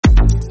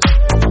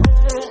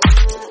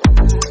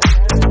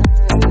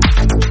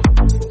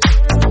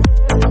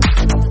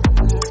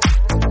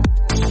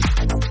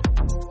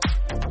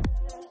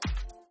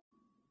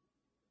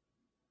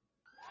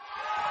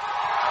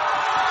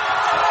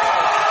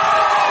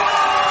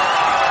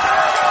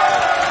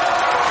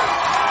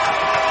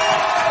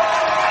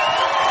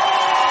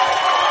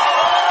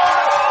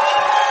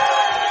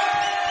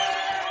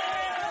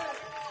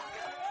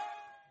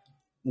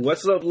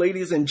What's up,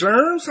 ladies and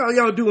germs? How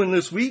y'all doing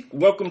this week?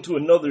 Welcome to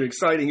another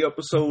exciting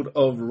episode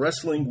of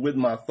Wrestling with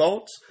My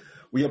Thoughts.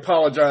 We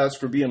apologize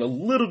for being a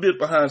little bit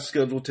behind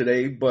schedule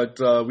today, but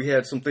we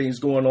had some things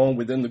going on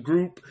within the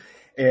group,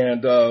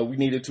 and we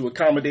needed to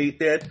accommodate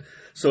that.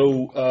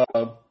 So,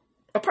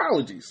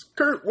 apologies.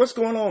 Kurt, what's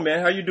going on,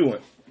 man? How you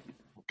doing?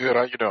 Good.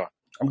 How you doing?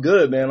 I'm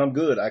good, man. I'm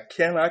good. I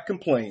cannot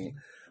complain,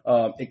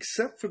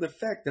 except for the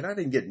fact that I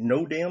didn't get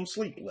no damn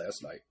sleep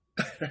last night.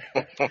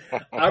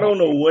 I don't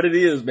know what it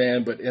is,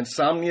 man, but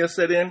insomnia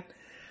set in.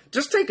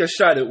 Just take a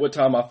shot at what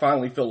time I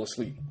finally fell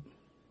asleep.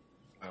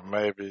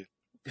 Maybe.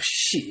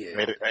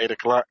 Shit. 8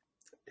 o'clock?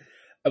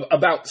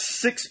 About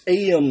 6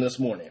 a.m. this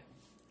morning.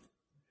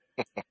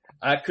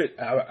 I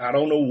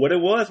don't know what it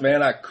was,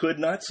 man. I could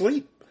not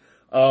sleep.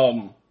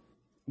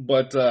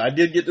 But I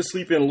did get to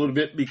sleep in a little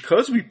bit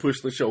because we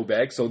pushed the show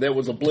back, so that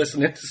was a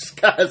blessing in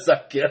disguise,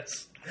 I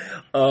guess.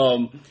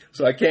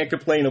 So I can't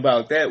complain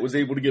about that. Was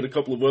able to get a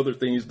couple of other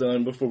things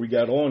done before we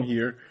got on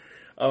here.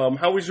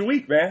 How was your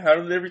week, man? How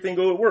did everything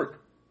go at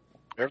work?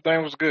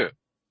 Everything was good.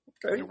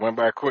 Okay. It went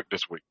by quick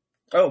this week.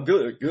 Oh,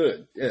 good.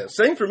 Yeah,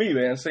 same for me,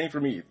 man. Same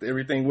for me.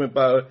 Everything went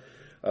by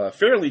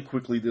fairly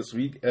quickly this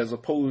week as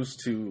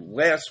opposed to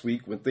last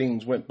week when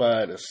things went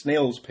by at a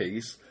snail's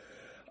pace.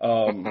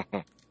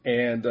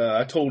 And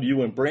I told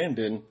you and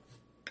Brandon,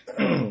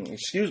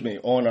 excuse me,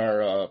 on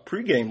our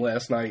pregame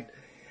last night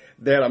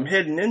that I'm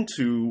heading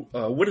into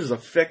what is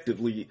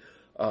effectively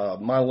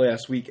my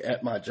last week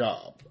at my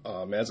job.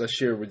 As I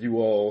shared with you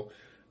all,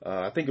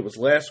 I think it was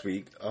last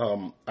week,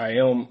 I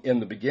am in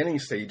the beginning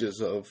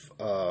stages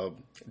of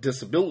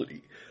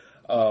disability.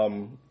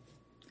 And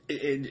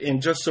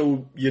just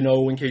so you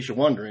know, in case you're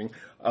wondering,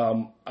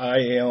 I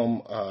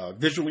am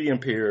visually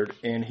impaired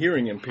and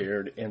hearing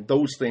impaired, and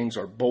those things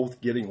are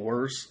both getting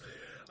worse.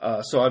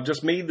 So I've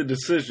just made the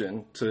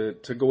decision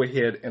to go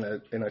ahead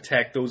and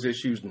attack those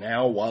issues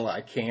now while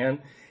I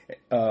can,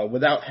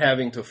 without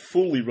having to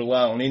fully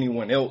rely on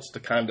anyone else to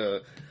kind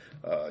of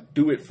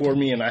do it for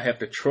me, and I have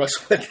to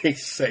trust what they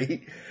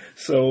say.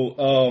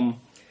 So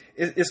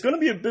it's going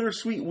to be a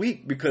bittersweet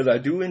week because I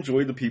do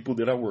enjoy the people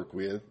that I work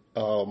with,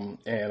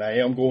 and I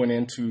am going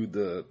into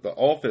the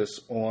office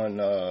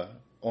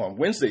on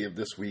Wednesday of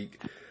this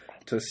week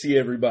to see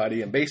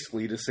everybody and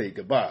basically to say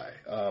goodbye.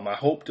 I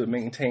hope to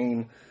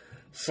maintain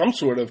some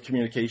sort of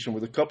communication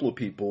with a couple of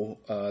people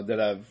that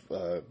I've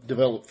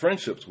developed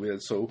friendships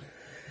with. So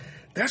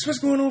that's what's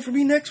going on for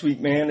me next week,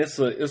 man. It's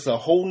a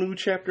whole new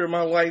chapter of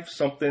my life,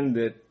 something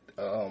that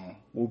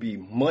will be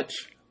much,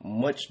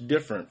 much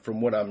different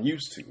from what I'm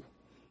used to.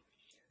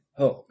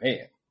 Oh,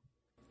 man.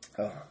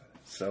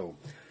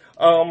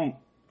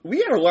 We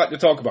had a lot to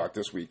talk about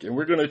this week, and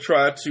we're going to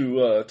try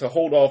to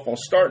hold off on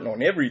starting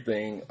on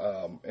everything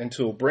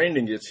until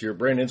Brandon gets here.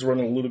 Brandon's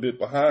running a little bit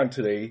behind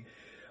today.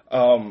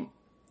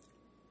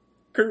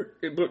 Kurt,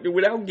 but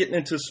without getting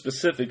into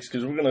specifics,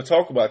 because we're going to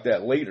talk about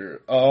that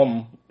later,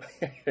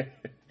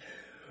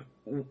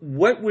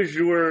 what was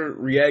your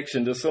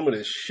reaction to some of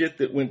the shit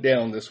that went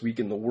down this week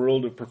in the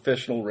world of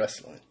professional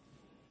wrestling?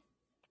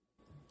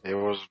 It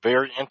was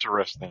very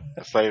interesting,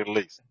 to say the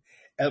least.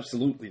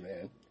 Absolutely,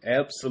 man.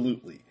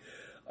 Absolutely.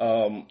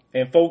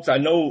 And folks, I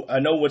know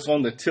what's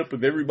on the tip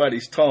of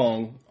everybody's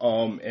tongue,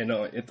 and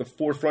at the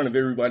forefront of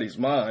everybody's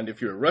mind,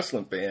 if you're a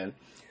wrestling fan.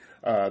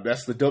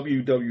 That's the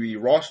WWE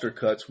roster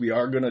cuts. We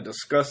are going to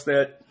discuss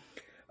that.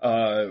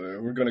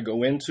 We're going to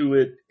go into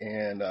it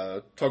and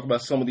talk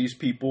about some of these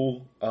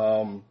people.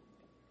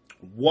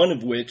 One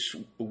of which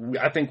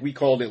I think we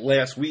called it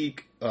last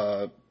week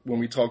when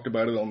we talked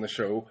about it on the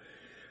show.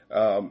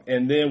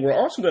 And then we're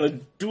also going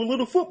to do a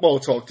little football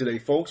talk today,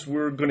 folks.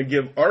 We're going to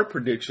give our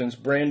predictions.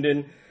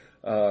 Brandon,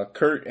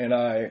 Kurt, and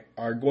I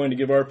are going to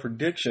give our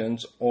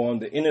predictions on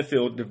the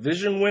NFL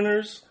division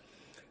winners,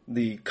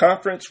 the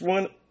conference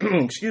winners,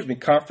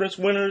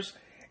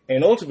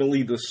 and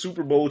ultimately the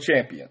Super Bowl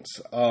champions.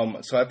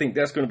 So I think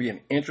that's going to be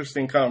an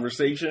interesting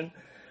conversation.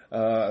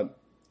 And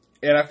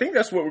I think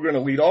that's what we're going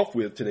to lead off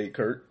with today,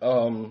 Kurt.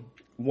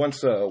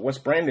 Once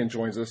Brandon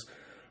joins us,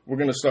 we're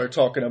going to start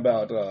talking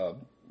about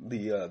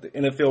the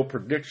NFL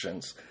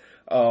predictions.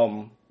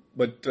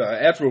 But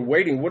as we're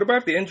waiting, what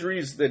about the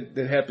injuries that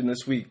happened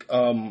this week?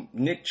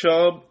 Nick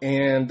Chubb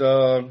and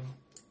I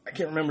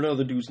can't remember the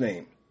other dude's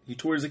name. He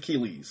tore his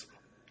Achilles.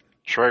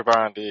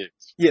 Trayvon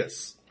Diggs.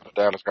 Yes. The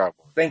Dallas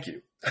Cowboys. Thank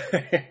you.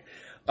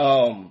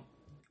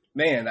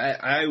 Man,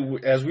 I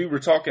as we were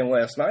talking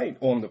last night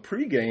on the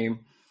pregame,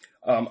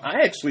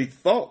 I actually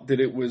thought that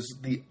it was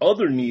the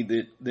other knee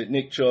that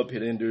Nick Chubb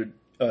had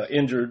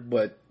injured,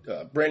 but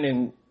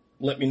Brandon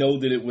let me know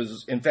that it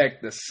was in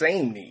fact the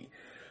same knee.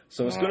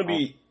 So it's going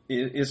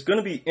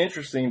to be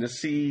interesting to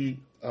see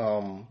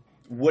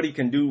what he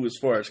can do as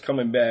far as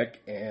coming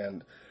back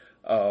and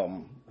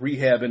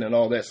rehabbing and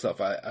all that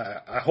stuff.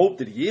 I hope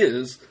that he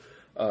is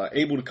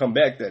able to come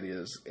back. That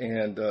is,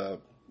 and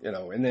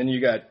and then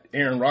you got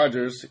Aaron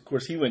Rodgers. Of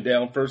course, he went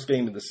down first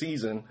game of the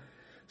season.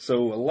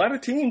 So a lot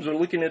of teams are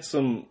looking at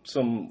some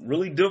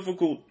really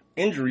difficult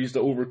injuries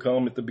to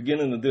overcome at the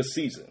beginning of this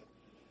season.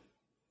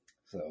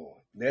 So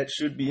that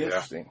should be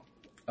interesting.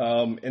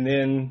 And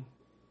then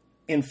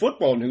in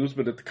football news,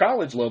 but at the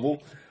college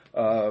level,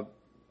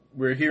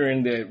 we're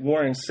hearing that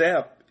Warren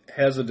Sapp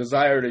has a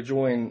desire to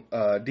join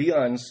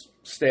Deion's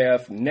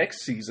staff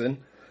next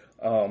season.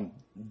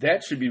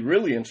 That should be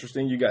really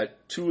interesting. You got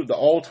two of the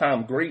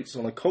all-time greats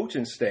on the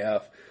coaching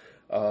staff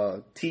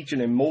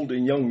teaching and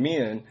molding young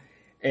men.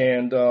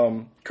 And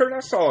Kurt, I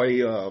saw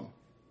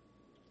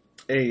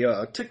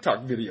a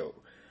TikTok video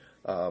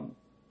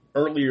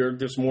earlier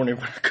this morning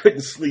when I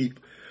couldn't sleep,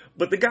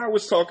 but the guy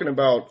was talking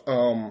about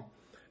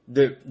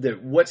that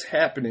what's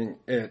happening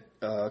at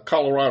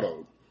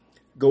Colorado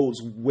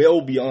goes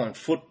well beyond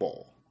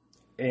football,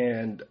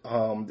 and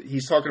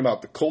he's talking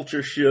about the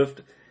culture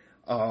shift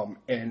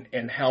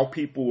and how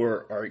people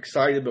are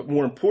excited, but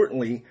more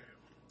importantly,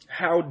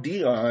 how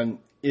Deion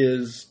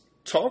is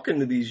talking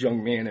to these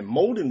young men and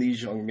molding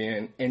these young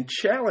men and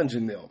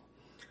challenging them.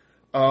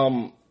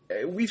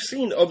 We've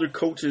seen other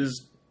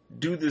coaches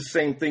do the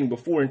same thing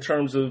before in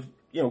terms of,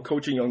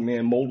 coaching young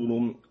men, molding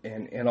them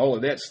and all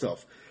of that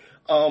stuff.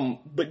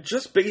 But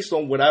just based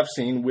on what I've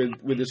seen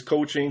with his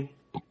coaching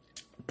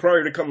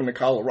prior to coming to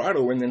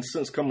Colorado and then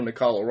since coming to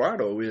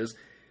Colorado is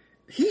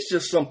he's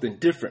just something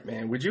different,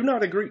 man. Would you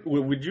not agree?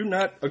 Would you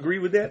not agree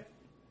with that?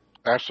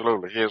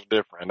 Absolutely. He is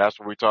different. And that's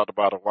what we talked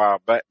about a while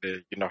back there.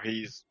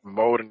 He's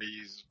molding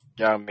these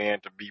young men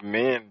to be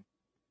men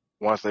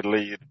once they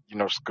leave,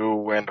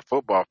 school and the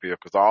football field.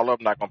 Because all of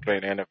them not going to play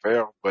in the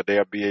NFL, but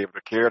they'll be able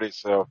to carry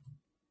themselves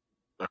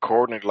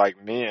accordingly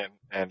like men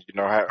and,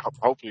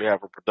 hopefully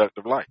have a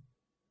productive life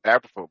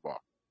after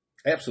football.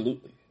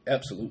 Absolutely.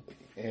 Absolutely.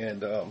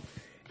 And,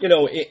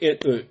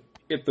 at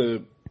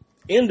the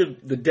end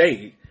of the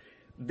day,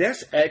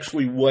 that's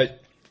actually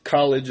what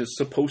college is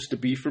supposed to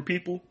be for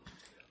people.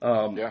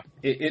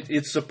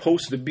 It's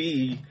supposed to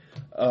be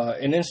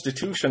an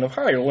institution of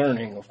higher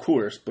learning, of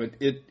course, but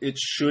it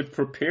should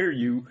prepare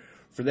you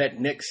for that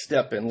next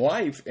step in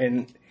life.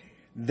 And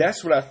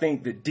that's what I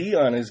think that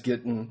Deion is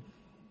getting,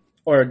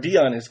 or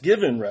Deion is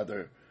given,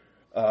 rather,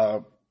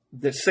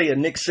 that say a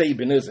Nick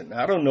Saban isn't.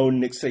 I don't know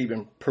Nick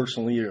Saban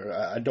personally, or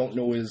I don't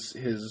know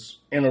his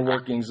inner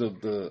workings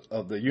of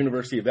the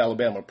University of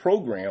Alabama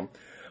program,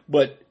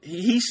 but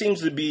he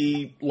seems to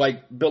be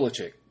like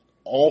Belichick,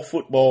 all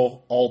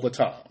football all the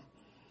time.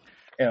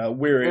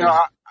 Whereas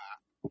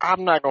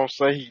I'm not gonna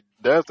say he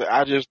does it.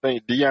 I just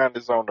think Deion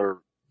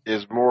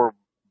is more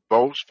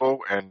boastful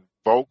and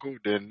vocal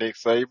than Nick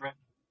Saban.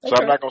 So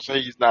I'm not gonna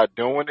say he's not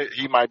doing it.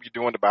 He might be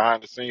doing it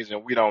behind the scenes,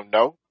 and we don't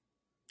know.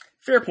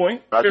 Fair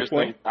point. I just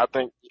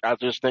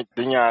think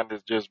Deion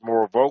is just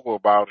more vocal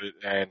about it,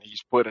 and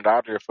he's putting it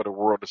out there for the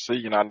world to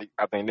see. And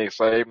I think Nick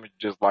Saban is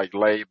just like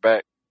laid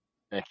back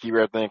and keep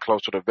everything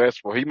close to the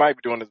vest. Well, he might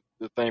be doing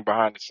the thing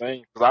behind the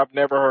scenes because I've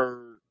never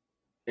heard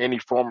any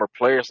former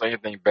player say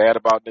anything bad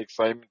about Nick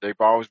Saban. They've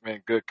always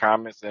been good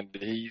comments, and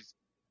he's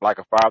like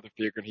a father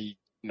figure, and he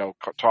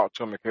talked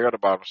to him and cared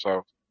about him.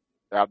 So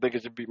I think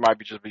might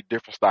just be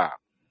different style.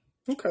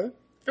 Okay,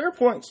 fair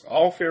points.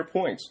 All fair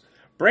points.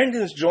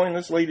 Brandon's joined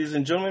us, ladies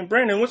and gentlemen.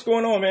 Brandon, what's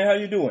going on, man? How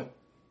you doing?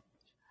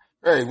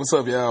 Hey, what's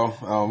up, y'all?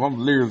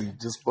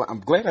 I'm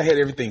glad I had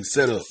everything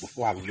set up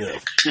before I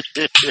left.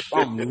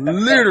 I'm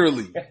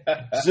literally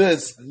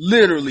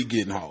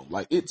getting home.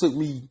 Like, it took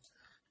me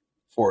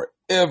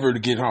forever to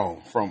get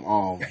home from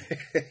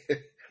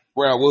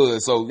where I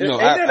was. So, Ain't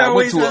that I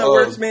always went to how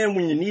it works, man?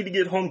 When you need to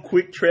get home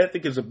quick,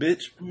 traffic is a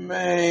bitch.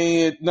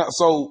 Man,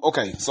 so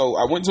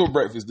I went to a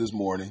breakfast this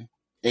morning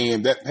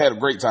and that had a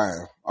great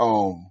time.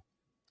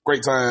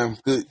 Great time,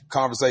 good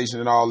conversation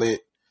and all that.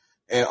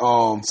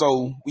 And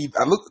so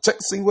I checked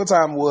to see what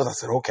time it was. I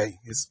said, okay,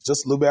 it's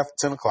just a little bit after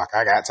 10 o'clock.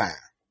 I got time.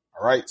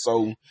 All right.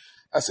 So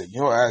I said,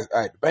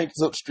 the bank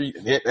is up the street,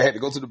 and I had to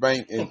go to the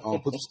bank and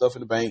put some stuff in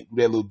the bank,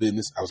 do that little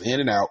business. I was in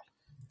and out,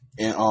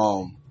 and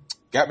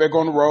got back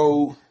on the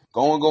road,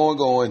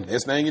 going.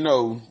 Next thing you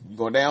know, you're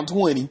going down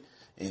 20,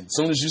 and as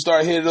soon as you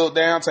start headed up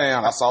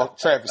downtown, I saw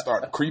traffic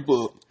start to creep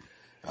up.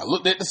 I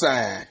looked at the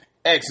sign,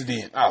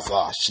 accident. I was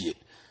like, oh, shit.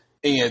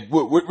 And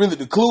what really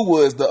the clue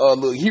was the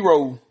little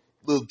hero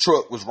little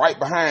truck was right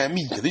behind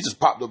me because he just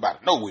popped up out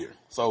of nowhere.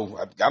 So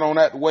I got on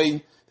out the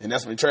way, and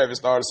that's when traffic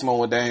started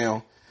slowing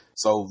down.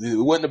 So it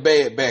wasn't a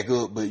bad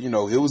backup, but, it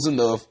was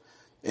enough.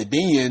 And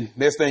then,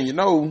 next thing you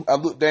know, I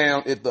looked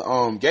down at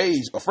the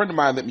gauge. A friend of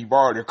mine let me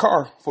borrow their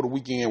car for the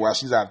weekend while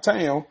she's out of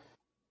town.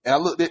 And I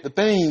looked at the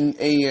thing,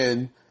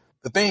 and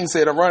the thing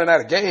said I'm running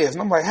out of gas.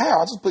 And I'm like, how?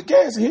 I just put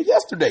gas in here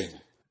yesterday.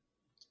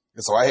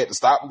 And so I had to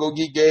stop and go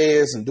get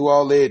gas and do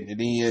all that. And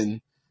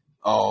then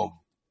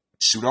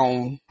shoot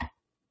on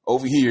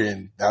over here.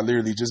 And I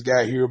literally just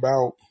got here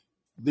about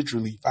 5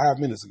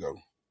 minutes ago.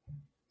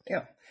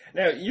 Yeah.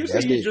 Now, you say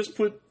you just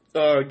put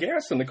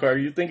gas in the car.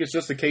 You think it's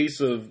just a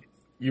case of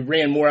you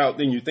ran more out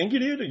than you think you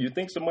did, or you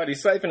think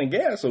somebody's siphoning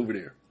gas over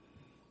there?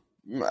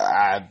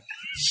 I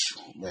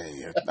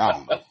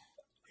don't know.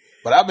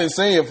 But I've been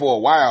saying for a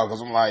while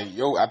because I'm like,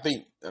 I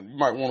think you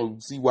might want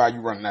to see why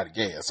you're running out of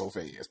gas so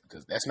fast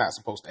because that's not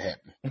supposed to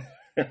happen.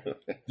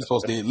 You're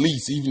supposed to at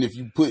least, even if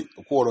you put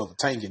a quarter of a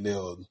tank in there,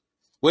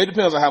 Well, it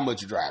depends on how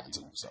much you're driving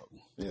to. So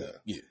Yeah.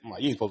 I'm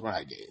like, you ain't supposed to run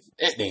out of gas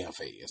that damn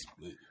fast.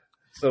 But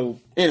So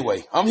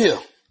anyway, I'm here.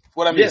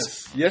 What I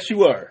miss? Yes,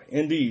 you are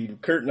indeed.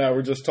 Kurt and I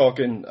were just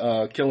talking,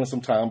 killing some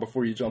time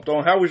before you jumped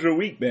on. How was your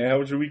week, man? How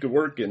was your week at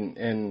work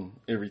and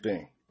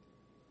everything?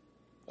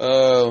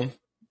 You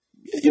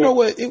know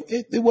what?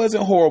 It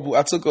wasn't horrible.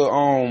 I took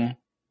a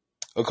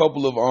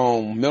couple of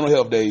mental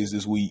health days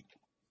this week,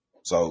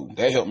 so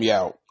that helped me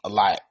out a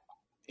lot.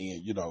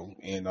 And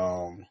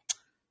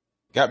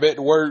got back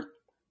to work.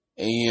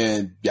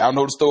 And y'all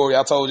know the story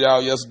I told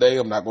y'all yesterday.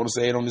 I'm not going to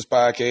say it on this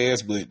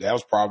podcast, but that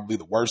was probably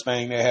the worst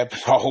thing that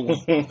happened all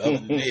week.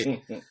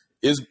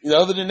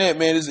 Other than that,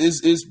 man,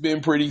 it's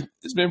been pretty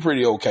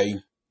okay.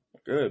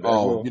 Good.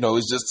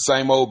 It's just the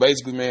same old.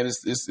 Basically, man,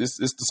 it's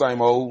the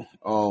same old.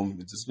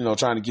 Just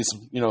trying to get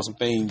some some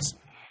things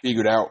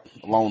figured out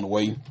along the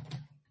way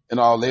and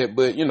all that.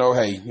 But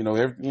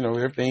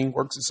everything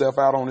works itself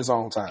out on its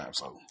own time.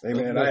 So, hey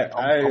man,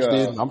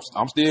 I'm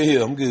still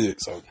here. I'm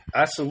good. So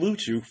I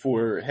salute you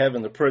for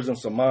having the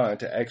presence of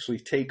mind to actually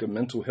take a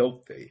mental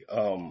health day.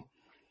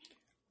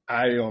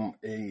 I am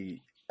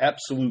a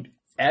absolute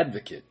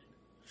advocate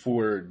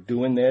for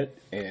doing that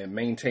and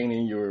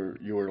maintaining your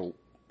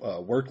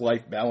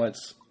work-life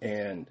balance.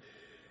 And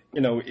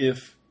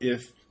if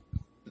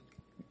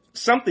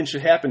something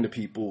should happen to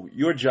people,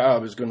 your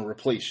job is going to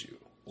replace you.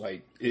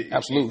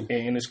 Absolutely,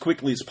 and as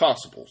quickly as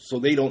possible, so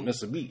they don't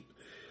miss a beat.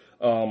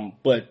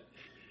 But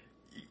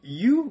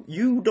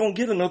you don't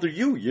get another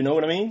you. You know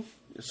what I mean?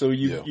 So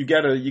you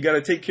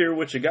gotta take care of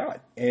what you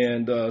got.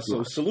 And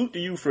so salute to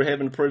you for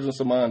having the presence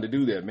of mind to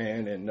do that,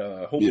 man. And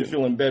hope you're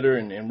feeling better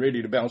and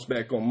ready to bounce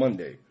back on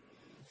Monday.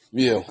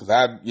 Because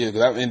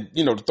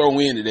to throw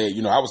into that,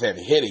 I was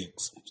having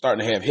headaches,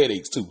 starting to have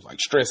headaches too, like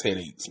stress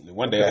headaches. And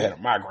one day I had a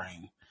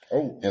migraine.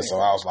 So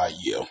I was like,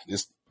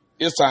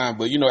 it's time.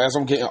 But as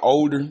I'm getting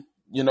older,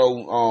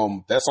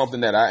 that's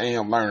something that I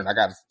am learning. I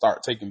got to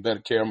start taking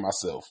better care of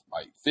myself,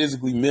 like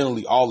physically,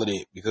 mentally, all of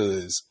that,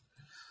 because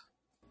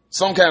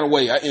some kind of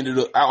way I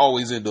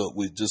always end up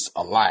with just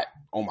a lot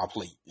on my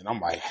plate. And I'm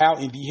like, how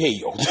in the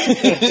hell?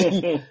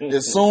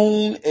 As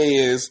soon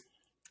as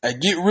I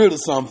get rid of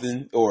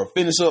something or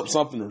finish up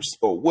something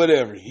or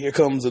whatever, here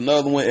comes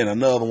another one and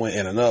another one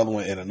and another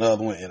one and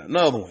another one and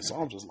another one. So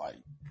I'm just like,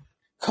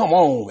 come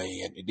on,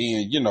 man. And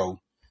then,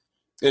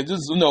 and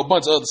just a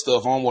bunch of other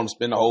stuff. I don't want to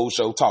spend the whole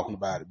show talking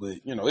about it, but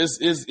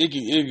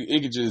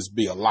it can just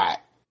be a lot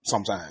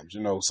sometimes,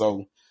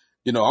 So,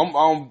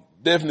 I'm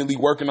definitely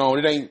working on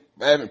it.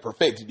 I haven't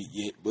perfected it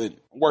yet, but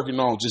I'm working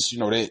on just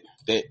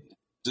that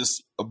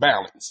just a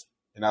balance.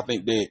 And I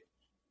think that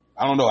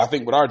I don't know. I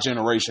think with our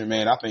generation,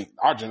 man, I think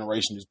our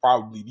generation is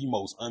probably the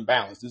most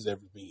unbalanced it's ever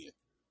been,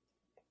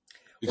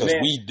 because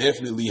we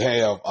definitely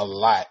have a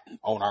lot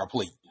on our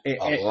plate,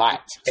 a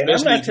lot,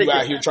 especially if you're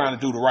out here trying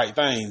to do the right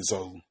thing.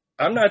 So.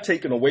 I'm not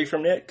taking away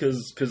from that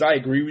because I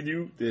agree with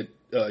you that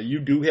you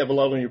do have a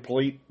lot on your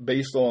plate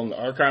based on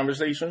our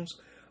conversations.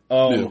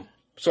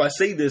 So I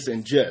say this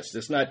in jest.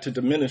 It's not to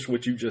diminish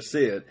what you just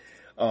said.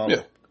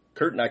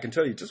 Kurt and I can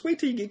tell you, just wait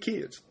till you get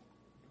kids.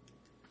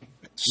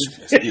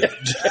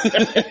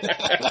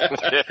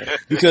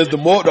 Because the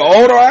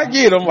older I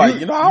get, I'm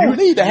like, I don't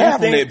need to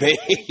have them that bad.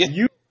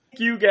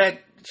 You got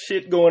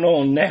shit going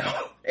on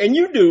now. And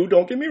you do,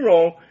 don't get me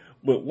wrong.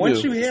 But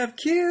once you have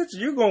kids,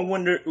 you're going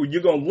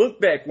to look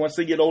back once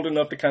they get old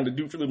enough to kind of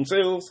do for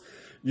themselves.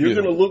 You're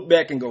going to look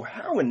back and go,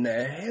 how in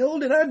the hell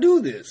did I do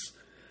this?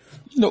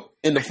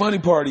 And the funny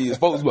part is,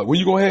 folks like, when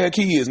you going to have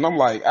kids? And I'm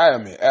like, I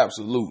am in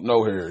absolute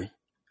no hurry.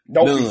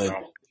 Don't.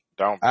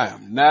 I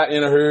am not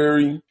in a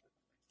hurry.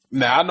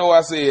 Now, I know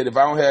I said if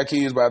I don't have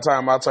kids by the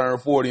time I turn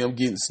 40, I'm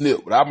getting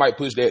snipped, but I might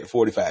push that to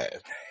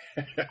 45.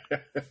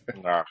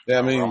 Nah.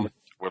 I mean,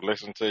 well,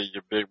 listen to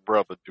your big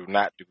brother. Do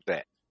not do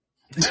that.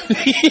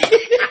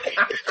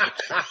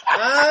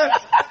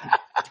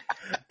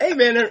 Hey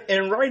man,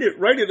 and right at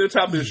the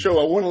top of the show,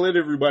 I want to let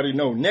everybody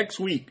know next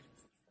week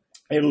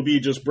it'll be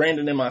just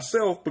Brandon and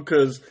myself,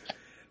 because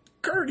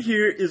Kurt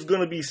here is going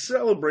to be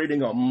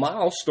celebrating a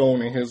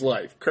milestone in his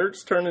life.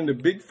 Kurt's turning the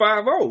big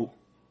 5-0.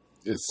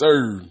 Yes,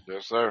 sir.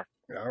 Yes, sir.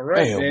 All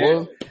right, damn,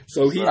 man. Boy.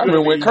 So I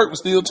remember when Kurt was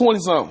still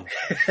 20-something.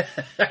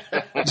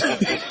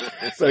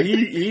 So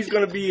he's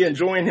going to be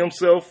enjoying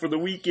himself for the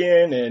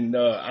weekend, and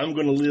I'm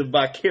going to live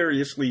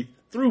vicariously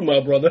through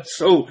my brother.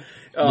 So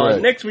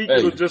next week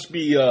it'll just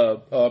be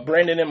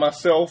Brandon and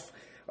myself.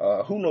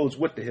 Who knows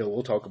what the hell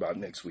we'll talk about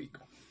next week.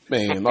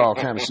 Man, all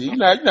kind of shit. You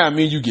know what I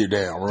mean? You get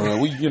down,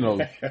 Ron.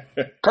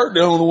 Kurt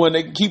the only one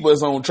that can keep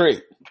us on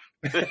track.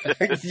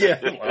 Yeah.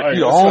 All right,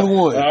 you're the only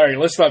one. All right,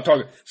 let's stop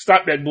talking.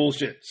 Stop that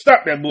bullshit.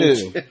 Stop that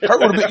bullshit. Yeah.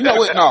 Kurt would have been, you know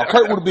what? No,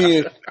 Kurt would have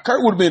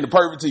been the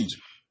perfect teacher.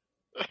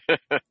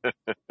 Kurt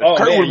would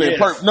have been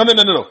perfect. No.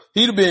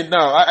 He'd have been,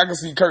 I can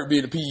see Kurt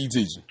being the PE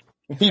teacher.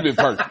 He'd been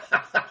perfect.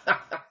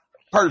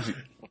 Perfect.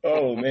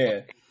 Oh,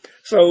 man.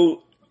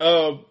 So,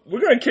 we're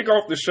going to kick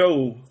off the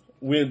show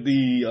with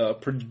the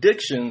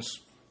predictions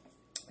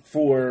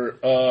for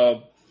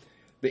the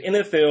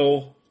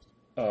NFL.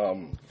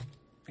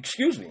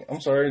 Excuse me.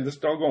 I'm sorry. This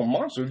doggone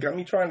monster got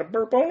me trying to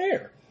burp on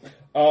air.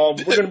 We're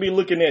going to be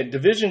looking at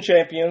division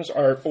champions,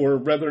 or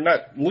rather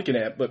not looking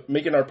at, but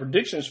making our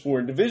predictions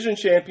for division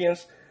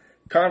champions,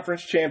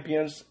 conference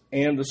champions,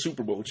 and the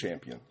Super Bowl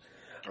champion.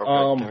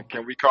 Okay,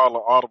 can we call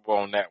an audible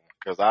on that one?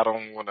 Because I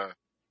don't want to.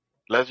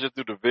 Let's just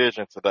do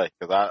division today,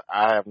 because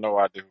I have no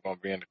idea who's going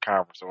to be in the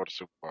conference or the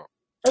Super Bowl.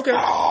 Okay.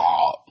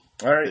 Oh,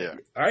 All right. Yeah.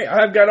 All right.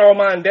 I've got all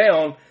mine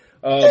down.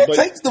 it But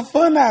takes the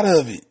fun out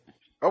of it.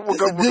 Oh,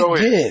 It's a good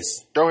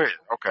guess. Go ahead.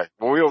 Okay.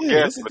 Well, we'll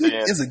Yeah, guess, but then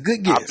it's a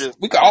good guess.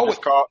 We can I'm always.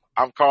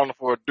 I'm calling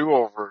for a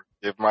do-over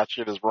if my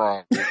shit is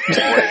wrong. But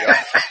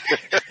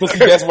see,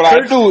 that's what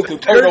I do. Because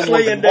Kurt Kurt's don't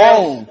want laying the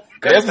down. wrong.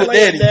 That's what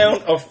laying that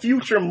down a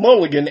future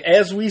mulligan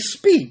as we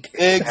speak.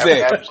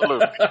 Exactly.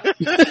 Absolutely.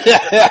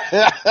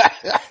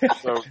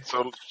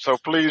 So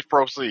please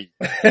proceed.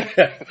 All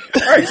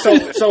right,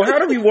 so how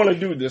do we want to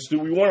do this? Do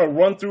we want to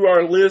run through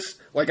our list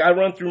like I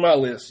run through my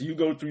list? You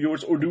go through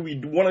yours, or do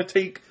we want to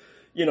take,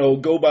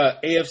 go by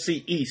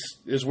AFC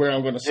East is where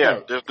I'm going to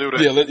start? Yeah, just do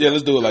that.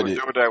 Let's do it like that.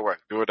 Do it that way.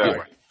 Do it that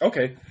way.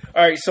 Okay.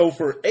 All right, so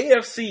for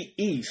AFC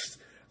East,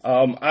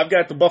 I've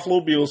got the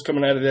Buffalo Bills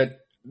coming out of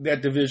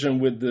that division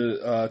with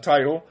the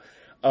title.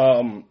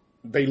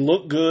 They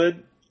look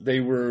good. They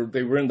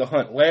were in the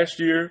hunt last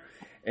year,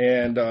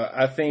 and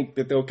I think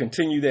that they'll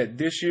continue that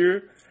this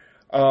year.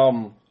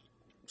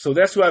 So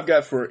that's who I've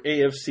got for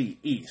AFC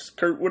East.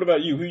 Kurt, what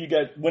about you? Who you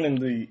got winning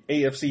the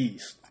AFC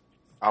East?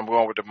 I'm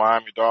going with the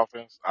Miami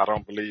Dolphins. I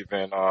don't believe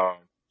in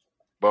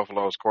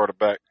Buffalo's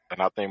quarterback,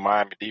 and I think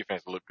Miami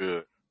defense look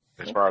good.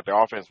 As far as the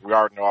offense, we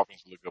already know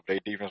offense look good, but their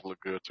defense look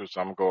good too,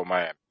 so I'm going to go with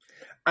Miami.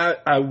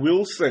 I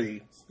will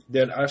say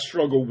that I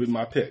struggle with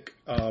my pick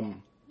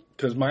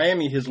because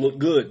Miami has looked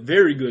good,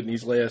 very good in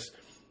these last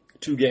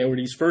two games, or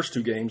these first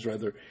two games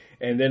rather.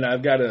 And then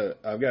I've got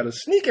a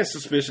sneaking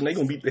suspicion they're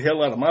gonna beat the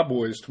hell out of my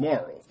boys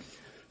tomorrow.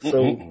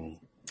 So,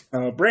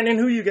 Brandon,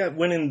 who you got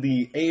winning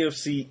the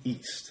AFC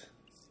East?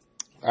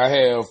 I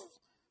have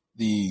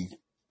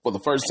for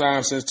the first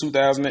time since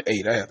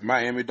 2008, I have the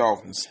Miami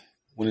Dolphins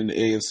winning the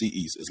AFC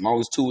East as long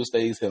as Tua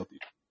stays healthy.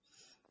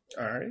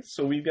 All right,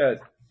 so we've got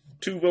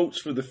 2 votes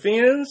for the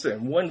Fins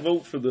and 1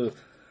 vote for the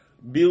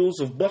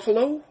Bills of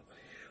Buffalo.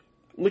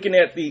 Looking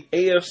at the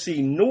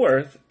AFC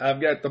North,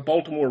 I've got the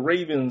Baltimore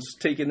Ravens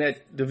taking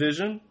that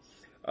division.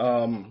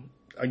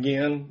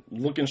 Again,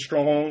 looking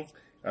strong.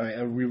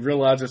 We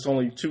realize it's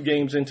only 2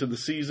 games into the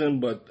season,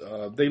 but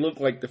they look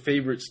like the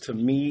favorites to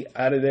me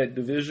out of that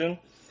division.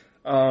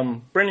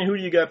 Brendan, who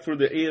you got for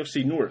the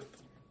AFC North?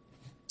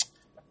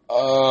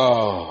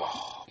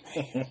 Oh,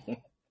 man.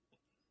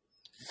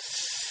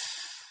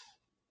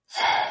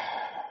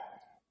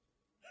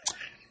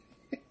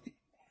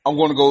 I'm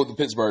going to go with the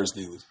Pittsburgh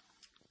Steelers.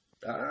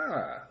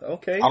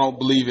 Okay. I don't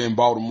believe in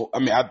Baltimore. I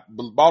mean,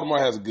 Baltimore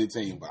has a good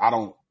team, but I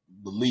don't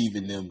believe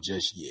in them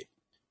just yet.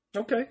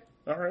 Okay.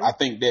 All right. I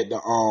think that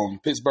the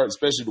Pittsburgh,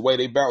 especially the way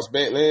they bounced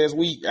back last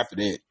week after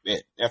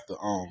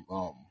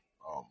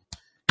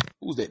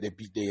who's that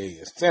beat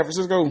their ass? San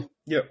Francisco?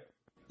 Yep.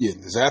 Yeah,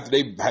 because after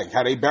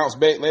how they bounced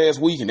back last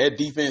week and that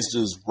defense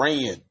just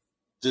ran,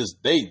 they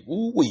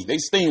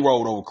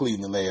steamrolled over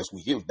Cleveland last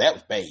week. That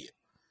was bad.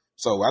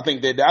 So I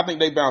think they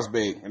bounced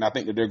back, and I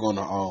think that they're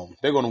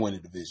gonna win the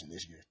division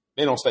this year.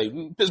 They don't stay.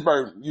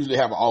 Pittsburgh usually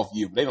have an off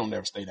year, but they don't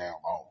never stay down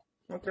long.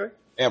 Okay.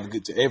 They have a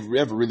good team. They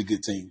have a really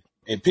good team.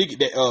 And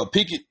the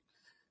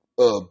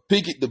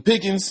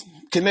Pickens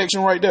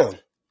connection right there.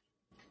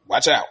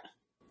 Watch out.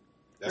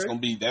 That's gonna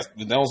be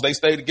once they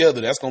stay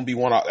together. That's gonna be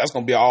that's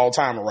gonna be an all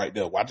timer right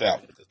there. Watch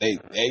out because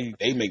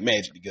they make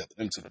magic together.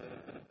 Them two.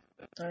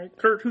 All right,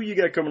 Kurt, who you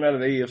got coming out of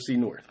the AFC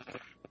North?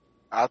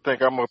 I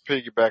think I'm going to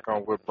piggyback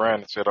on what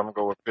Brandon said. I'm going to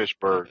go with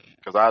Pittsburgh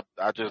because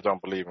I just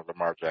don't believe in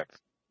Lamar Jackson.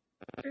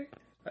 Okay.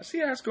 I see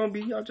how it's going to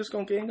be. Y'all just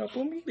going to gang up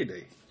on me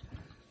today.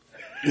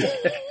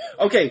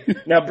 Okay.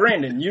 Now,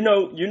 Brandon, you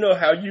know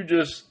how you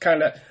just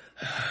kind of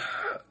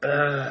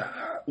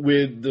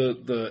with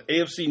the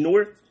AFC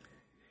North?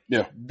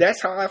 Yeah.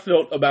 That's how I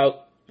felt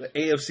about the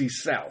AFC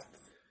South.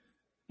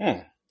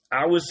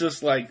 I was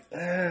just like,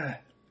 but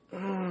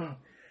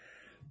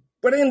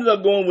I ended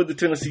up going with the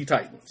Tennessee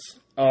Titans.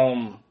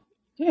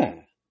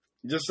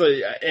 Just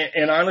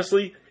and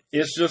honestly,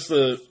 it's just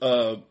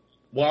a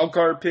wild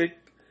card pick,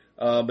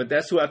 but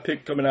that's who I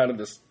picked coming out of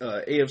the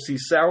AFC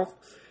South.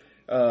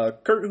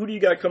 Kurt, who do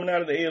you got coming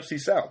out of the AFC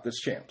South as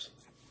champs?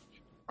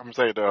 I'm gonna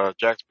say the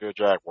Jacksonville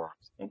Jaguars.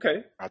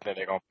 Okay, I think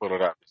they're gonna pull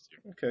it out this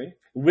year. Okay,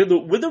 with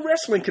the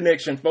wrestling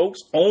connection, folks,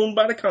 owned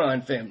by the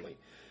Khan family.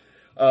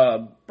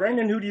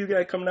 Brandon, who do you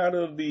got coming out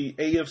of the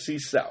AFC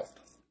South?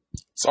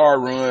 Sorry,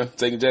 Ron,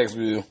 taking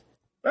Jacksonville.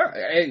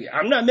 Hey,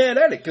 I'm not mad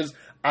at it because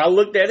I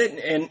looked at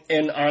it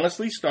and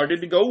honestly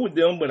started to go with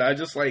them, but I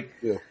just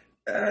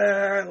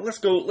let's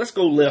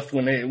go left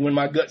when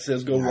my gut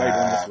says go right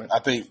on this one.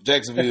 I think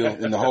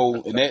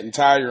Jacksonville in that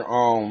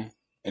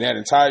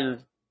entire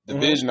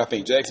division, I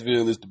think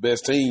Jacksonville is the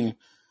best team.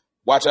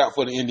 Watch out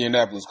for the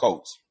Indianapolis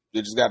Colts. They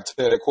just got to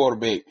tell that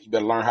quarterback he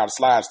better learn how to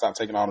slide, stop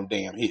taking all them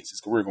damn hits.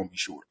 His career gonna be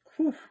short.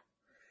 Whew.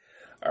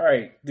 All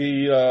right,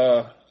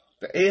 the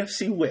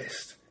AFC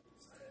West.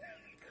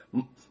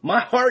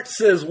 My heart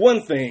says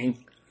one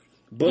thing,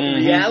 but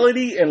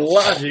reality and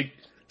logic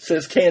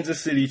says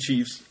Kansas City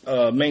Chiefs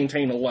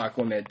maintain a lock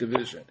on that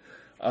division.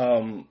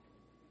 I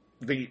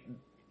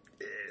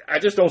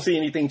just don't see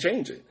anything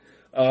changing.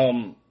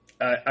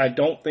 I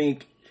don't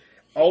think,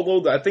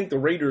 although I think the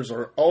Raiders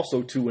are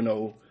also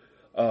 2-0,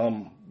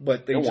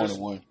 but they're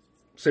 1-1.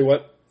 Say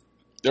what?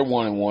 They're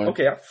 1-1.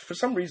 Okay, for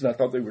some reason I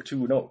thought they were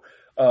 2-0.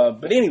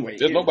 But anyway,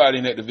 there's nobody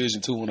in that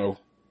division 2-0.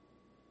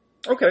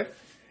 Okay.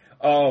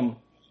 Well,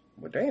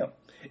 damn.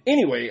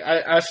 Anyway,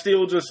 I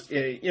still just,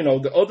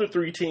 the other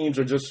three teams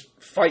are just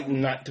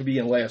fighting not to be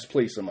in last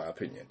place, in my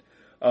opinion.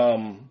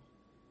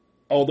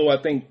 Although I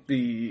think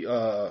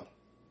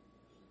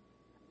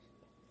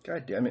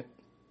God damn it.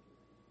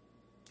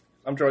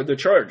 The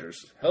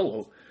Chargers.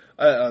 Hello.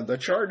 The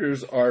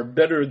Chargers are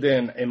better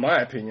than, in my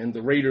opinion,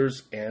 the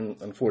Raiders and,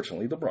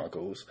 unfortunately, the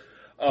Broncos.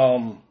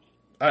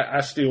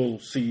 I still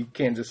see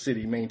Kansas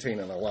City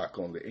maintaining a lock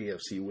on the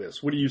AFC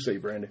West. What do you say,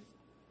 Brandon?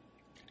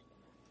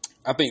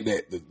 I think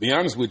that, to be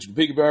honest with you,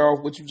 to piggyback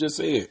off what you just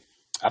said,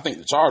 I think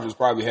the Chargers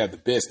probably have the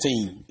best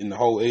team in the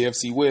whole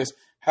AFC West.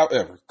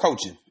 However,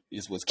 coaching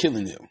is what's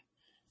killing them.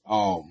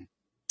 I'm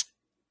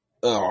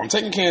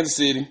taking Kansas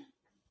City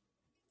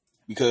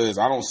because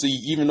I don't see,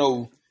 even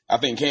though I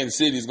think Kansas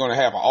City is going to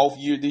have an off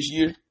year this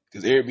year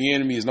because Eric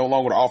Bieniemy is no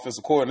longer the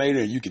offensive coordinator,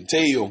 and you can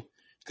tell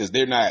because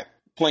they're not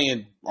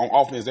playing on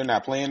offense, they're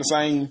not playing the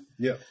same.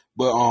 Yeah.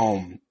 But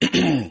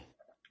I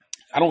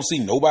don't see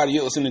nobody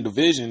else in the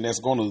division that's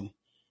going to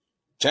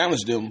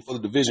challenge them for the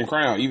division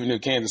crown, even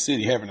if Kansas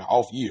City having an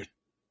off year.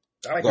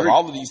 I agree.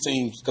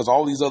 Because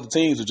all these other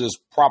teams are just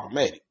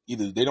problematic.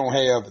 Either they don't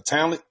have the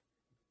talent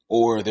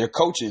or their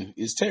coaching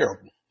is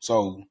terrible.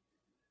 So,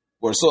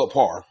 or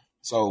subpar.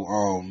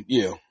 So,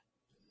 yeah.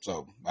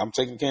 So, I'm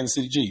taking Kansas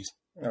City Chiefs.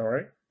 All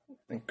right.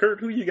 And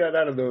Kurt, who you got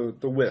out of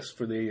the West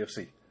for the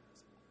AFC?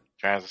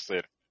 Kansas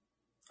City.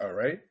 All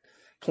right.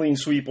 Clean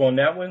sweep on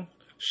that one.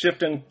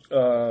 Shifting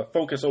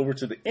focus over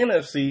to the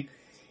NFC.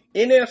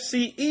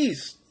 NFC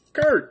East.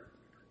 Kurt,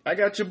 I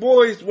got your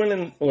boys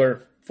winning,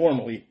 or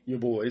formerly your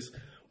boys,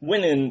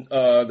 winning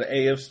the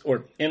AFC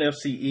or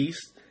NFC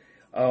East.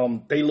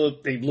 They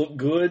look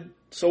good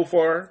so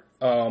far.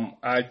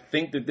 I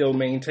think that they'll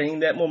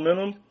maintain that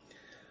momentum.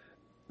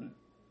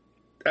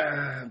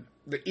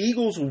 The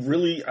Eagles will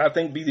really, I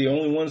think, be the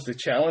only ones to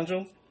challenge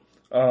them.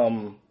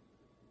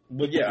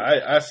 But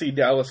yeah, I see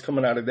Dallas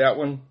coming out of that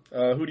one.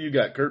 Who do you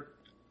got, Kurt?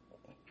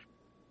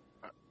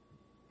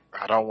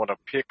 I don't want to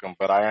pick them,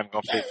 but I am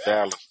going to pick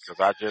Dallas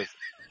because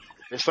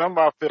there's something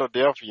about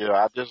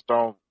Philadelphia.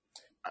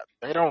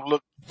 They don't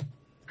look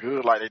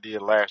good like they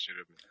did last year.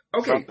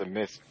 Okay. Something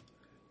missing.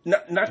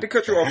 Not to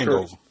cut you off,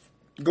 Kurt.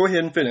 Go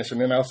ahead and finish,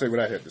 and then I'll say what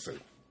I had to say.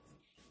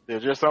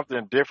 There's just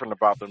something different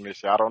about them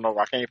this year. I don't know.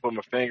 I can't put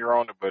my finger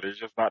on it, but it's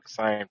just not the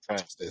same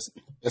thing.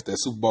 That's that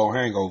Super Bowl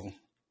hangover.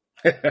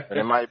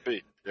 It might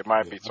be. So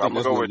I'm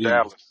going to go with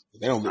Dallas.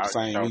 They don't look the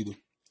same either.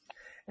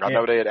 I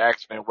know they had an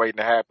accident waiting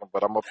to happen,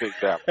 but I'm going to pick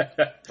Dallas.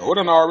 It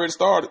done already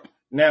started.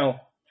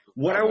 Now,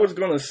 what I was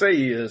going to say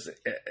is,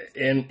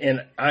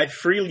 and I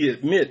freely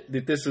admit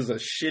that this is a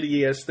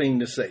shitty-ass thing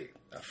to say.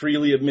 I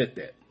freely admit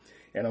that.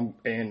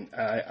 And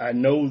I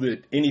know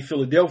that any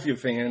Philadelphia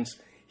fans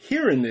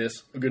hearing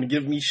this are going to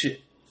give me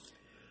shit.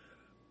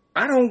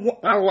 I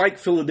like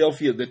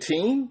Philadelphia, the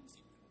team,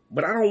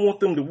 but I don't want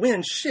them to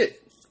win shit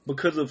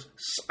because of,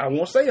 I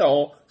won't say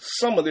all,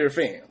 some of their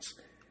fans.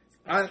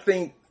 I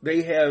think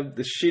they have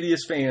the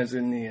shittiest fans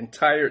in the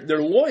entire,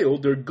 they're loyal,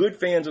 they're good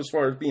fans as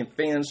far as being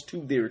fans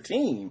to their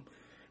team,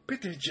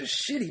 but they're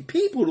just shitty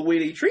people the way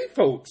they treat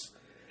folks.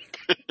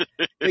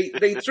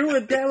 They threw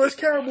a Dallas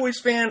Cowboys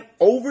fan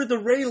over the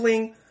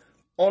railing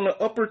on the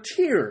upper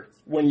tier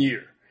one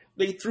year.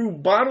 They threw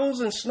bottles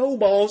and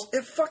snowballs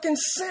at fucking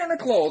Santa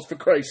Claus, for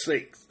Christ's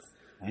sakes.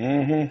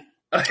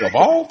 Mm-hmm. Of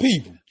all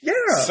people. Yeah.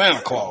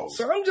 Santa Claus.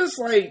 So I'm just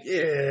like,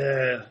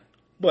 yeah.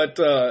 But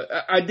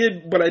I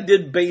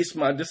did base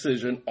my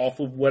decision off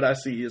of what I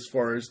see as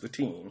far as the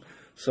team.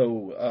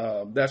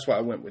 So that's why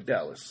I went with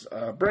Dallas.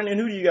 Brandon,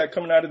 who do you got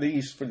coming out of the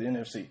East for the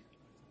NFC?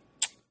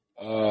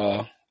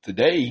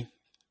 Today,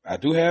 I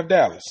do have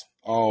Dallas.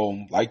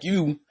 Like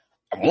you,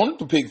 I wanted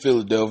to pick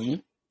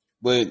Philadelphia,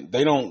 but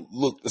they don't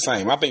look the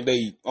same. I think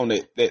they on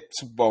that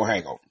Super Bowl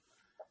hangover.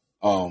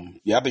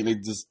 Yeah, I think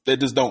they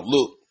just don't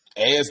look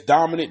as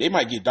dominant. They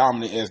might get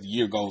dominant as the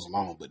year goes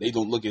along, but they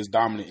don't look as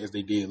dominant as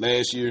they did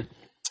last year.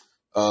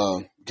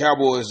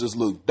 Cowboys just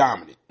look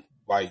dominant.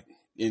 Like,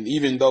 and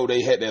even though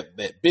they had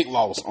that big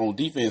loss on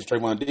defense,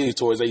 Trayvon Diggs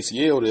towards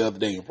ACL the other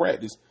day in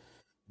practice,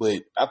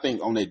 but I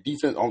think on that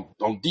defense,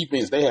 on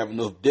defense, they have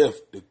enough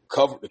depth to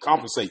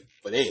compensate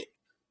for that.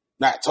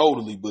 Not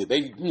totally, but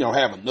they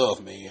have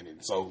enough, man.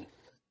 And so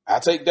I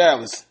take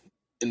Dallas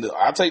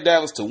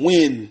to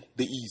win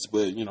the East.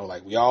 But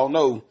like we all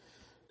know,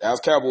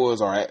 Dallas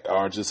Cowboys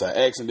are just an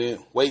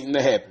accident waiting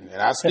to happen.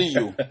 And I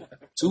still,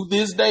 to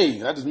this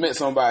day, I just met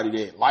somebody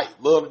that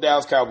loved the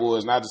Dallas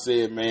Cowboys, and I just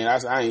said, man,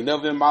 I ain't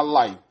never in my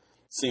life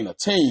seen a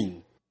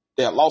team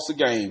that lost a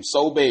game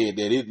so bad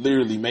that it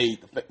literally made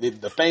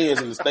the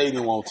fans in the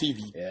stadium on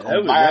TV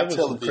on live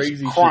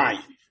television crying.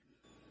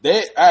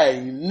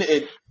 And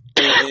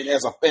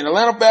as an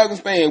Atlanta Falcons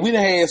fan, we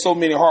done had so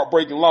many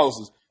heartbreaking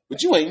losses,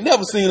 but you ain't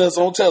never seen us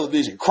on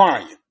television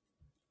crying.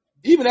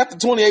 Even after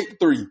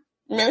 28-3.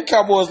 Man, the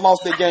Cowboys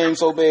lost that game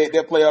so bad,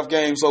 that playoff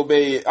game so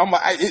bad.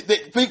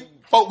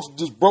 Folks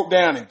just broke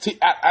down and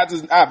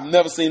I've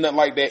never seen nothing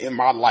like that in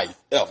my life,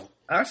 ever.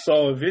 I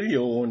saw a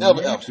video on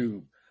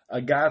YouTube.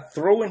 A guy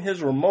throwing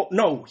his remote.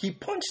 No, he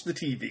punched the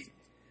TV.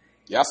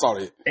 Yeah, I saw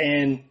that.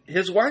 And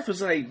his wife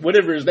was like,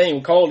 whatever his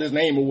name, called his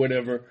name or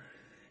whatever.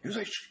 He was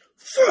like,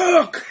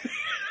 fuck.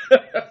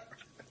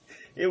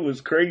 It was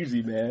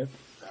crazy, man.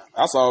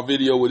 I saw a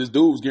video where this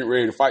dude was getting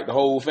ready to fight the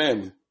whole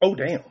family. Oh,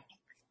 damn.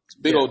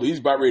 Big old dude, he's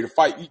about ready to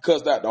fight. He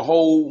cussed out the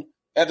whole,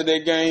 after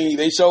that game,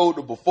 they showed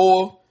the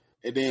before.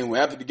 And then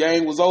after the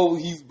game was over,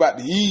 he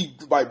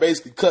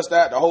basically cussed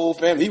out the whole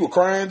family. He was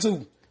crying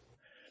too.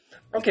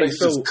 Okay,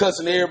 so just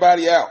cussing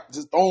everybody out,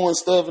 just throwing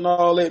stuff and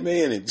all that,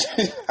 man. And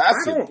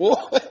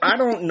I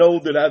don't know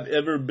that I've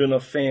ever been a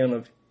fan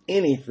of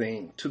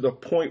anything to the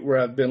point where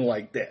I've been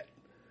like that.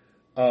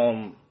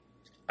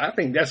 I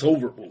think that's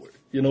overboard.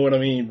 You know what I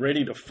mean?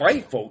 Ready to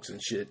fight folks and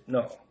shit.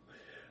 No.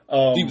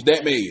 He was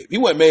that mad. He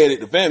wasn't mad at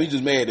the family. He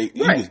just mad at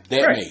he was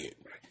that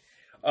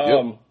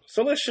mad.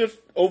 So let's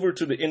shift over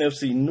to the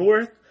NFC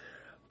North.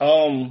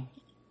 I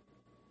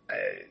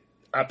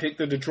picked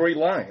the Detroit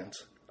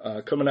Lions.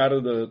 Coming out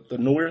of the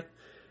North,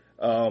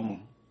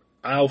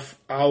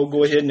 I'll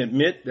go ahead and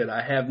admit that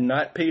I have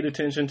not paid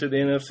attention to the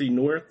NFC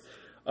North.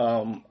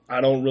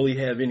 I don't really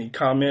have any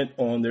comment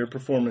on their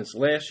performance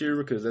last year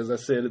because, as I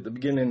said at the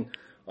beginning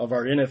of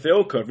our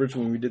NFL coverage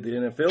when we did the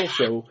NFL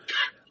show,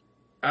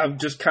 I've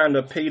just kind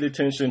of paid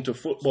attention to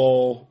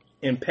football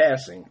in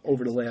passing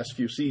over the last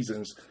few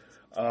seasons.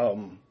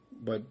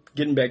 But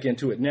getting back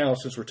into it now,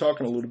 since we're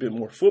talking a little bit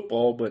more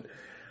football, but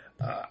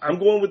I'm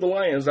going with the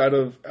Lions out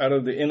of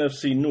the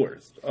NFC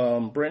North.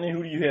 Brandon,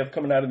 who do you have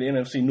coming out of the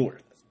NFC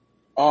North?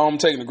 I'm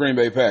taking the Green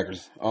Bay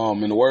Packers.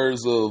 In the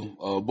words of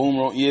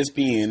Boomer on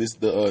ESPN, it's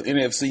the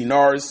NFC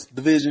Norris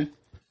division.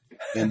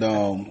 And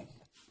that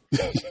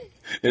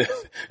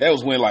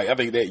was when, I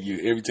think that year,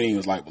 every team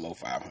was below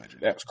 500.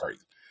 That was crazy.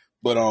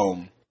 But,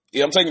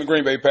 yeah, I'm taking the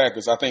Green Bay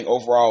Packers. I think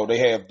overall they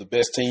have the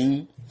best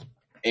team.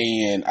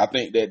 And I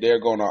think that they're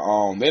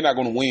not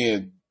going to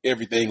win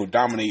everything or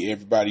dominate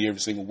everybody every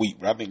single week.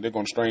 But I think they're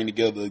going to string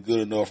together a good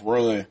enough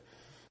run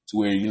to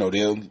where,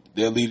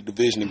 they'll lead the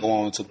division and go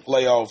on into the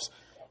playoffs.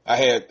 I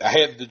had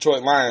the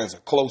Detroit Lions a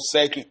close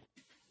second,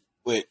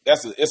 but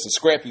it's a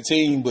scrappy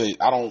team, but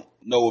I don't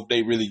know if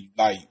they really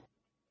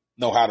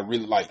know how to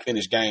really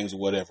finish games or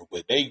whatever.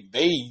 But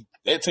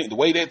that team, the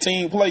way that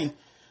team play,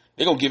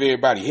 they're gonna give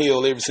everybody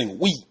hell every single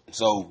week.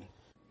 So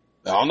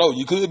I don't know.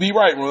 You could be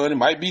right, Ron. It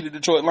might be the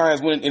Detroit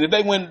Lions win, and if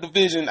they win the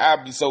division,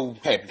 I'd be so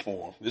happy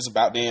for them. It's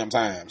about damn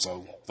time.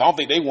 So I don't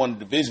think they won the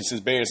division since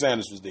Barry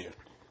Sanders was there.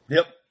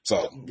 Yep.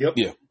 So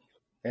yeah.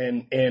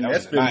 And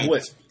that's been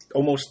what?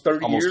 Almost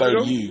 30 years ago?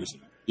 Almost 30 years.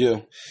 Yeah.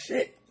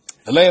 Shit.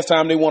 The last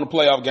time they won a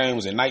playoff game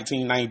was in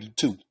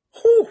 1992.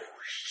 Whew,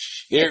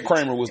 Eric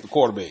Kramer was the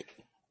quarterback.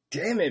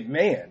 Damn it,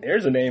 man.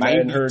 There's a name I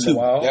hadn't heard in a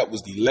while. That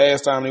was the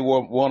last time they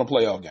won a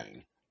playoff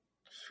game.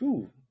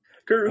 Whew.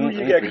 Kurt, who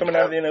you got coming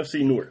out of the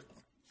NFC North?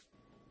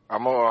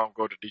 I'm going to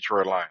go to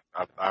Detroit Lions.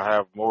 I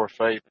have more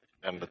faith,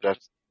 and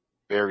that's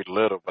very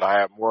little, but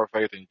I have more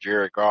faith in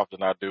Jared Goff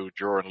than I do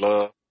Jordan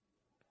Love.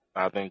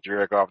 I think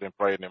Jared Goff done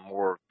played in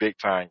more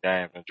big-time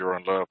games than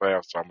Jordan Love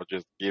has, so I'm going to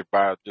just give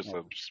by just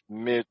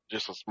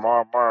a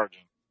small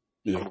margin.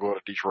 Yeah. I'm going to go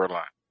to Detroit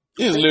Lions.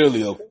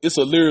 It's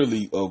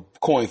literally a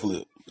coin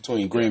flip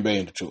between Green Bay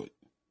and Detroit.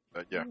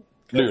 Yeah.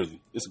 Literally.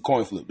 It's a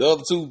coin flip. The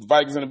other two, the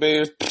Vikings and the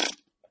Bears.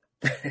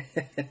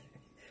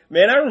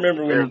 Man, I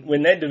remember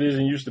when that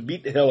division used to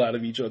beat the hell out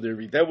of each other.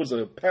 That was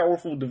a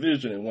powerful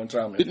division at one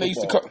time. Didn't they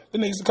used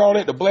to call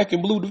that the black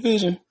and blue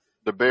division?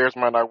 The Bears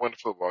might not win the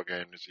football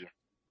game this year.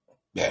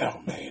 Yeah,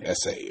 man,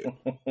 that's sad.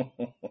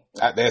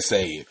 That's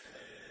sad.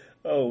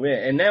 Oh,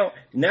 man. And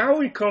now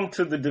we come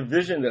to the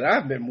division that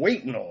I've been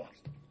waiting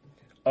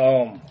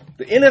on.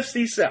 The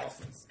NFC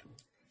South.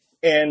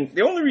 And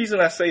the only reason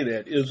I say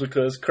that is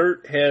because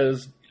Kurt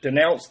has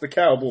denounced the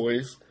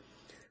Cowboys,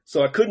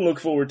 so I couldn't look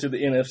forward to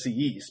the NFC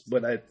East,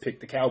 but I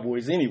picked the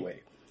Cowboys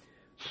anyway.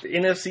 The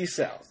NFC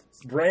South.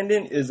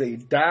 Brandon is a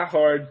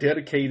diehard,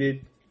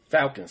 dedicated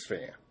Falcons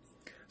fan.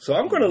 So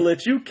I'm going to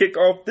let you kick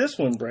off this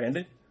one,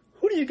 Brandon.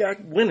 Who do you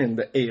got winning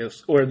the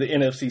AFC or the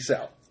NFC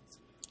South?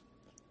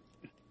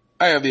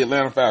 I have the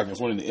Atlanta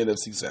Falcons winning the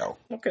NFC South.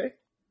 Okay.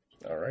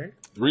 All right.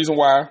 The reason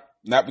why,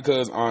 not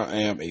because I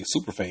am a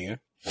super fan,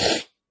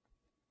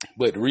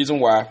 but the reason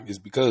why is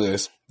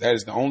because that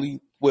is the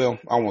only, well,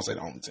 I won't say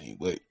the only team,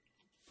 but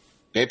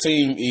that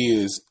team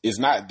is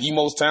not the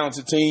most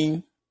talented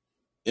team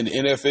in the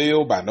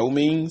NFL by no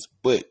means,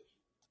 but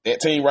that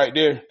team right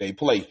there, they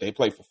play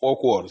for 4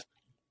 quarters.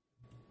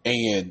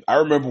 And I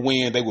remember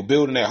when they were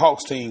building that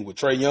Hawks team with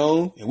Trae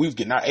Young, and we was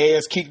getting our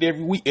ass kicked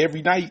every week,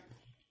 every night.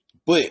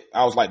 But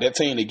I was like, that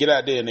team, they get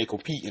out there and they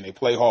compete and they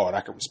play hard. I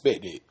can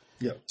respect it.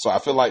 Yeah. So I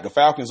feel like the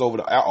Falcons over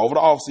the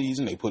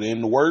offseason, they put in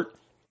the work.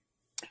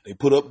 They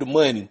put up the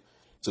money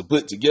to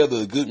put together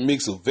a good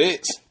mix of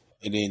vets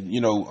and then,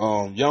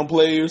 young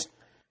players.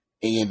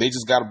 And they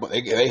just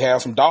they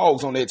have some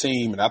dogs on that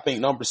team. And I think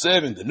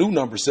the new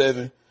number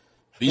 7,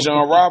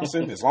 Bijan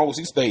Robinson, as long as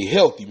he stay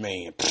healthy,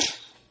 man,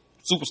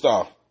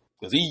 superstar.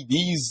 Because he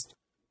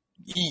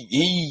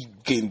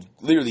can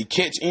literally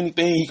catch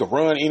anything. He can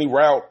run any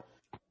route.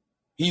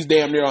 He's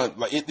damn near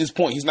at this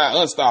point. He's not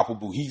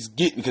unstoppable. He's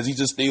getting because he's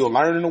just still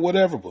learning or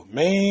whatever. But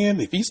man,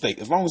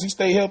 as long as he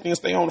stay healthy and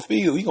stay on the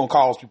field, he's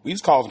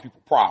causing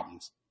people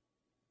problems,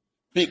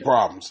 big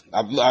problems.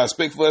 I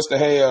expect for us to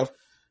have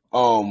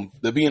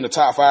to be in the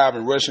top 5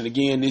 in rushing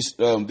again this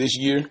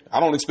year. I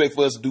don't expect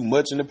for us to do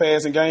much in the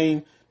passing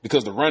game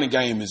because the running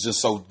game is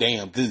just so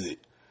damn good.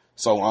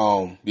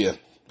 So yeah,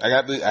 I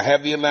have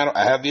the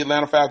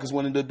Atlanta Falcons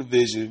winning the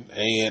division,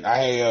 and I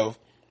have.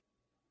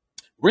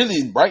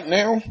 Really, right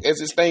now, as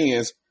it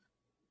stands,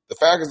 the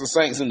Falcons, the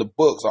Saints, and the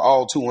Bucks are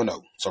all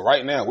 2-0. So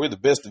right now, we're the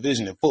best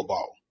division in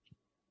football.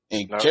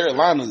 And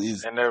Carolina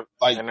is and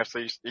like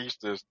NFC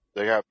East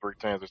they got 3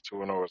 teams that's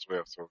 2-0 as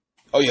well. So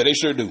oh yeah, they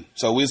sure do.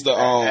 So it's the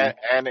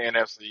and the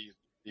NFC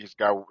East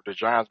got the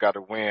Giants got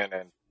to win,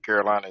 and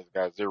Carolina's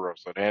got 0.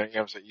 So the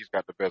NFC East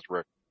got the best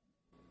record.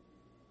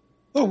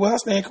 Oh well, I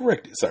stand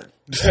corrected, sir.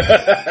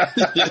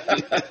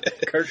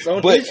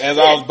 But as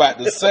I was about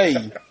to say.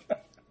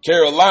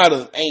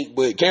 Carolina ain't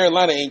got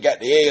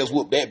the ass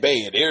whooped that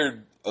bad.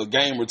 They're a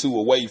game or two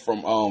away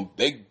from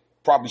they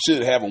probably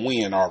should have a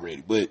win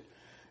already, but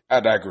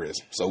I digress.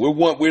 So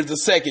we're the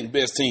second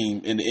best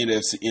team in the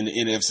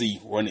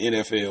NFC or in the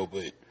NFL,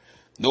 but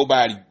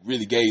nobody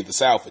really gave the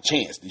South a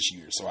chance this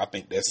year. So I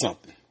think that's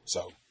something.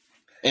 So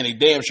and they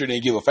damn sure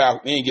didn't give a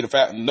Falcon. They didn't get a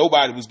Falcon.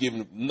 Nobody was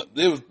giving.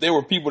 There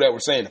were people that were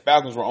saying the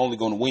Falcons were only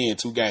going to win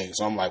 2 games.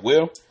 So I'm like,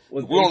 well.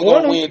 We're only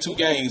going to win 2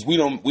 games. We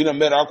done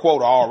met our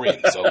quota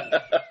already. So,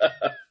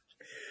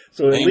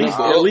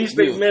 at least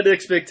they met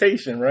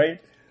expectation,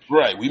 right?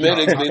 Right. We met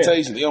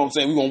expectation. You know what I'm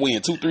saying? We're going to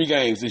win 2-3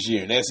 games this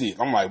year, and that's it.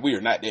 I'm like, we are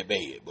not that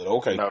bad, but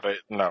okay.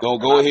 No.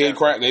 Go ahead.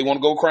 They want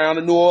to go crown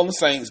the New Orleans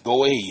Saints.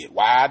 Go ahead.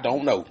 Why I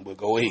don't know, but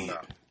go ahead.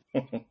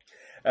 No.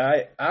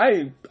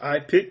 I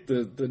picked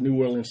the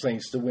New Orleans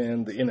Saints to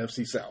win the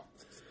NFC South.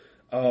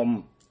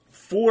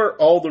 For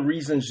all the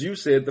reasons you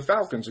said, the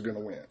Falcons are going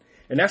to win.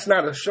 And that's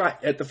not a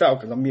shot at the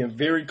Falcons. I'm being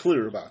very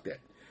clear about that.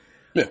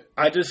 Yeah.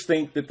 I just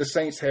think that the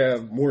Saints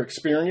have more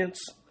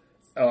experience.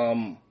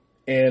 And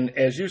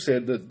as you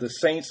said, the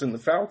Saints and the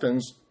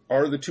Falcons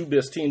are the 2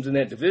 best teams in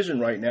that division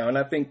right now. And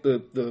I think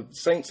the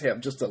Saints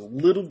have just a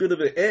little bit of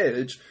an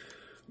edge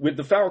with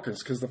the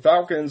Falcons because the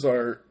Falcons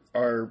are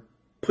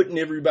putting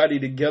everybody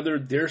together.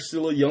 They're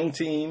still a young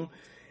team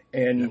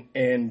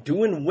and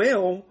doing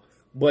well,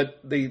 but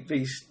they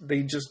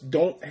just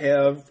don't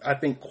have, I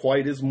think,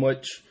 quite as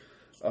much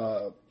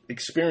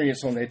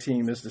experience on that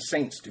team as the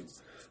Saints do.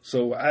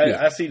 So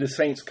I see the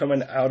Saints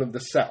coming out of the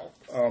South.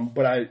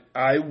 But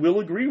I will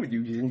agree with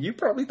you. And you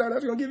probably thought I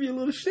was going to give you a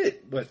little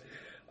shit. But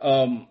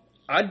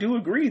I do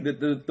agree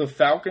that the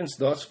Falcons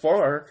thus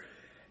far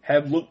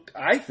have looked,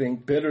 I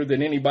think, better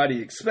than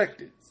anybody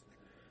expected.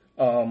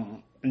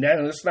 Now,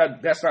 that's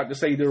not to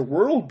say they're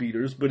world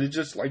beaters, but it's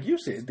just like you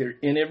said, they're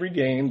in every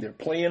game. They're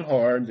playing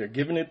hard. They're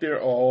giving it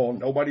their all.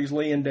 Nobody's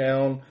laying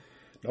down.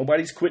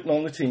 Nobody's quitting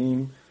on the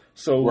team.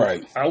 So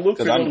right. I look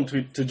for them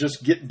to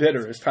just get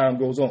better as time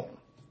goes on.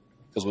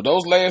 Because with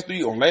those last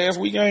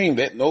week game,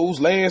 those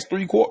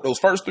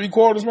first 3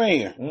 quarters,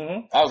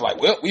 man, I was like,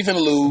 well, we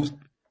finna lose.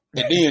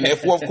 And then that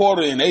 4th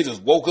quarter, and they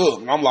just woke up.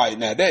 And I'm like,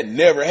 now that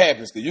never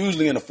happens. Because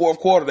usually in the 4th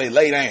quarter, they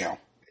lay down.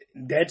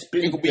 That's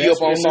been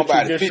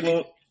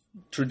the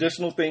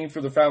traditional thing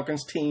for the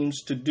Falcons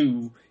teams to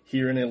do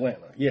here in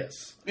Atlanta.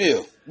 Yes.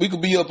 Yeah. We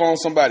could be up on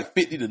somebody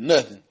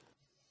 50-0.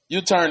 You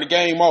turn the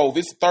game off.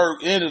 It's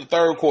end of the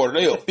 3rd quarter.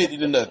 They up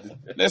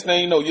 50-0. Next thing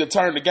you know, you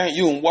turn the game.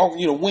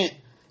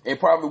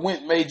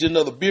 Made you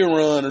another beer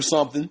run or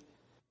something,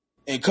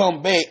 and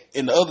come back,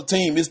 and the other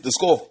team is the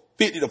score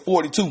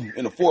 50-42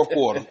 in the 4th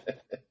quarter.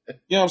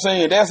 You know what I'm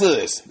saying? That's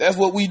us. That's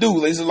what we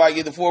do. It's just like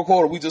in the 4th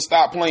quarter, we just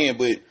stop playing.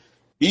 But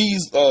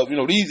these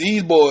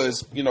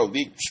boys,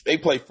 they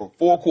play for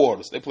 4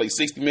 quarters. They play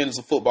 60 minutes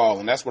of football,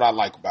 and that's what I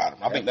like about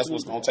them. I think that's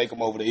what's going to take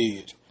them over the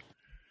edge.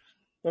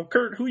 Well,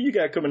 Kurt, who you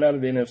got coming out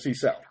of the NFC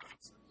South?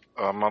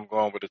 I'm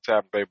going with the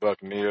Tampa Bay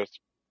Buccaneers.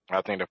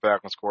 I think the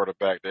Falcons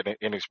quarterback, that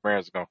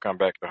inexperience is going to come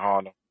back to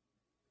haunt them.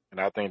 And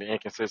I think the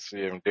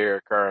inconsistency of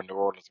Derek Carr in New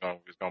Orleans is going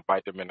to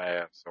bite them in the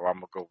ass. So I'm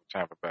going to go with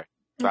Tampa Bay.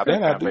 So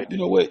you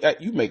know what?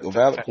 You make a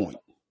valid point.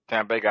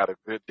 Tampa Bay got a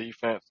good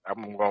defense.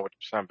 I'm going with the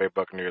Tampa Bay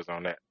Buccaneers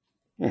on that.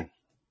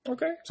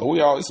 Okay.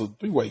 So it's a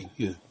 3-way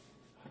here.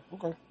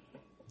 Okay.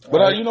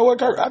 But you know what,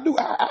 Kurt? I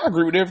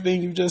agree with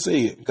everything you just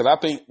said. Because I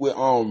think with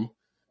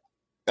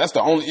that's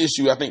the only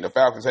issue I think the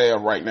Falcons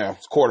have right now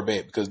is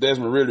quarterback because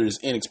Desmond Ridder is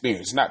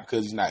inexperienced. It's not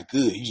because he's not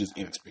good. He's just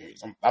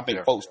inexperienced. I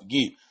think folks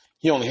forget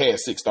he only had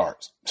 6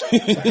 starts.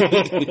 6.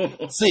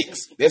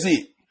 That's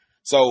it.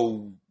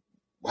 So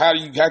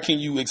how can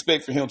you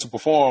expect for him to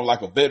perform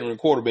like a veteran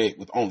quarterback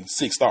with only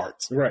 6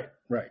 starts? Right.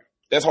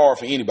 That's hard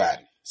for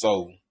anybody.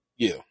 So,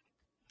 yeah.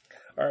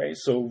 All right,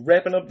 so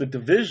wrapping up the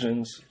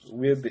divisions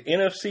with the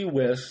NFC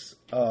West,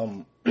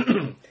 I've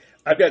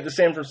got the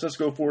San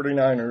Francisco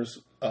 49ers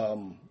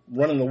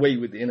running away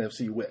with the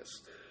NFC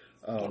West.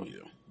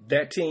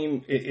 That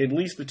team, at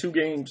least the 2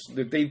 games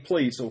that they've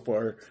played so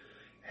far,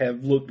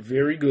 have looked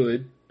very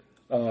good.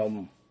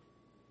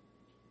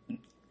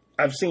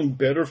 I've seen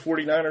better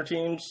 49er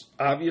teams,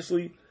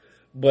 obviously,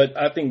 but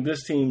I think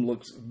this team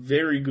looks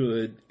very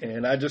good,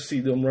 and I just see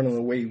them running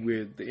away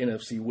with the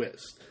NFC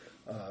West.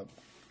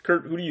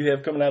 Kurt, who do you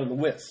have coming out of the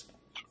West?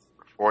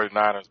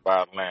 49ers by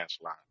a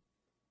landslide.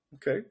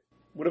 Okay.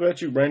 What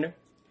about you, Brandon?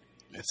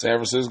 It's San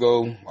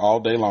Francisco all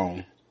day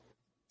long.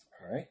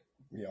 All right.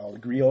 We all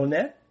agree on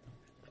that.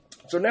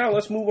 So now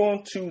let's move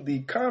on to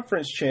the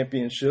conference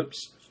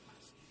championships.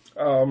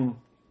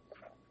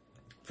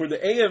 For the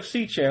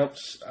AFC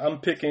champs, I'm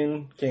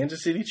picking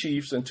Kansas City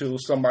Chiefs until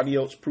somebody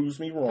else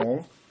proves me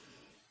wrong.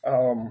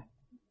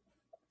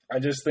 I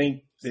just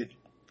think that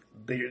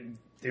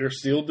they're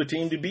still the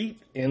team to beat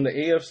in the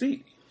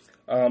AFC.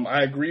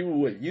 I agree with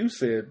what you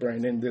said,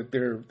 Brandon, that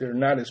they're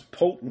not as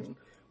potent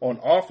on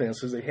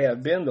offense as they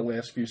have been the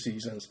last few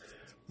seasons.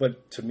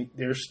 But to me,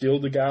 they're still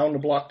the guy on the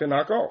block to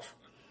knock off.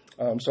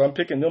 So I'm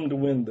picking them to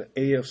win the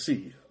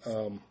AFC.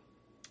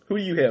 Who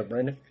do you have,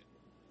 Brandon?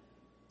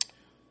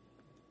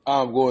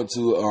 I'm going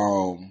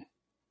to,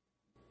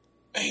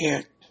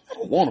 man, I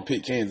don't want to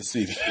pick Kansas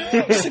City.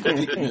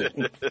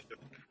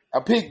 I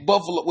picked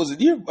Buffalo. Was it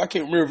year? I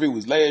can't remember if it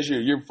was last year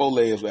or year before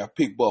last where I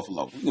picked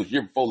Buffalo. It was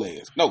year before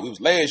last. No, it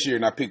was last year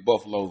and I picked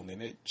Buffalo. And then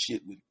that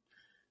shit with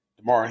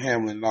DeMar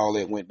Hamlin and all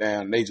that went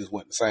down. And they just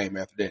went the same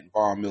after that. And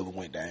Von Miller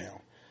went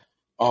down.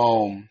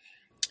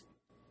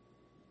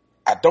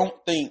 I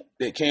don't think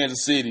that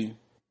Kansas City,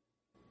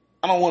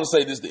 I don't want to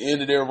say this is the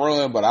end of their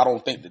run, but I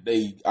don't think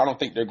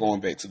they're going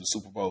back to the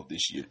Super Bowl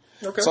this year.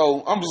 Okay.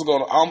 So I'm just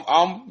gonna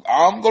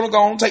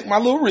go and take my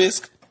little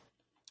risk,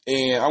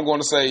 and I'm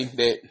gonna say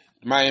that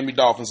the Miami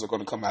Dolphins are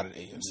gonna come out of the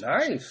AFC.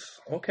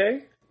 Nice.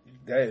 Okay.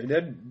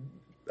 That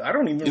I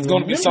don't even. It's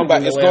gonna be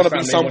somebody. It's gonna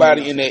be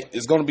somebody in that.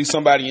 It's gonna be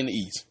somebody in the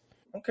East.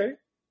 Okay.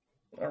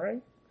 All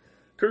right.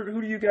 Kurt,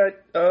 who do you got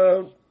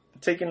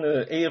taking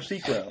the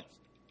AFC crown?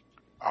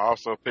 I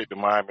also picked the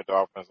Miami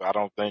Dolphins. I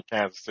don't think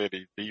Kansas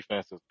City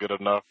defense is good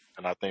enough,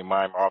 and I think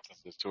Miami offense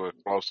is too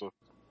explosive.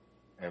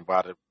 And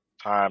by the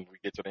time we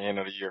get to the end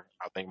of the year,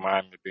 I think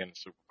Miami will be in the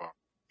Super Bowl.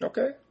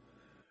 Okay.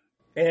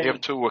 And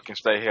if Tua can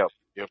stay healthy.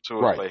 Stay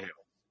healthy.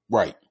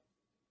 Right.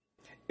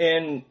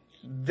 And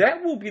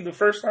that will be the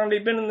first time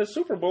they've been in the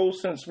Super Bowl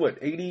since, what,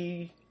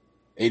 84?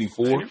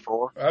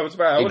 84. I was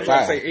about to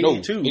say 82.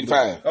 No,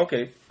 85.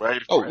 Okay.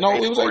 Oh, no,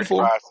 it was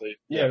 84.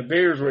 Yeah, the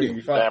Bears were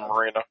 85. Dan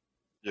Marino.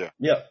 Yeah.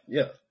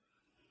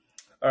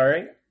 All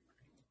right.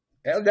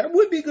 That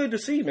would be good to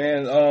see,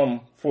 man.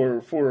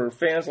 For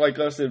fans like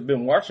us that have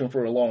been watching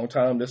for a long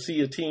time, to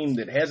see a team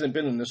that hasn't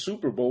been in the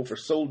Super Bowl for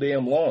so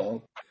damn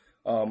long,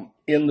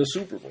 in the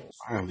Super Bowl.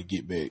 Finally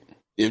get back.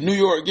 If New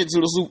York Jets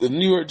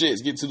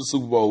get to the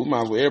Super Bowl, we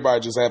might as well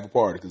everybody just have a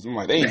party because I'm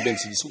like they ain't been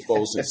to the Super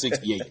Bowl since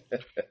 '68.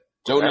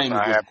 Joe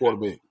Namath is the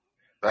quarterback.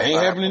 That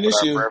ain't happening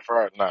this year.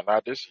 No,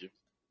 not this year.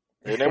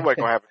 And it wasn't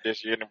gonna happen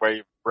this year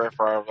anyway. Brett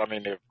Favre. I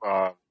mean, if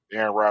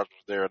Aaron Rodgers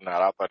was there or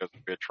not, I thought it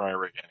was a bit train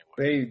wreck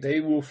anyway.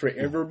 They will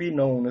forever be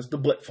known as the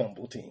Butt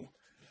Fumble team.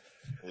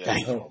 Yeah.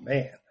 Oh,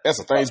 man. That's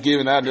a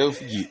Thanksgiving I'll never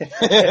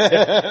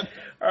forget.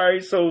 All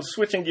right, so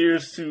switching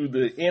gears to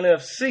the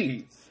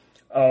NFC,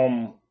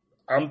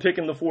 I'm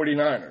picking the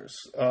 49ers.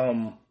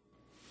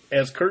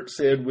 As Kurt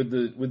said with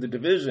the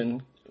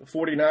division,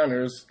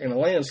 49ers in a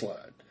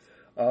landslide.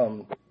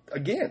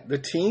 Again, the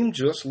team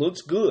just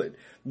looks good.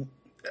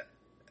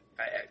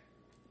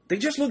 They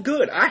just look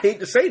good. I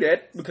hate to say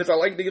that because I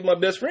like to give my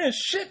best friend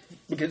shit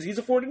because he's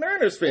a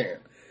 49ers fan.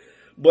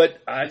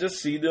 But I just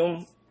see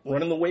them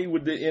running away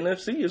with the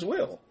NFC as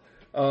well.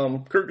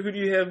 Kurt, who do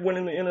you have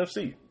winning the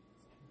NFC?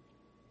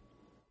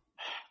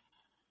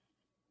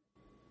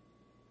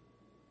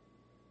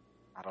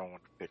 I don't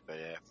want to pick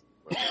their ass.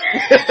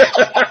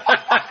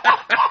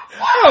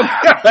 Oh,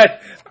 God.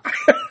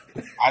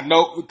 I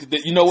know.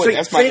 You know what?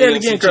 That's my NFC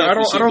again, Kurt.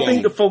 I don't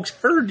think the folks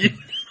heard you.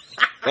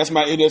 That's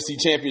my NFC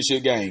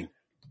championship game.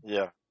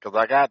 Yeah, because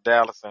I got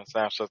Dallas and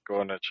San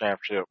Francisco in the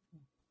championship.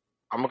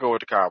 I'm going to go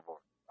with the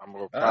Cowboys. I'm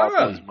going to go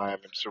Cowboys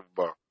Miami in the Super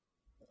Bowl.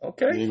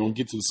 Okay. They're going to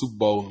get to the Super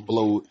Bowl and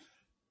blow it.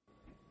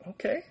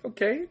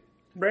 Okay.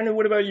 Brandon,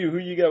 what about you? Who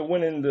you got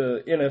winning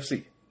the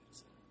NFC?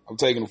 I'm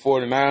taking the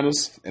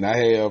 49ers, and I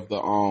have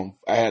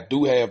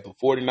do have the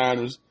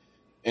 49ers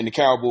and the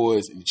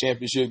Cowboys in the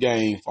championship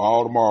game for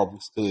all the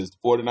marbles because the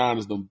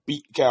 49ers done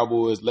beat the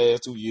Cowboys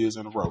last 2 years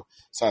in a row.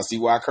 So I see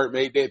why Kurt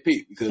made that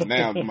pick because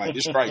now I'm like,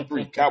 this strike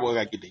three. Cowboys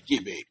got to get their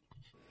get back.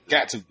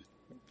 Got to.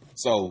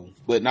 So,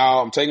 but now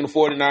I'm taking the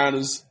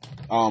 49ers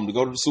to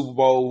go to the Super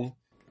Bowl.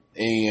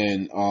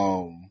 And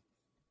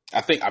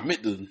I think I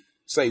meant to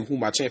say who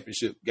my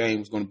championship game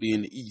was going to be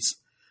in the East.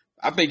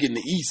 I think in the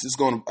East, it's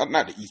going to,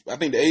 not the East, but I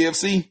think the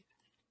AFC,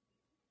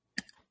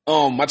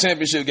 my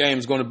championship game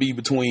is going to be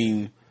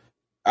between,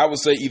 I would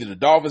say, either the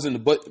Dolphins and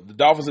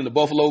the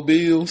Buffalo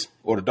Bills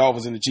or the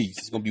Dolphins and the Chiefs.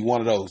 It's going to be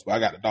one of those. But I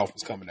got the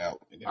Dolphins coming out.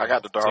 I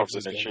got the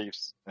Dolphins and the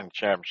Chiefs in the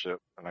championship,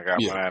 and I got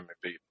Miami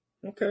beat.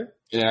 Okay.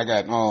 And I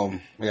got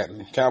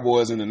the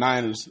Cowboys and the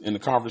Niners in the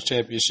conference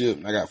championship,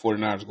 and I got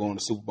 49ers going to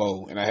the Super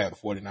Bowl, and I have the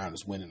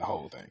 49ers winning the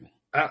whole thing.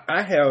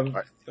 I have.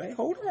 Hey,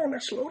 hold on,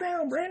 slow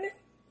down, Brandon.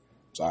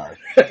 Sorry.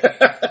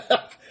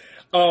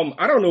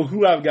 I don't know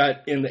who I've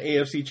got in the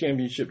AFC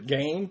Championship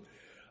game.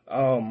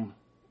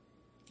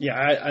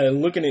 I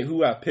looking at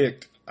who I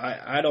picked.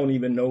 I don't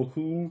even know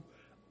who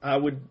I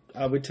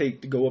would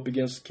take to go up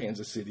against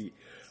Kansas City.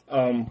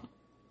 In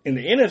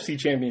the NFC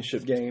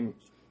Championship game,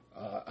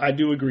 I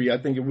do agree. I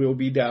think it will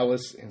be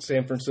Dallas and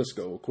San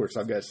Francisco. Of course,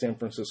 I've got San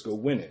Francisco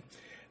winning.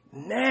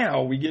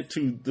 Now we get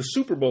to the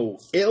Super Bowl,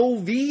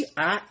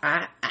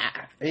 LVII,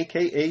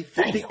 a.k.a.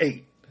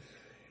 58.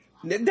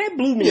 That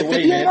blew me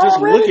away, man, just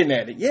looking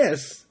at it.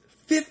 Yes,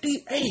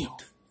 58.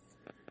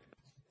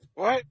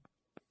 What?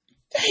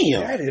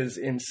 Damn. That is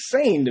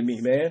insane to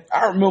me, man.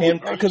 I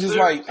remember, because it's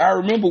like, I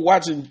remember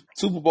watching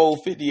Super Bowl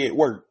 50 at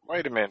work.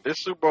 Wait a minute, this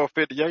Super Bowl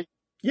 58?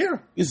 Yeah.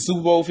 It's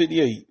Super Bowl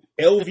 58.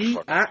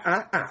 LVII.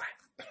 Damn.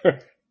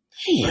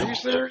 Are you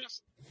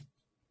serious?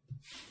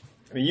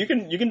 I mean,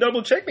 you can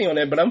double check me on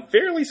that, but I'm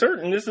fairly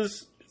certain this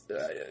is.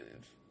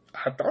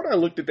 I thought I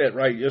looked at that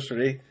right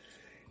yesterday,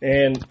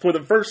 and for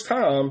the first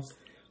time,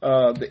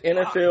 the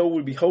NFL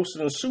would be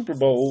hosting a Super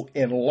Bowl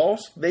in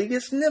Las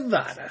Vegas,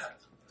 Nevada.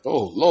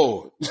 Oh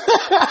Lord!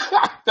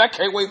 I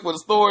can't wait for the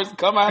stories to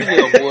come out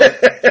here, boy.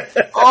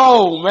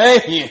 Oh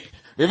man!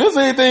 If it's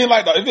gonna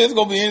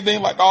be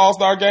anything like the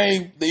All-Star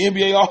game, the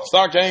NBA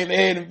All-Star game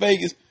they had in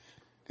Vegas,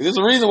 because there's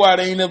a reason why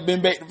they ain't never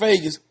been back to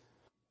Vegas.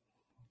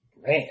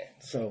 Man,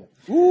 so.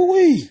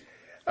 Ooh-wee.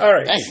 All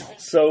right. Damn.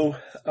 So,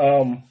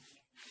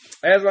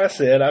 as I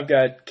said, I've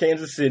got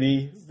Kansas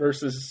City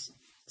versus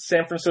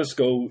San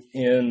Francisco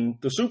in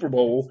the Super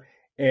Bowl,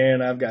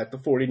 and I've got the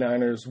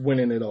 49ers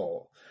winning it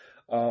all.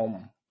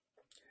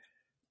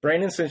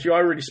 Brandon, since you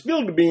already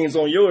spilled the beans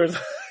on yours,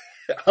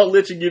 I'll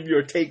let you give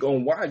your take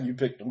on why you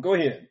picked them. Go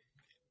ahead.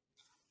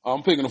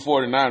 I'm picking the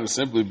 49ers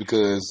simply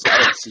because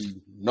I don't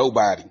see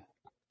nobody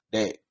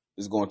that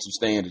is going to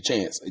stand a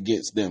chance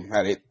against them,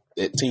 how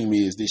that team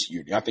is this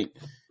year. I think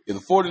if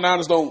the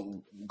 49ers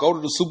don't go to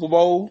the Super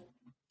Bowl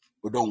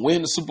or don't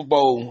win the Super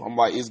Bowl, I'm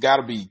like, it's got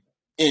to be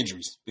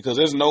injuries, because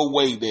there's no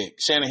way that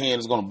Shanahan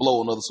is going to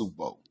blow another Super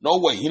Bowl. No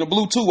way. He done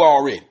blew 2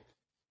 already.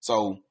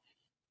 So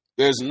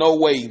there's no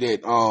way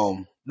that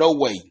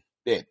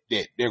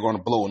they're going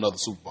to blow another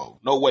Super Bowl.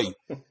 No way.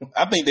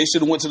 I think they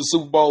should have went to the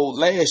Super Bowl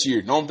last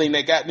year. The only thing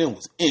that got them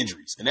was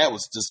injuries, and that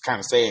was just kind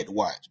of sad to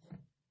watch.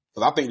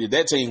 Because I think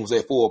that team was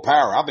at full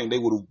power. I think they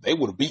would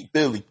have beat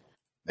Philly.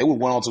 They would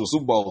have went on to the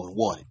Super Bowl and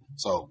won it.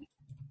 So,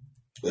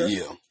 but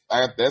yeah,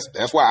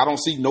 that's why I don't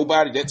see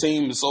nobody. That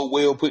team is so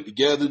well put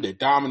together. They're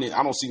dominant.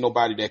 I don't see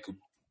nobody that could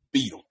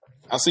beat them.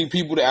 I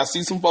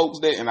see some folks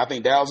that, and I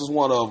think Dallas is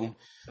one of them,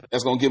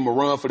 that's going to give them a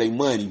run for their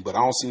money, but I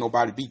don't see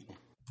nobody beat them.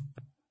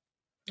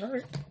 All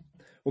right.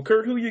 Well,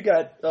 Kurt, who you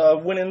got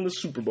winning the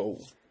Super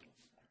Bowl?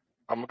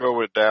 I'm going to go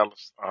with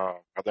Dallas. I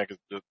think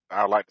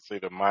I'd like to see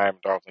the Miami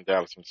Dolphins and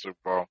Dallas in the Super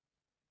Bowl.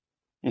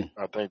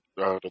 I think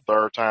the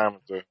third time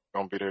is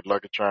going to be their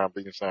lucky charm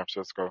beating San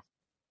Francisco.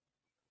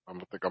 I'm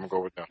going to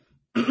go with them.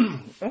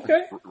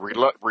 Okay.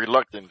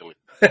 Reluctantly.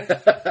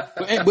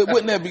 but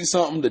wouldn't that be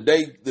something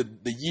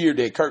the year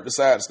that Kurt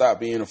decided to stop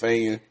being a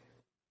fan?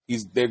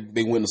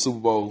 They win the Super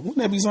Bowl. Wouldn't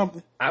that be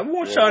something? I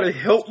want y'all to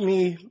help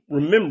me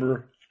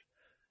remember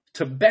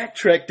to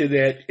backtrack to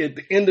that at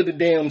the end of the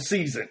damn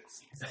season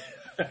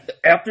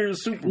after the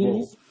Super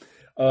Bowl,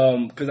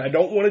 because I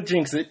don't want to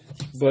jinx it,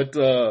 but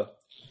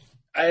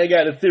I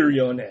got a theory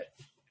on that.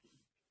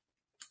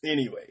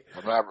 Anyway,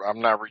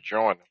 I'm not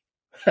rejoining.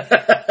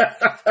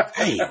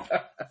 Damn.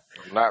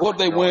 What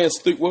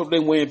if they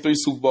win 3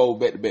 Super Bowls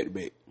back to back to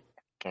back?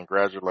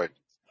 Congratulations.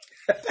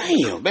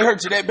 Damn, they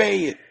hurt you that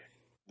bad.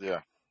 Yeah.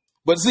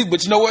 But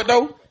you know what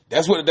though?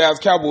 That's what the Dallas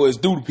Cowboys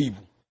do to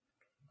people.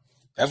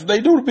 That's what they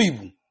do to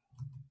people.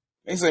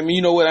 They say,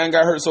 you know what? I ain't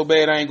got hurt so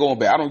bad, I ain't going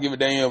back. I don't give a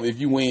damn if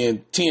you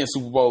win 10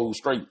 Super Bowls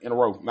straight in a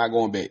row. I'm not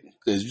going back,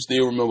 because you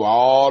still remember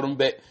all them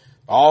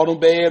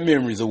bad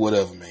memories or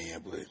whatever,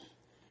 man. But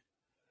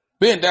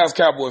being a Dallas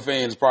Cowboy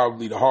fan is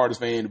probably the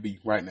hardest fan to be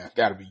right now.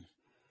 Gotta be.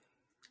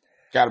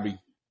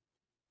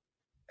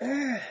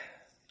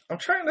 I'm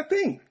trying to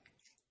think.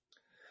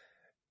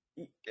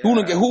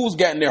 Who's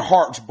gotten their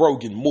hearts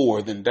broken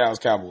more than Dallas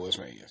Cowboys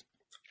fans?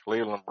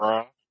 Cleveland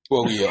Browns.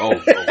 Well, yeah. Oh,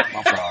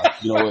 I'm sorry.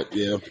 You know what?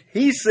 Yeah.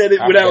 He said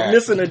it without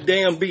missing a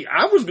damn beat.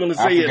 I was going to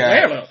say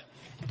Atlanta.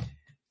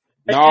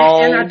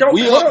 No, and I don't.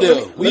 We up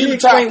there. We in the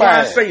top 5. Why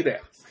I say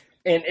that.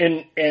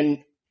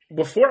 And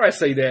before I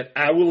say that,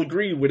 I will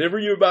agree. Whatever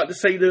you're about to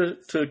say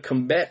to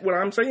combat what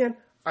I'm saying,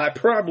 I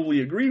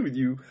probably agree with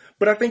you.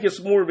 But I think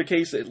it's more of a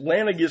case that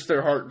Atlanta gets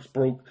their hearts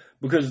broke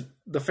because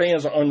the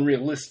fans are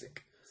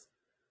unrealistic.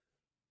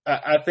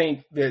 I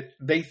think that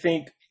they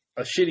think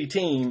a shitty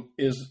team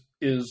is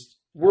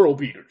world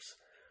beaters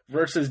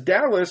versus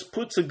Dallas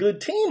puts a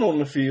good team on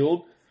the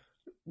field,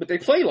 but they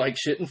play like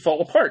shit and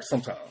fall apart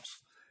sometimes.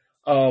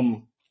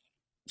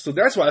 So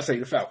that's why I say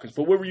the Falcons.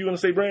 But what were you going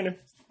to say, Brandon?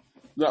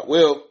 No,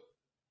 well,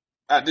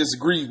 I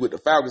disagree with the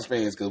Falcons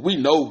fans because we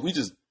know we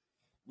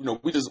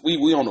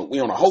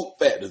on a hope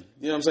factor.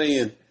 You know what I'm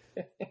saying?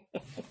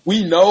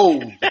 We know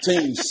the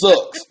team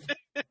sucks.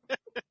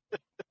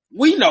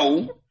 We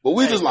know, but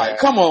we just like,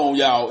 come on,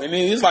 y'all. And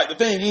then it's like the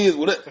thing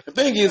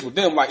is with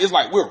them, like it's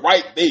like we're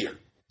right there.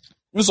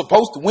 We're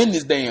supposed to win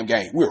this damn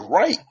game. We're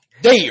right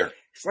there.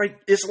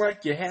 It's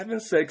like you're having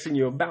sex and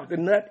you're about to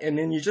nut and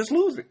then you just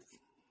lose it.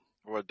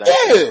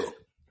 Yeah.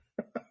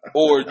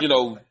 Or,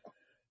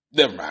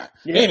 never mind.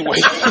 Yeah. Anyway.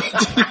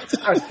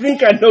 I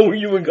think I know where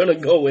you were gonna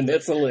go, and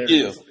that's hilarious.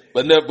 Yeah.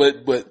 But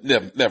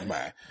never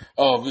mind.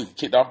 We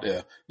kicked off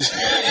there.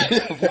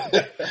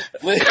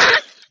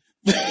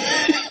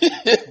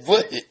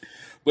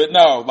 but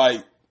no,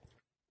 like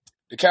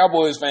the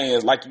Cowboys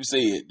fans, like you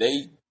said,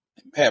 they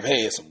have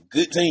had some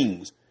good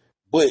teams,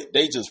 but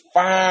they just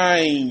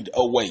find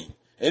a way.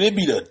 And it'd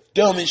be the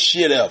dumbest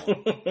shit ever.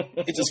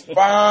 It just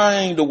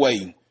find a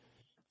way.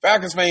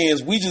 Falcons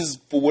fans, we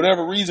just, for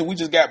whatever reason, we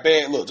just got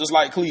bad luck. Just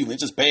like Cleveland,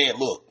 just bad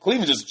luck.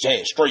 Cleveland just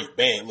had straight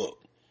bad luck.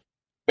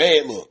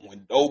 Bad luck.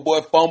 When the old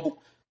boy fumbled,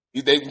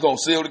 they were going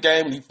to seal the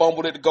game, and he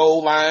fumbled at the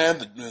goal line.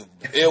 The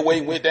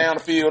Elway went down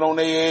the field on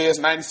their ass,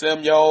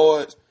 97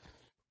 yards.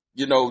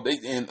 When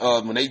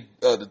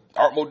the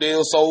Art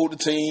Modell sold the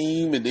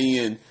team, and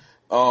then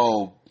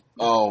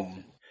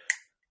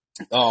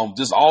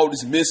just all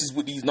these misses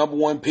with these number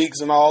one picks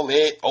and all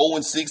that,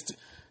 0-6.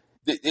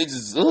 It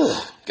just,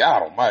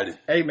 God almighty.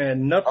 Hey,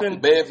 man, nothing.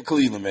 Bad for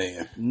Cleveland,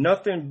 man.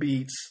 Nothing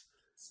beats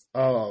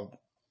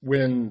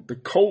when the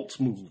Colts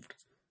moved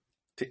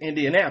to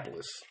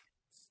Indianapolis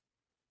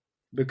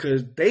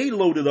because they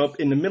loaded up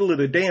in the middle of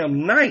the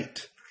damn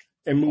night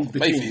and moved the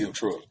Mayfield team.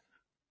 truck.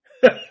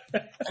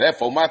 That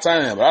for my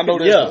time, but I know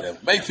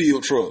that's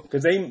Mayfield truck.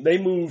 Because they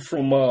moved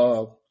from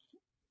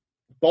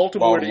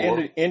Baltimore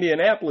to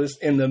Indianapolis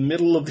in the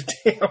middle of the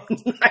damn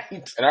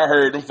night. And I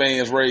heard them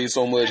fans raise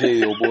so much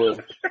hell, boy.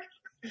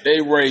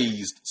 They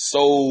raised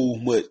so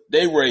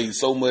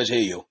much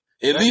hell.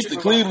 At least the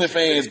Cleveland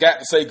fans got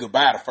to say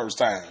goodbye the first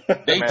time.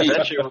 They did.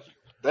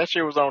 That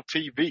shit was on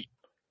TV.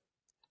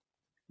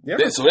 Yeah.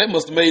 So that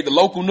must have made the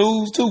local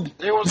news too.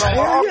 It was on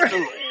all news.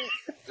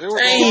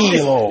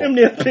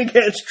 Them big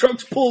ass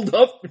trucks pulled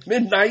up at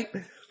midnight.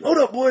 Load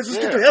up, boys. Let's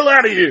get the hell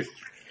out of here.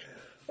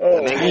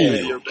 Oh,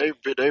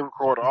 they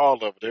recorded all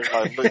of it. They were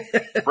like, look,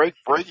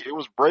 it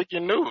was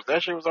breaking news.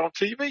 That shit was on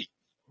TV.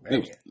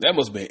 That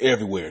must have been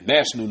everywhere.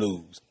 National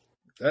news.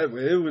 It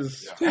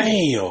was.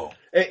 Damn.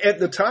 At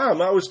the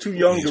time, I was too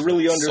young to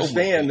really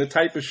understand the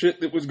type of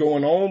shit that was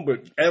going on.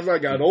 But as I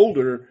got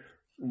older,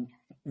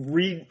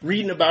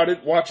 reading about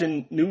it,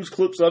 watching news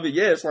clips of it,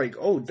 it's like,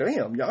 oh,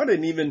 damn, y'all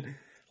didn't even,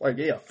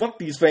 fuck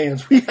these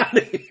fans. We out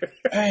of here.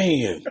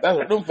 Damn.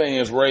 Them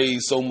fans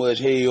raised so much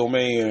hell,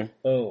 man.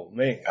 Oh,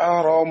 man.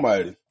 God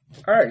almighty.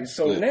 All right,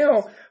 so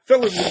now,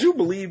 fellas, would you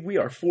believe we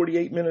are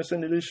 48 minutes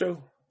into this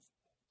show?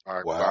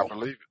 Wow.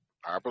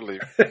 I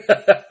believe it.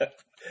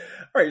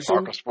 All right, so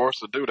Talking sports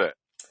to do that.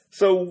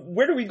 So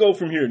where do we go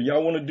from here? Do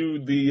y'all want to do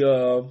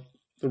the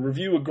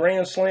review of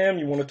Grand Slam?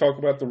 You want to talk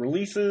about the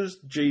releases,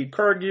 Jade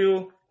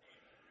Cargill?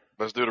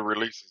 Let's do the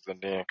releases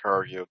and then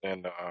Cargill,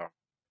 then the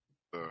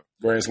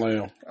Grand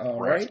Slam. All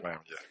Grand right. Slam,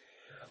 yeah.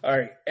 All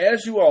right.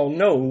 As you all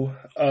know,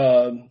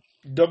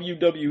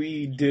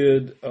 WWE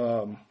did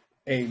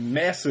a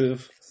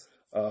massive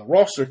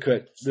roster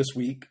cut this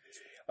week.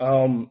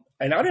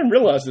 And I didn't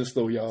realize this,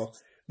 though, y'all.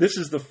 This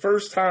is the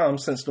first time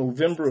since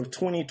November of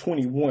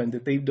 2021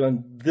 that they've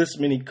done this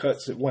many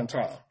cuts at one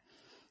time.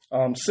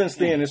 Since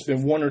then, it's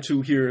been one or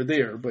two here or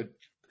there. But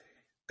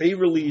they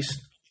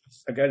released,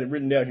 I got it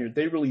written down here,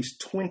 they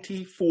released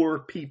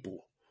 24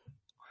 people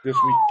this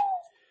week.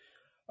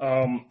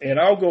 And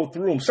I'll go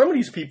through them. Some of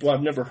these people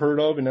I've never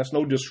heard of, and that's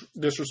no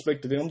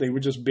disrespect to them. They were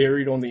just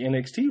buried on the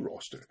NXT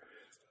roster.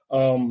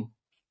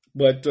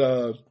 But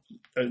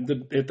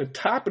at the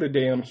top of the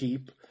damn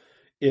heap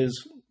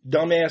is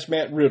dumbass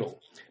Matt Riddle.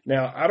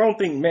 Now, I don't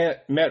think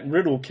Matt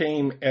Riddle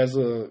came as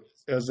a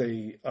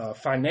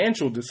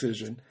financial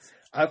decision.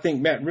 I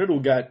think Matt Riddle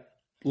got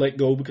let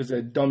go because of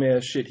that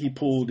dumbass shit he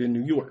pulled in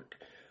New York.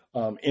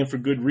 And for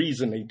good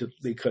reason,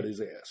 they cut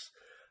his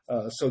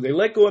ass. So they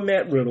let go of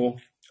Matt Riddle.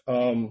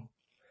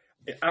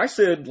 I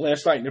said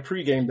last night in the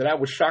pregame that I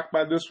was shocked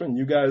by this one.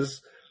 You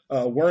guys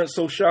weren't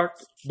so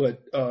shocked,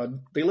 but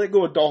they let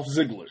go of Dolph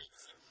Ziggler.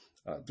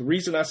 The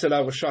reason I said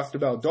I was shocked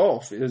about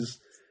Dolph is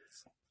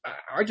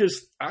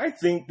I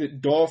think that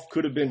Dolph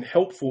could have been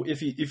helpful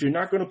if you're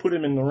not going to put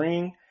him in the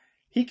ring.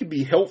 He could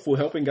be helpful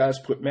helping guys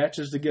put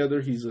matches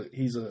together. He's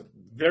a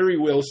very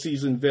well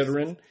seasoned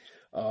veteran.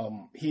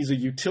 He's a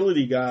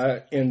utility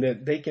guy in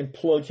that they can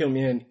plug him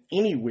in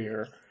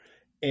anywhere,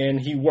 and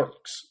he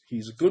works.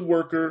 He's a good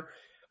worker.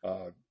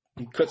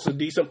 He cuts a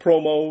decent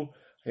promo.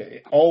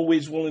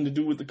 Always willing to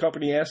do what the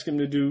company asks him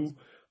to do.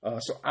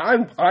 So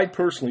I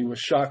personally was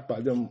shocked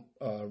by them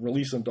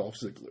releasing Dolph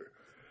Ziggler.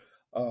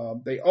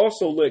 They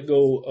also let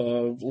go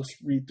of, let's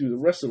read through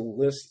the rest of the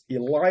list,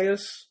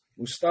 Elias,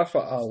 Mustafa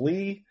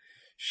Ali,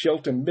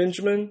 Shelton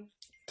Benjamin,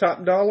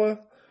 Top Dollar,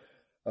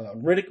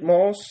 Riddick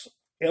Moss,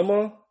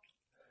 Emma,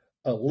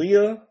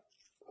 Aaliyah,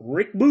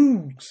 Rick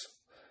Boogs,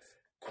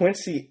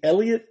 Quincy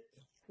Elliott,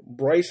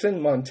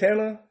 Bryson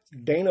Montana,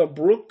 Dana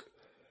Brooke,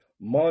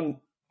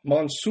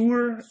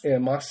 Mansour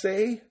and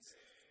Marseille,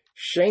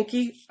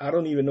 Shanky, I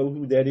don't even know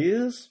who that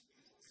is,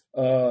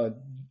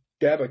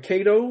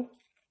 Dabakato,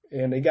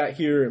 and they got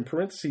here in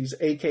parentheses,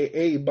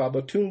 a.k.a.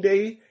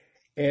 Babatunde,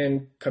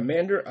 and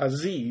Commander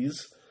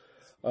Aziz,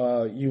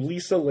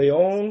 Ulisa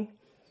Leon,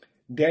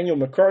 Daniel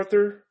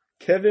MacArthur,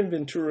 Kevin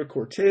Ventura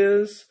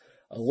Cortez,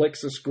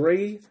 Alexis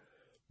Gray,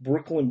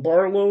 Brooklyn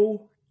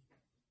Barlow,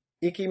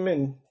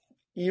 Ikiman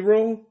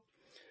Iro,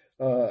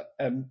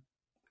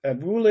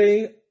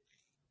 Abule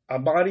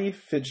Abadi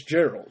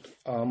Fitzgerald.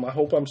 I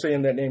hope I'm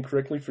saying that name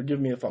correctly. Forgive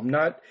me if I'm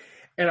not.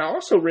 And I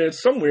also read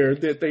somewhere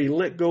that they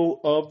let go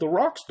of the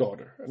Rock's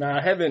daughter. Now,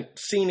 I haven't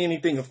seen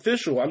anything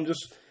official. I'm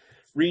just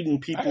reading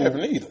people. I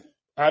haven't either.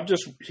 I've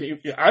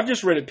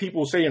just read it.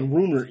 People saying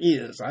rumor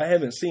is. I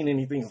haven't seen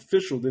anything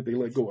official that they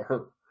let go of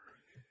her.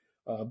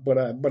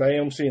 But I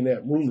am seeing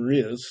that rumor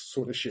is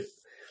sort of shit.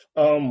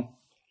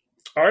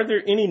 Are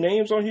there any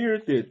names on here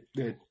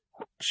that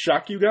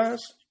shock you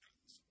guys?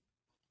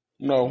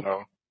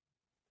 No.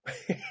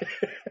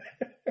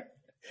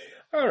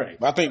 All right.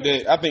 I think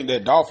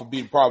that Dolph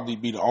would probably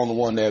be the only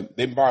one that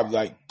they probably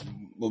like.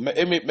 Well,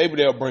 maybe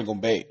they'll bring him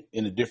back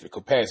in a different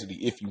capacity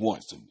if he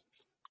wants to.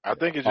 I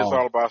think it's just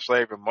all about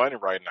saving money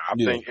right now. I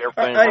think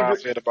everything I Ron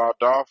said about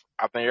Dolph.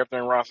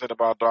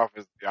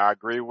 Is I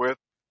agree with.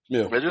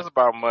 Yeah, it's just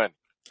about money.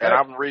 And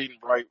I'm reading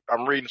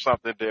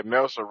something that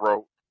Meltzer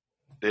wrote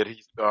that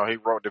he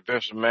wrote that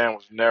Vince McMahon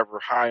was never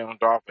high on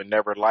Dolph and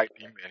never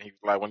liked him, and he was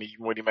like when he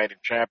made him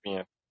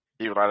champion,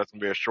 he was like that's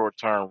gonna be a short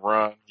term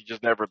run. He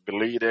just never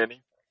believed in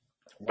him.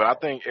 But I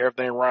think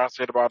everything Ron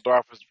said about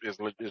Dolph is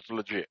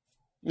legit.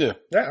 Yeah,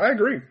 I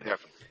agree.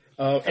 Definitely.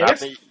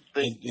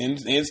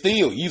 And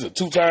still, he's a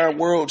 2-time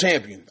world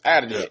champion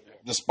out of that,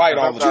 despite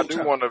all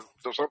the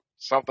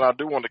something I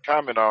do want to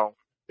comment on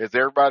is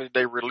everybody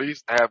they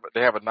released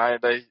they have a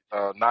 90-day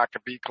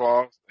non-compete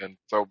clause, and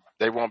so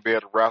they won't be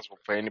able to wrestle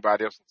for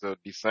anybody else until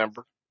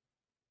December.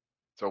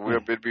 So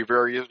it'll be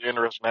very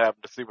interesting to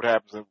see what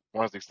happens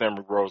once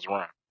December rolls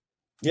around.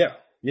 Yeah,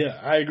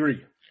 I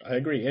agree.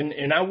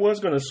 And I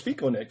was going to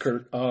speak on that,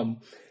 Kurt.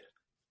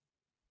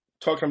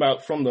 Talking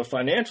about from the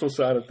financial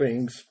side of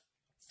things,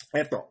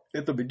 at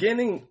the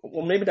beginning,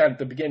 well, maybe not at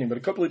the beginning, but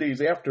a couple of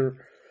days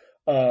after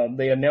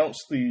they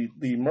announced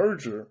the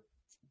merger,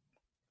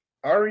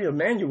 Ari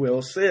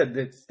Emanuel said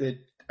that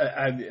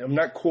I'm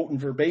not quoting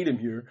verbatim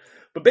here,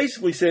 but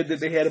basically said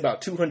that they had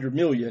about $200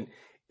 million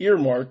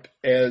earmarked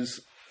as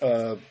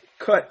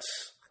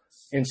cuts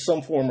in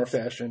some form or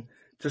fashion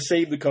to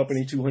save the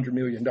company $200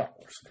 million.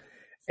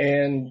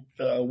 And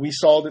we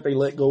saw that they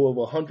let go of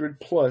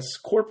 100 plus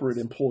corporate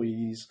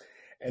employees,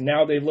 and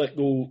now they've let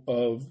go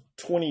of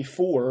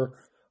 24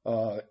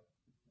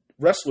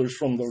 wrestlers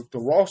from the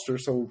roster.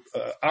 So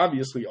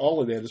obviously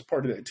all of that is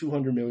part of that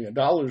 $200 million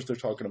they're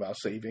talking about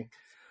saving.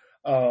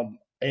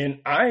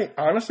 And I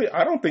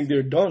don't think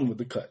they're done with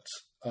the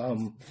cuts.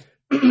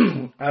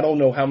 I don't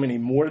know how many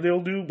more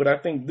they'll do, but I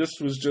think this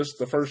was just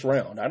the first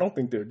round. I don't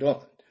think they're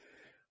done.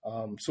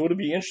 So it'll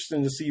be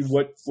interesting to see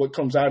what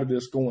comes out of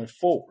this going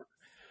forward.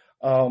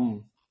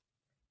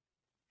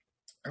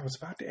 I was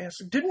about to ask,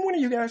 didn't one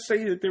of you guys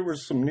say that there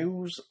was some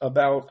news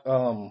about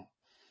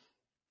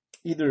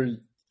either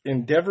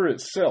Endeavor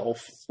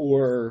itself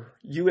or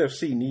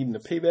UFC needing to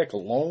pay back a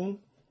loan?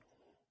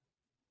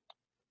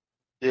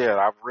 Yeah,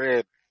 I've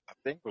read, I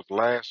think it was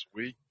last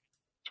week,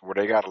 where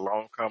they got a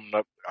loan coming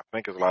up. I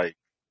think it's like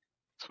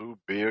 $2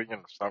 billion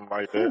or something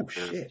like that. Oh,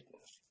 shit.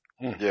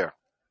 Yeah.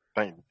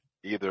 I think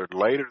either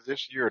later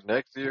this year or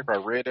next year, if I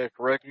read that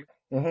correctly.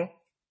 Mm-hmm.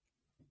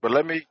 But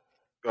let me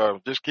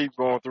just keep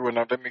going through it.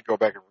 Now let me go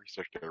back and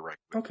research that right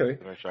quick. Okay.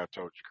 To make sure I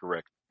told you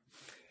correctly.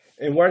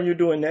 And while you're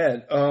doing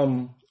that,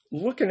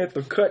 looking at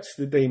the cuts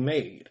that they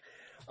made,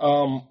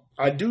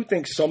 I do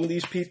think some of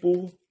these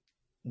people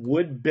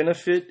would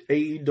benefit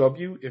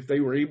AEW if they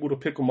were able to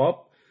pick them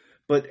up.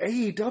 But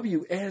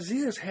AEW, as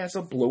is, has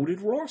a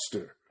bloated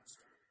roster.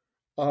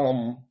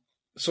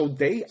 So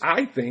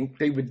I think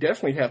they would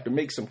definitely have to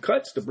make some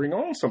cuts to bring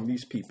on some of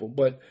these people.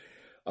 But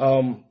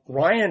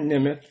Ryan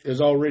Nemeth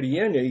is already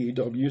in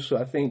AEW, so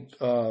I think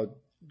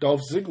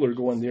Dolph Ziggler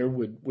going there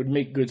would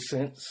make good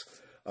sense.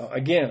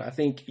 Again, I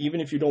think even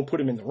if you don't put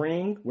him in the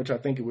ring, which I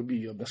think it would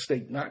be a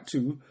mistake not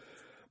to,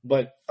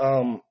 but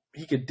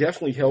he could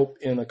definitely help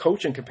in a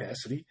coaching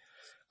capacity.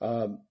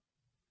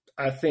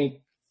 I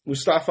think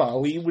Mustafa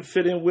Ali would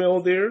fit in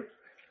well there.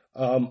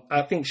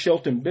 I think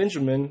Shelton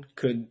Benjamin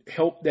could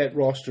help that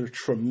roster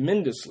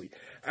tremendously.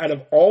 Out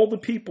of all the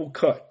people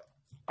cut,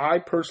 I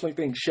personally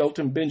think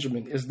Shelton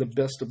Benjamin is the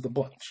best of the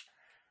bunch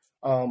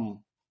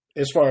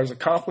as far as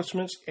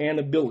accomplishments and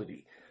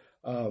ability.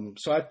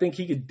 So I think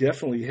he could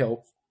definitely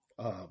help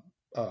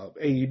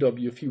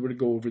AEW if he were to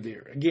go over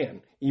there.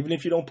 Again, even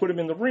if you don't put him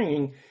in the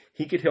ring,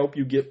 he could help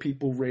you get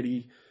people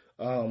ready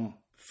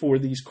for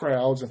these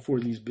crowds and for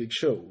these big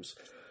shows.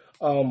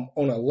 On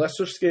a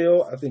lesser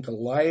scale, I think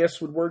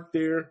Elias would work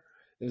there.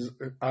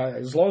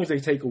 As long as they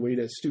take away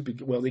that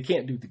stupid, well, they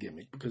can't do the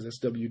gimmick because that's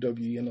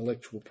WWE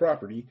intellectual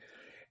property.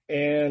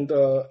 And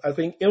I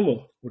think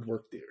Emma would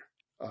work there.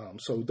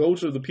 So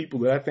those are the people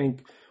that I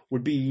think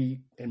would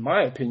be, in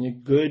my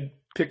opinion, good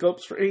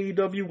pickups for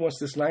AEW once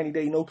this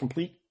 90-day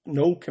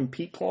no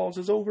compete clause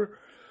is over.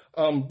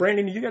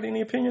 Brandon, you got any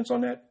opinions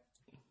on that?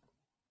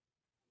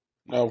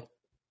 No.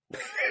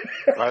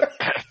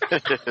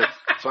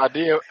 So I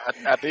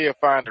did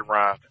find it,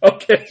 Ron.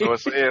 Okay. So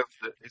it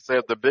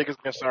says the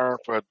biggest concern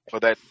for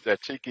that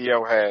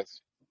TKO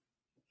has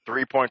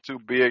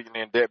 $3.2 billion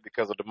in debt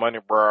because of the money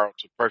borrowed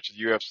to purchase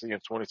UFC in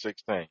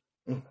 2016.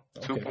 Okay.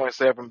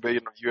 $2.7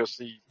 billion of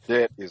UFC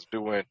debt is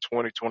due in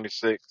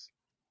 2026,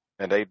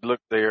 and they're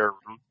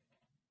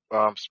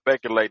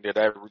speculating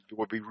that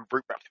would be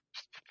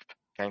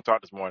can't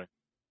talk this morning.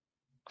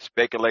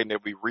 Speculating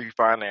that we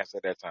refinance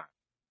at that time.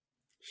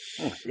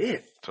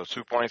 Shit. So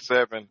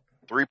 2.7,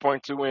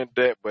 3.2 in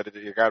debt, but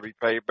it got to be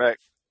paid back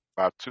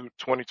by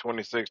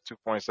 2026,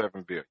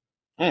 2.7 billion.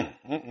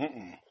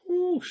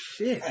 Oh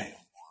shit!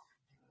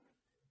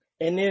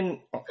 And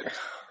then,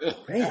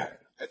 man,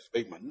 that's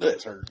make my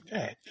nuts hurt.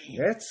 God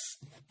damn.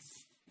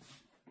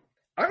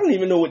 I don't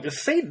even know what to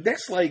say.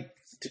 That's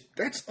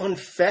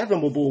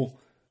unfathomable.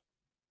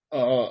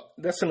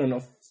 That's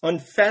an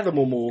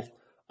unfathomable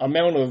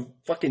amount of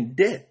fucking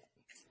debt.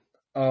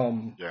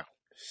 Yeah.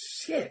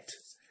 Shit.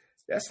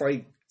 That's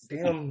like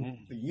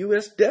damn the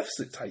U.S.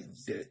 deficit type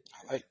debt.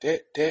 I like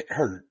that. That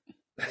hurt.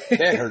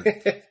 That hurt.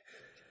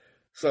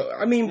 So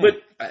I mean,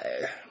 but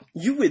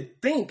you would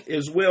think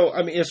as well.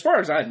 I mean, as far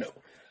as I know,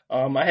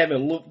 I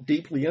haven't looked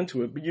deeply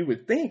into it, but you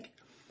would think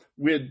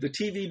with the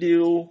TV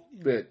deal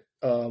that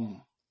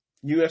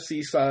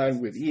UFC signed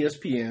with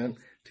ESPN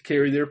to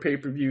carry their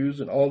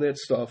pay-per-views and all that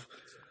stuff,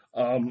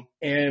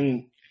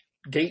 and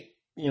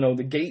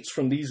the gates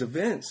from these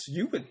events,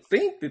 you would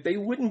think that they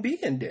wouldn't be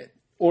in debt.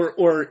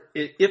 Or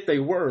if they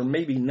were,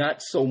 maybe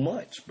not so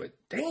much, but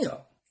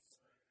damn.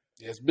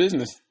 It's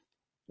business.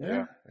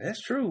 Yeah,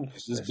 that's true.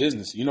 It's just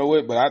business. You know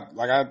what? But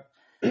I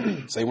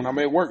say when I'm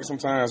at work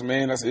sometimes,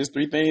 man, it's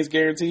three things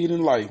guaranteed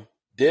in life: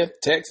 death,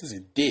 taxes,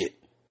 and debt.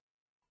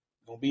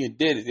 Gonna be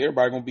indebted.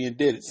 Everybody gonna be in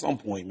debt at some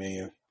point,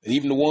 man. And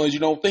even the ones you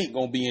don't think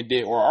gonna be in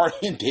debt or are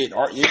in debt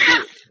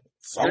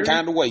some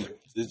kind of way.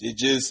 It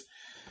just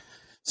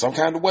some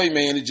kind of way,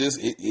 man. It just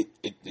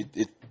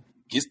it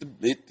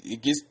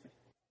gets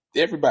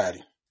everybody.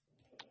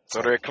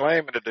 So they're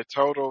claiming that the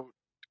total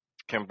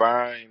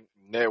combined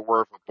net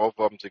worth of both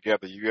of them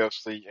together,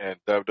 UFC and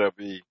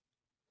WWE,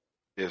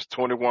 is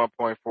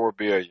 $21.4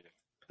 billion.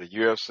 The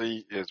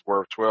UFC is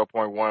worth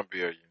 $12.1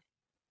 billion,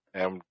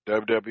 and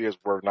WWE is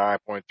worth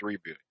 $9.3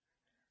 billion.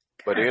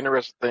 But the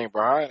interesting thing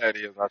behind that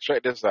is, now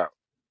check this out.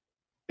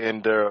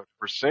 In the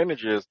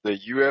percentages, the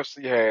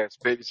UFC has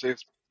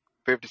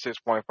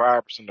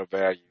 56.5% of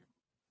value,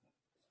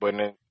 but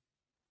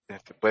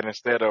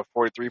instead of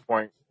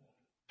 43.3%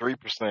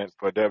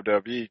 for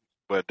WWE,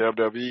 but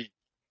WWE,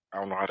 I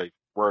don't know how they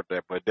word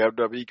that, but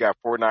WWE got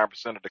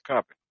 49% of the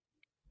company.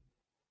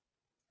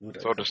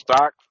 So the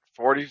stock,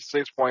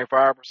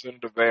 46.5%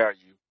 of the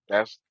value,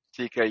 that's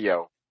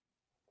TKO.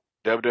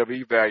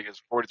 WWE value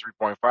is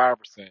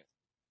 43.5%,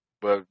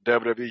 but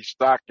WWE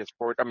stock is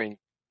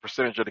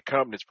percentage of the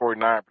company is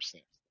 49%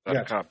 of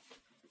the company.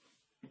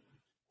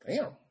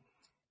 Damn.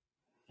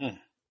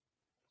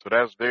 So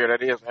that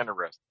is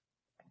interesting.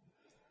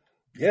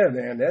 Yeah,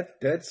 man,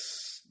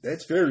 that's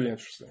very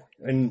interesting,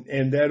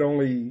 and that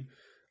only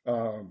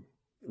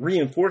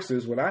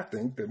reinforces what I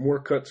think, that more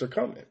cuts are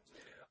coming.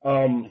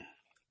 You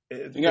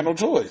got no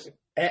choice.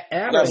 You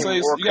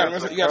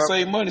gotta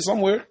save money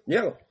somewhere.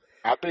 Yeah,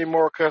 I think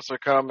more cuts are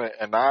coming,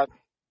 and I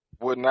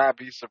would not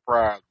be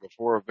surprised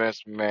before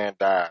Vince McMahon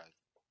dies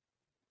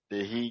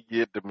that he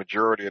get the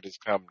majority of this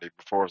company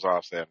before it's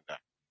all said and done.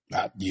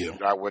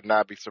 I would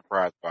not be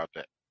surprised about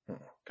that,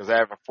 because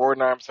having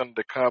 49% of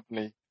the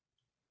company,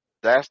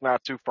 that's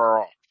not too far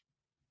off.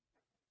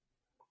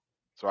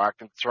 So I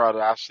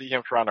see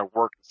him trying to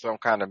work some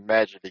kind of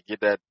magic to get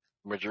that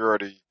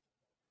majority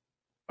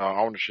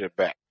ownership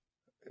back.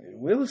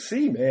 We'll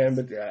see, man.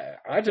 But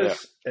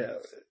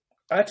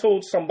I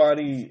told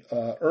somebody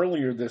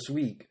earlier this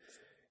week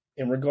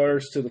in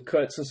regards to the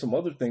cuts and some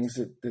other things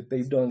that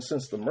they've done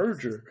since the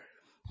merger,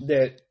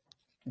 that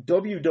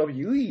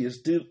WWE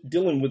is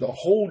dealing with a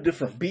whole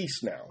different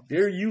beast now.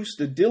 They're used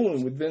to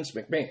dealing with Vince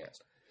McMahon.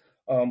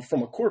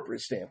 From a corporate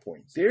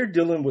standpoint, they're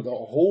dealing with a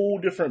whole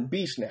different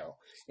beast now.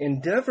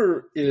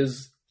 Endeavor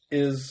it's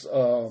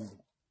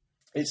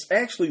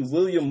actually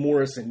William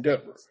Morris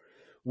Endeavor.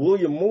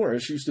 William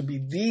Morris used to be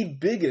the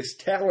biggest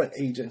talent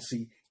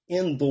agency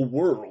in the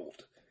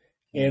world,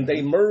 and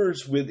they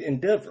merged with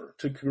Endeavor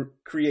to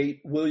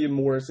create William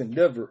Morris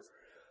Endeavor.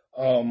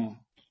 So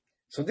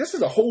this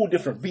is a whole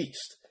different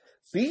beast.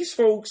 These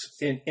folks,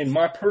 in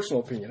my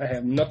personal opinion, I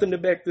have nothing to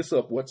back this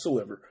up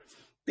whatsoever.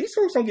 These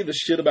folks don't give a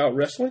shit about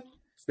wrestling.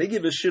 They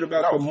give a shit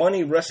about the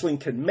money wrestling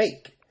can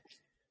make.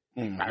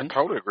 Mm-hmm. I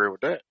totally agree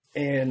with that.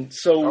 And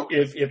so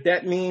if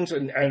that means,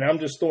 and I'm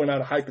just throwing out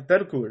a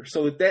hypothetical here.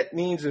 So if that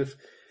means if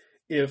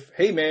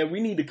hey man, we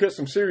need to cut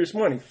some serious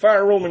money,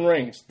 fire Roman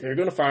Reigns. They're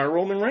going to fire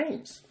Roman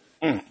Reigns.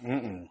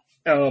 Mm-mm.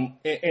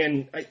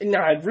 And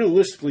now I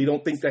realistically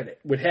don't think that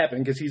would happen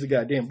because he's a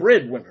goddamn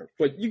breadwinner.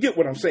 But you get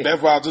what I'm saying.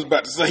 That's what I was just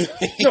about to say.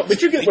 No,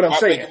 but you get what I'm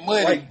saying.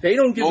 Money, like they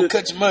don't give don't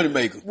cut your money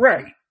maker.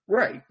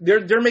 Right.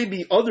 There may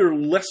be other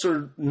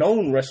lesser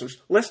known wrestlers.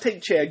 Let's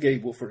take Chad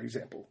Gable for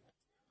example.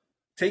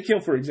 Take him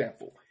for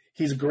example.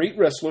 He's a great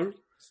wrestler.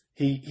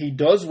 He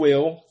does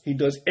well. He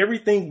does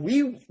everything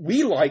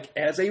we like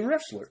as a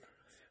wrestler.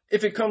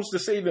 If it comes to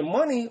saving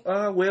money,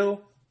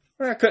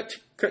 cut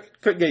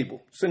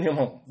Gable. Send him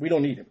home. We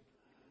don't need him.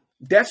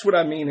 That's what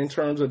I mean in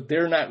terms of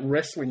they're not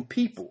wrestling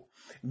people.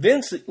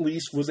 Vince at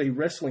least was a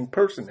wrestling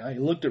person. Now, he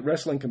looked at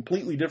wrestling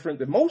completely different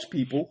than most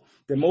people,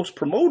 than most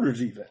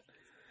promoters even.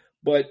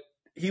 But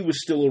he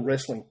was still a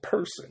wrestling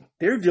person.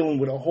 They're dealing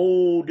with a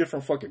whole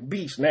different fucking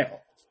beast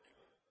now.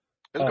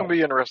 It's going to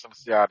be interesting to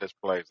see how this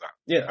plays out.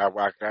 Yeah.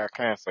 I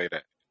can't say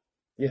that.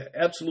 Yeah,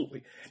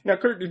 absolutely. Now,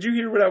 Kurt, did you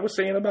hear what I was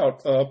saying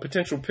about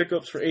potential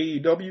pickups for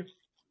AEW?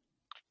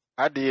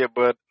 I did,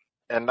 but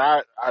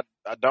I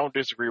don't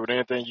disagree with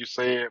anything you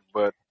said,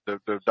 but the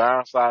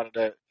downside of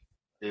that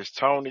is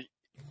Tony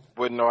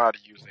wouldn't know how to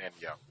use any of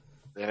them.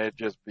 And it'd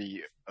just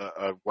be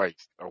a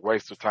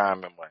waste of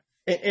time and money.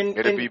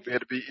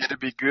 It'd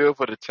be good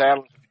for the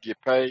talent to get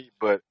paid,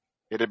 but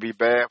it'd be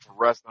bad for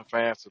wrestling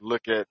fans to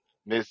look at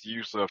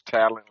misuse of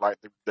talent like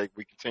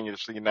we continue to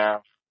see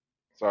now.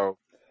 So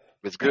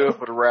it's good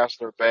for the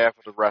wrestler, bad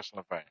for the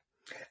wrestling fan.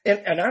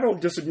 And I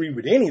don't disagree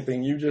with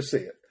anything you just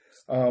said.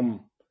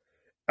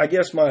 I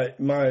guess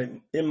in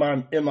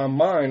my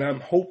mind, I'm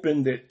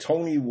hoping that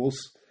Tony will,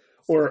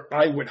 or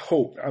I would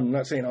hope. I'm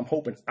not saying I'm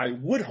hoping. I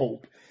would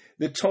hope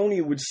that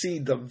Tony would see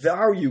the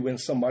value in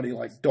somebody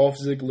like Dolph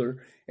Ziggler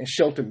and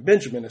Shelton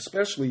Benjamin,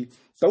 especially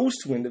those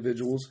two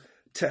individuals,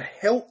 to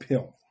help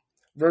him.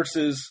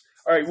 Versus,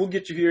 all right, we'll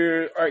get you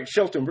here. All right,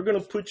 Shelton, we're going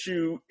to put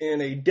you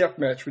in a death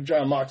match with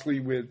Jon Moxley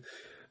with,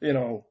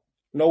 no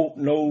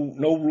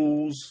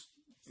rules.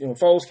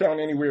 Falls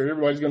count anywhere.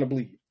 Everybody's going to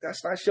bleed.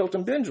 That's not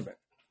Shelton Benjamin.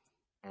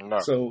 No.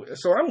 So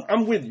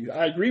I'm with you.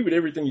 I agree with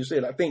everything you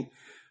said. I think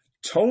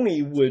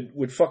Tony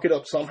would fuck it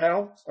up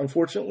somehow,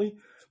 unfortunately.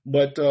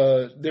 But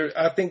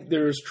I think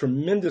there's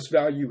tremendous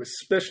value,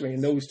 especially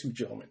in those two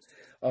gentlemen,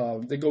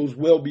 that goes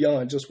well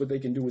beyond just what they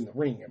can do in the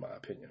ring, in my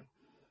opinion.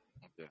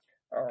 Okay.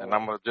 And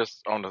I'm gonna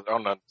just on the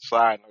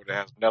side note that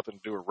has nothing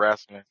to do with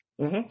wrestling.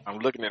 Mm-hmm. I'm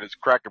looking at this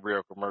Cracker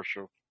Barrel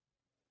commercial,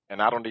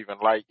 and I don't even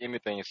like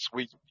anything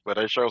sweet, but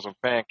they show some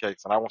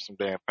pancakes, and I want some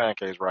damn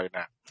pancakes right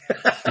now.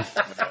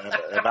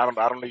 and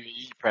I don't even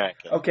eat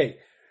pancakes. Okay,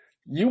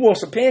 you want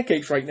some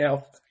pancakes right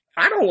now.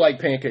 I don't like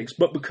pancakes,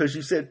 but because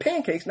you said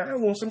pancakes, now I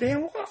want some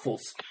damn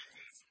waffles.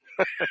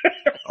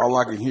 All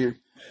I can hear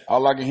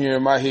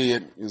in my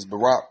head is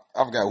Barack.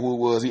 I forgot who it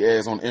was. He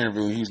asked on the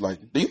interview, and he was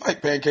like, "Do you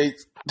like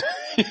pancakes?"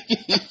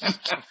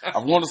 I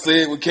want to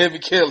say it with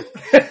Kevin Kelly.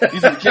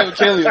 He's in Kevin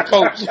Kelly, a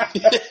coach.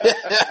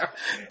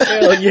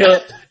 Hell yeah.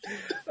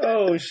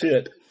 Oh,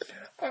 shit.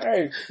 All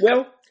right.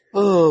 Well.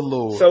 Oh,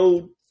 Lord.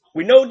 So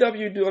we know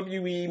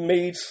WWE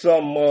made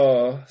some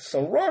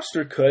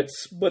roster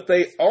cuts, but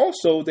they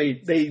also,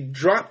 they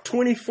dropped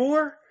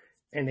 24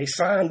 and they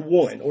signed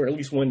one, or at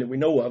least one that we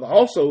know of. I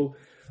also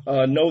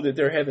know that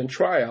they're having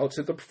tryouts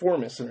at the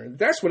Performance Center.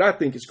 That's what I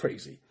think is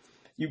crazy.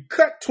 You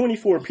cut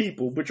 24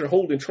 people, but you're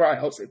holding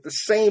tryouts at the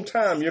same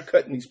time you're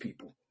cutting these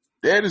people.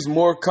 That is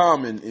more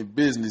common in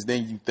business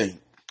than you think.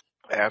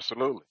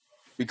 Absolutely.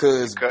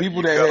 Because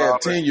people that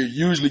have tenure,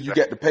 usually you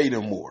got to pay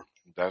them more.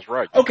 That's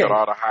right. You cut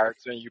all the higher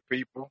tenure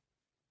people.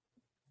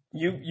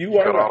 You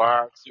cut all the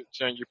higher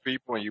tenure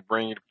people, and you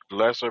bring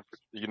lesser,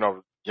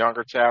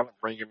 younger talent,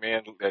 bring them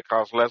in that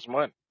costs less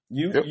money.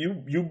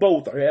 You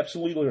both are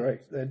absolutely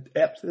right.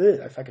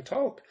 If I could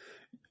talk,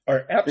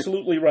 are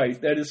absolutely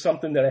right. That is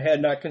something that I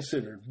had not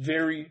considered.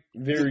 Very,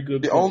 very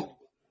good.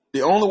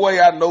 The only way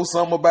I know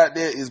something about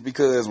that is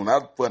because when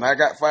I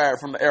got fired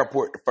from the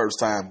airport the first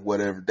time,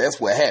 whatever,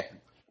 that's what happened.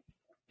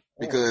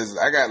 Because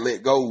I got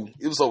let go.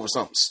 It was over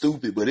something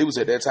stupid, but it was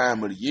at that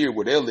time of the year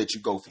where they'll let you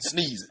go for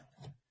sneezing.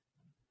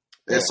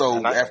 And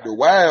so after a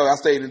while, I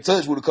stayed in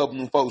touch with a couple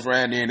of folks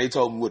around there, and they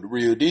told me what the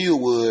real deal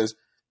was.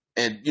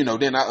 And,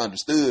 then I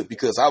understood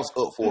because I was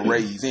up for a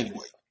raise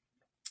anyway.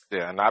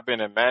 Yeah, and I've been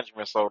in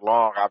management so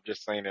long, I've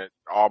just seen it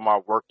all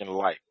my working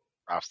life.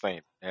 I've seen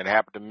it. And it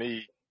happened to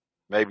me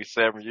maybe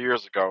 7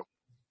 years ago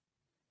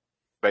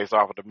based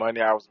off of the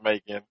money I was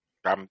making.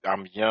 I'm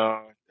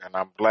young and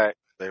I'm black.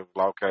 They was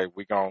like, okay,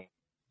 we're going to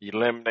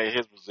eliminate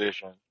his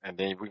position, and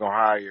then we're going to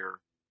hire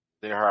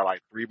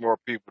like 3 more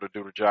people to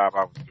do the job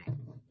I was doing,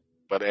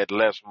 but at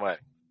less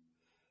money.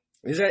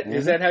 Is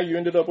that how you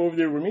ended up over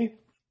there with me?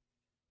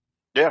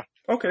 Yeah.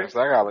 Okay.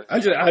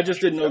 I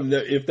just didn't know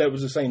if that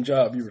was the same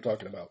job you were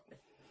talking about.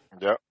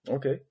 Yep.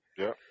 Okay.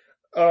 Yep.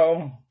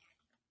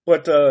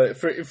 But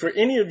for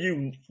any of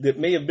you that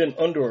may have been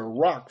under a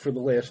rock for the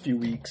last few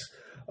weeks,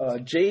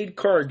 Jade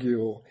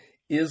Cargill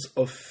is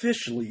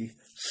officially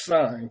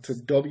signed to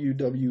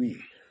WWE.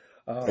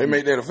 They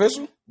made that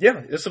official?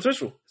 Yeah, it's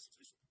official.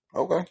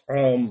 Okay.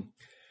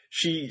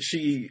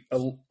 She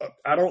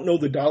I don't know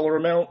the dollar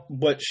amount,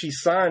 but she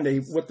signed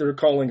what they're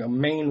calling a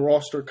main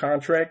roster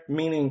contract,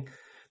 meaning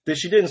that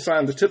she didn't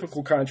sign the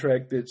typical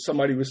contract that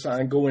somebody would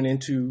sign going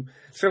into,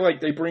 say,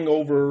 like they bring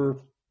over.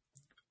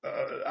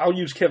 I'll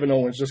use Kevin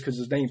Owens just because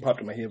his name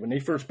popped in my head. When they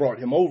first brought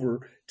him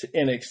over to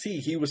NXT,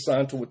 he was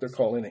signed to what they're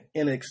calling an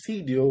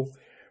NXT deal,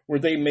 where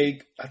they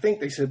make, I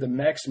think they said the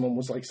maximum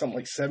was like something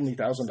like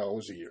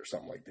 $70,000 a year or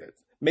something like that.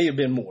 May have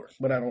been more,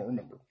 but I don't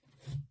remember.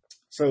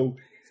 So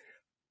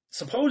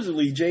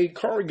supposedly Jade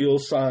Cargill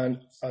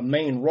signed a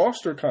main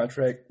roster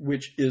contract,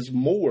 which is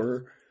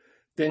more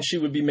than she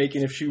would be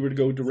making if she were to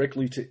go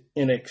directly to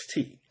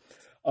NXT.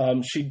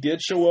 She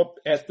did show up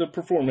at the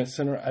Performance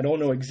Center. I don't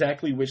know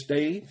exactly which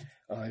day.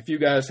 If you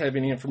guys have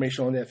any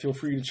information on that, feel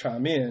free to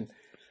chime in.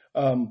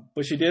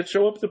 But she did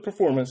show up at the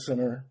Performance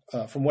Center.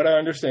 From what I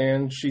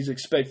understand, she's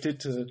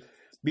expected to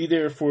be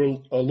there for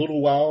a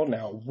little while.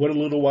 Now, what a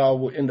little while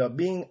will end up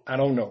being, I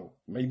don't know.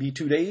 Maybe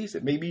 2 days.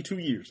 It may be 2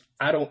 years.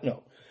 I don't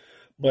know.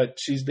 But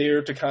she's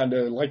there to kind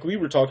of, like we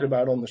were talking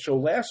about on the show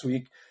last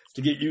week,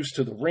 to get used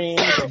to the ring,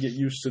 to get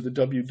used to the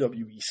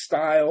WWE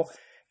style.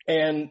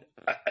 And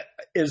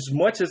as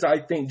much as I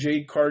think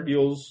Jade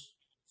Cargill's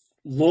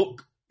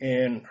look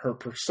and her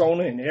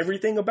persona and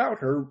everything about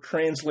her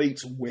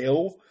translates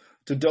well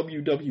to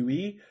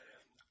WWE,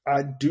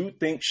 I do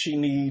think she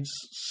needs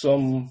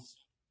some,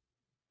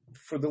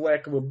 for the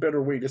lack of a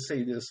better way to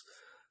say this,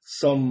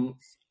 some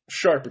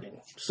sharpening,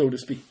 so to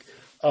speak.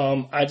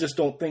 I just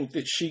don't think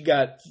that she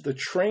got the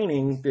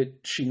training that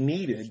she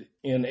needed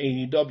in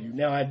AEW.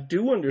 Now, I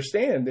do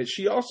understand that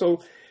she also,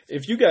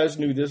 if you guys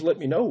knew this, let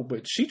me know,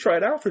 but she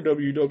tried out for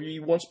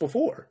WWE once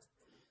before.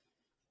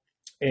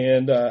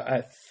 And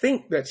I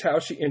think that's how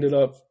she ended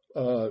up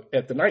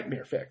at the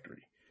Nightmare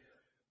Factory.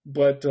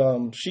 But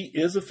she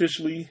is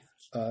officially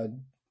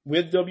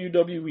with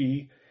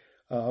WWE.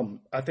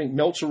 I think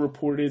Meltzer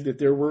reported that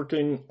they're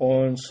working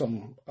on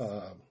some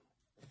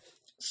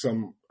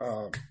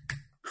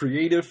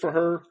creative for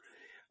her,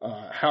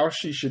 how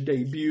she should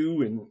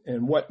debut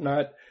and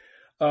whatnot.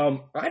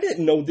 I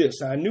didn't know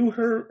this. I knew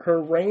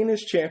her reign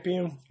as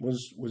champion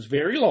was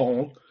very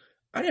long.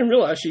 I didn't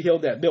realize she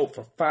held that belt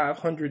for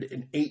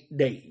 508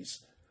 days.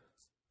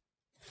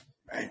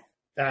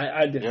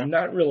 I did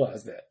not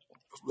realize that.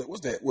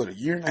 What's that? What, a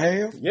year and a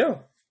half? Yeah.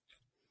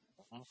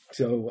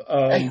 So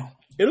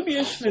it'll be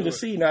interesting to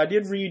see. Now, I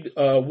did read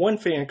one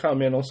fan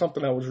comment on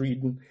something I was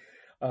reading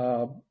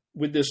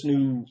with this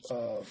new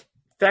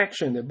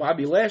faction that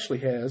Bobby Lashley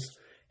has,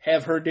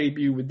 have her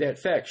debut with that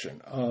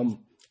faction.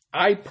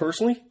 I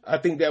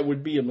think that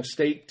would be a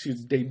mistake to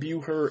debut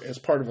her as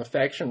part of a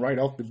faction right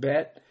off the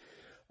bat.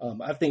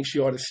 I think she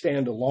ought to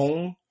stand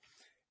alone.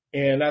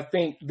 And I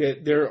think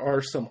that there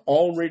are some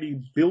already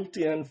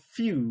built-in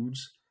feuds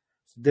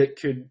that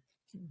could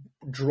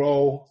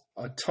draw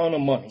a ton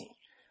of money.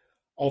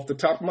 Off the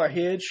top of my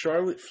head,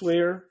 Charlotte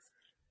Flair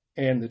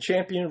and the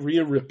champion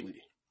Rhea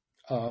Ripley.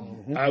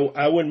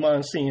 I wouldn't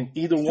mind seeing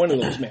either one of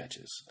those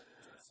matches.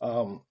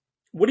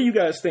 What do you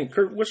guys think?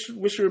 Kurt,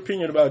 what's your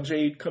opinion about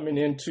Jade coming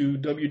into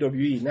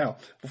WWE? Now,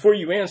 before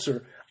you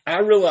answer, I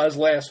realized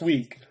last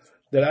week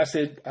that I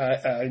said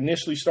I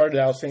initially started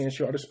out saying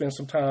she ought to spend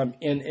some time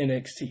in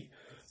NXT.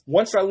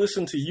 Once I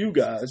listened to you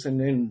guys and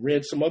then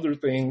read some other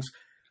things,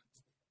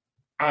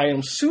 I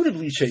am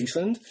suitably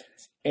chastened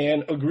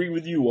and agree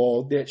with you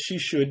all that she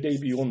should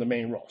debut on the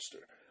main roster.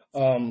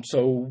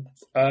 So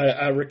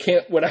I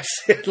recant what I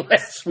said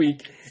last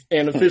week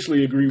and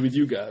officially agree with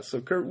you guys.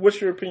 So, Kurt, what's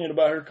your opinion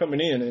about her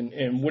coming in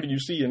and what do you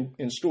see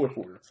in store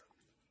for her?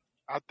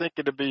 I think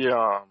it'll be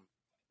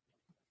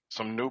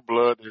some new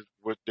blood.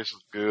 This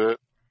is good.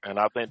 And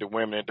I think the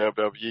women in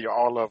WWE,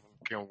 all of them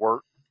can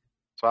work.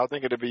 So I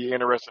think it'll be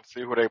interesting to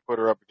see who they put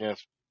her up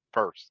against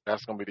first.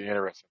 That's going to be the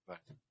interesting thing.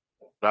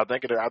 But I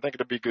think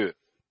it'll be good.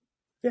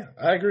 Yeah,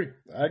 I agree.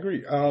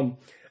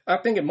 I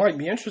think it might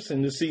be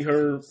interesting to see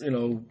her,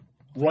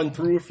 run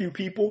through a few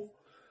people,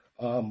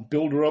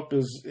 build her up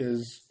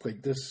as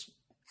like this,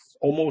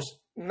 almost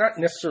not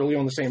necessarily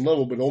on the same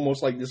level, but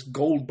almost like this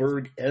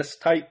Goldberg-esque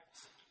type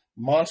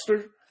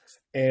monster.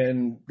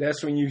 And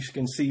that's when you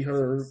can see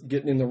her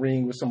getting in the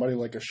ring with somebody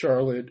like a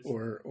Charlotte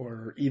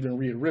or even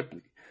Rhea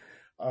Ripley.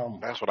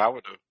 That's what I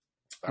would do.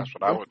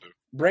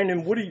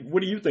 Brandon, what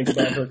do you think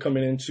about her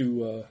coming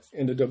into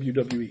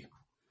WWE?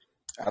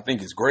 I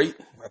think it's great.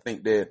 I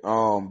think that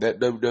that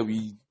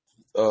WWE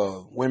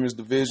women's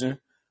division,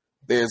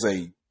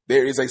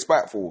 there is a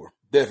spot for her,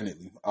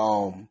 definitely.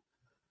 I'm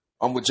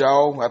with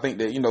y'all. I think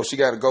that she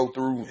got to go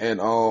through and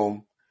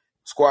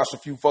squash a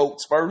few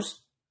folks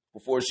first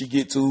before she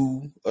get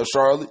to a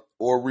Charlotte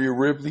or Rhea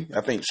Ripley.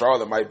 I think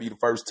Charlotte might be the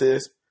first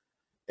test,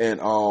 and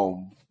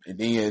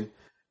then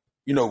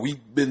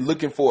we've been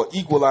looking for an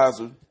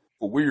equalizer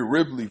for Rhea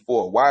Ripley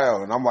for a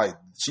while, and I'm like,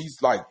 she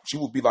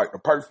would be like the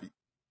perfect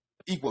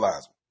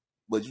equalizer.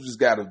 but you just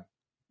got to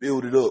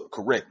build it up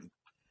correctly.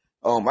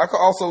 I could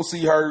also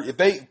see her, if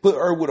they put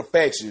her with a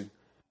faction,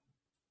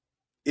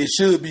 it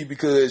should be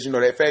because,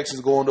 that faction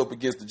is going up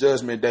against the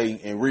Judgment Day,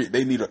 and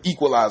they need an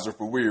equalizer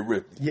for Rhea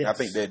Ripley. Yes. I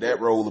think that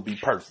role will be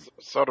perfect.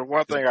 So the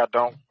one thing I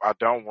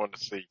don't want to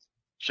see,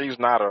 she's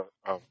not a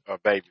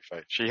baby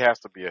face. She has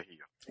to be a heel.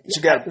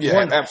 She got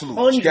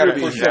absolutely. She got to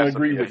be a heel.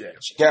 Agree with that.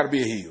 She got to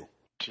be a heel.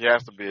 She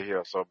has to be a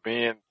heel. So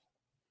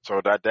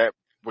that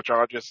what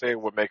y'all just said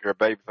would make her a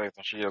baby face,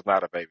 and she is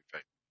not a baby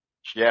face.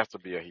 She has to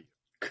be a heel.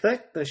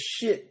 Cut the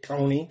shit,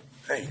 Tony.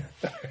 Damn.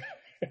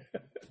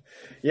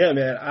 Yeah,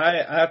 man.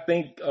 I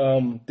think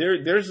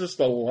there's just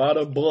a lot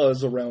of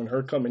buzz around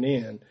her coming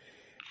in.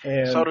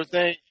 And so the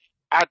thing,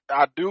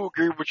 I do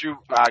agree with you.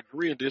 I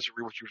agree and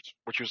disagree with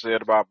what you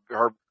said about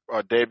her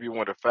debut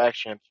in the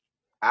faction.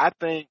 I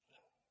think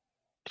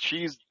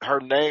her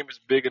name is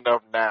big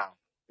enough now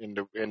in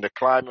the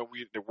climate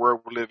the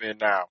world we live in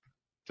now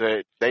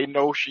that they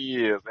know she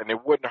is, and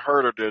it wouldn't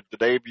hurt her to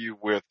debut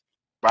with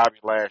Bobby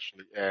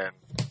Lashley and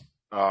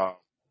the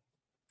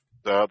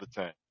other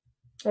team.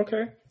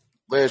 Okay.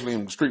 Lashley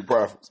and the Street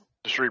Profits.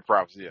 The Street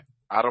Profits, yeah.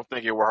 I don't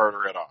think it will hurt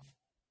her at all.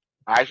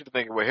 I actually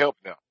think it will help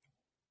them.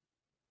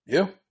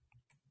 Yeah.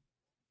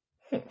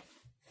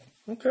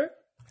 Okay.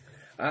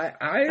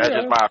 That's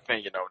just my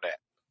opinion on that.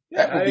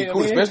 That would be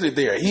cool, especially if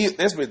they're a heel.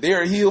 Especially if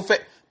they're a heel.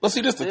 But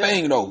see, this the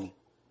thing though.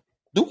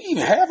 Do we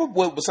even have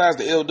besides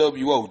the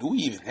LWO? Do we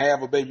even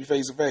have a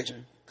babyface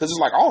faction? Because it's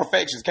like all the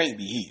factions can't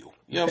be heel.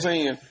 You know what I'm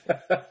saying?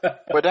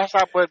 But that's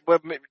how.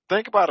 But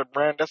think about it,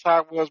 Brand. That's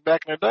how it was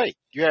back in the day.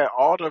 You had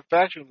all the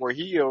factions were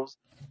heels,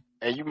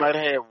 and you might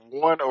have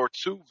one or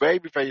two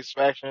babyface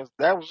factions.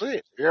 That was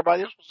it.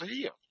 Everybody else was a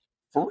heel.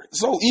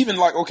 So even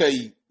like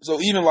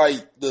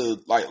the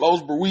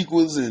Los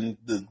Barriquas and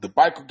the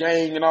biker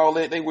gang and all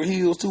that, they were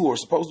heels too, or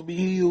supposed to be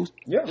heels.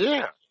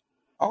 Yeah.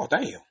 Oh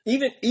damn.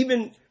 Even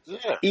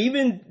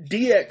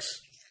DX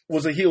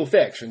was a heel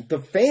faction. The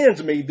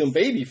fans made them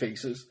baby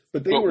faces,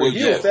 but they were a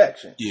heel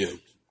faction.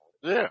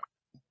 Yeah.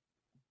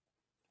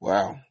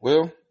 Wow.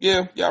 Well,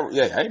 yeah. I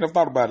ain't never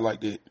thought about it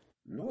like that.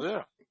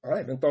 Yeah. I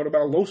haven't thought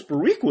about Los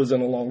Barriquas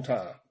in a long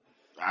time.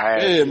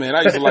 Yeah, man,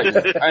 I used to like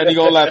them. I ain't even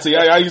gonna lie to you.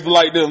 I used to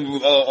like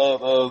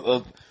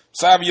them.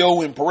 Savio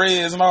and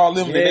Perez and all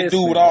them. Yes, that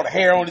dude with all the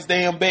hair on his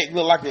damn back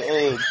look like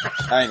a.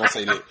 I ain't gonna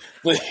say that,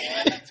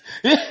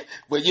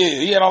 but yeah,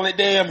 he had all that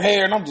damn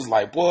hair, and I'm just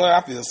like, boy,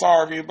 I feel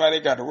sorry for everybody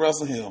that got to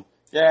wrestle him.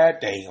 God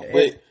damn.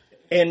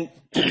 And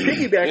to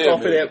piggyback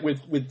off of that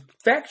with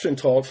faction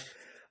talks,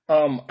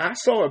 I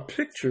saw a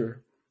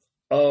picture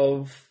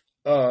of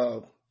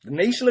the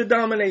Nation of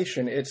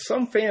Domination at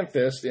some fan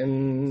fest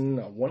in,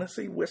 I want to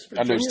say West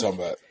Virginia. I know what you're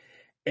talking about.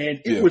 And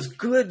it was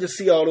good to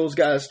see all those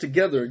guys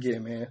together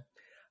again, man.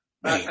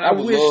 I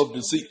would love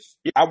to see.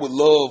 I would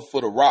love for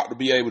The Rock to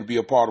be able to be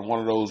a part of one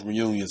of those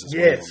reunions as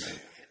well,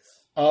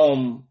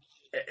 man.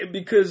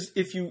 Because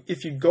if you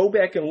go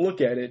back and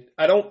look at it,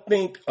 I don't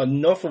think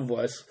enough of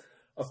us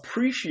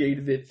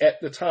appreciated it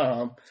at the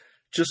time,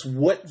 just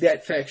what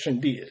that faction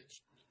did.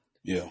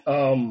 Yeah.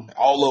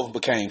 All of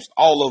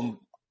them.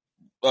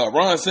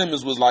 Ron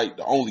Simmons was like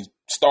the only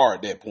star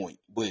at that point,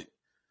 but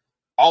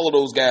all of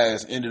those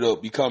guys ended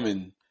up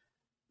becoming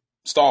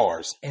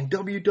stars. And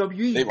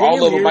WWE,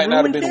 all of them might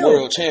not have been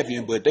world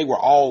champion, but they are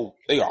all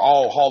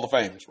Hall of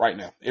Famers right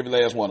now. Every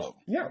last one of them.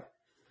 Yeah.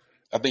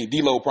 I think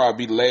D-Lo will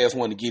probably be the last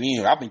one to get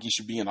in. I think he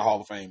should be in the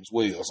Hall of Fame as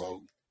well.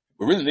 So,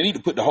 but really, they need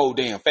to put the whole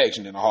damn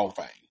faction in the Hall of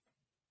Fame.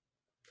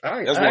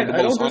 That's one of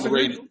the most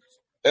underrated.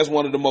 That's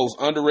one of the most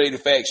underrated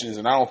factions,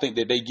 and I don't think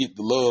that they get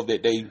the love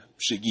that they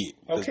should get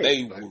because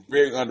they were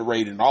very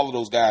underrated, and all of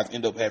those guys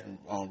end up having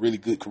really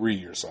good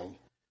careers. So,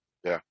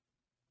 yeah,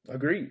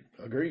 agreed.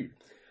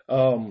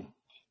 And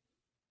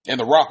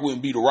The Rock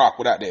wouldn't be The Rock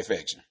without that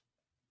faction.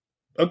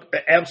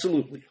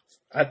 Absolutely,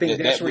 I think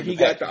that's where he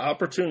got the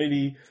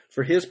opportunity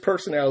for his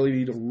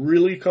personality to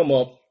really come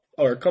out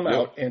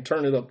and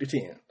turn it up to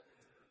 10.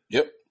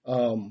 Yep.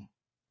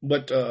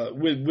 But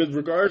with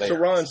regards to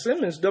Ron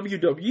Simmons,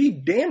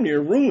 WWE damn near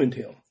ruined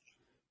him.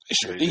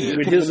 Sure did.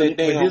 With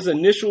his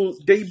initial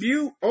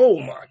debut, oh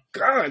my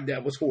God,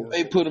 that was horrible.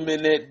 They put him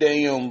in that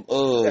damn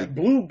that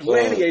blue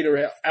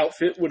gladiator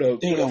outfit with a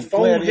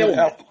foam helmet.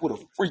 Outfit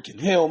with a freaking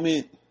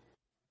helmet.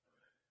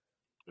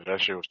 That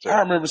shit was terrible.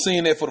 I remember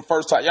seeing that for the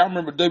first time. Y'all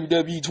remember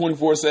WWE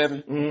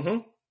 24/7? Mm-hmm.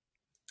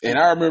 And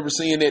I remember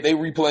seeing that they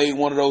replayed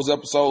one of those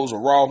episodes of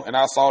Raw, and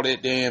I saw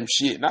that damn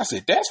shit, and I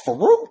said, "That's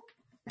Farouk."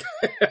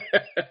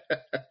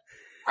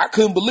 I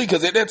couldn't believe,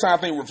 because at that time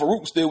I think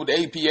Farouk was still with the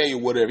APA or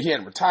whatever. He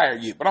hadn't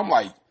retired yet, but I'm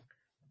like,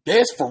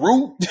 "That's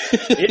Farouk."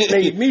 It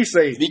made me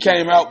say he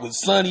came out with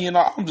Sonny, and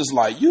I'm just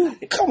like, "You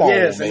come on,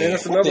 yes, man." And then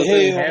that's another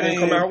thing, having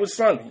come out with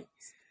Sonny.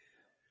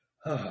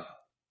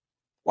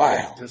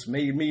 Wow, it just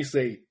made me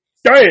say,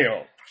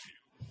 "Damn!"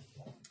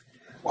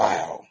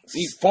 Wow,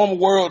 he's former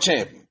world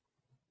champion.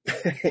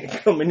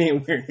 Coming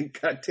in wearing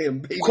goddamn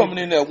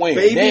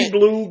baby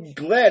blue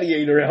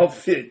gladiator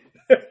outfit.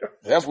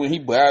 That's when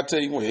I tell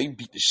you when he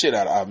beat the shit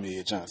out of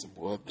Ahmed Johnson,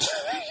 boy.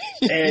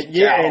 And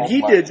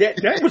he did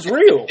that. That was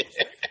real.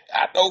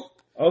 I know.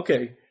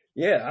 Okay.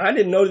 Yeah, I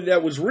didn't know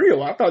that was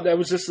real. I thought that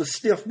was just a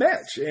stiff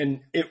match.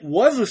 And it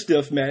was a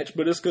stiff match,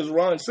 but it's because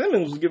Ron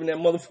Simmons was giving that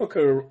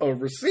motherfucker a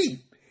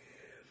receipt.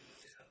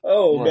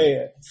 Oh, Right.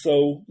 man.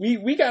 So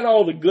we got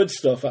all the good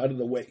stuff out of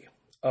the way.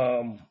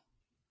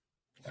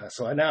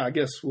 So now I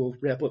guess we'll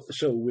wrap up the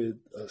show with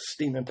a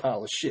steaming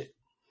pile of shit.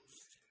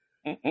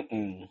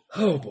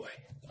 Oh, boy.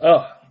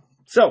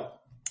 So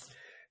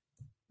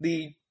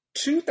the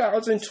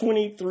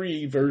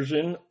 2023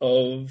 version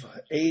of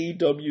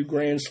AEW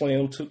Grand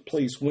Slam took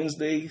place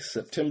Wednesday,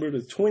 September the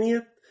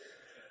 20th.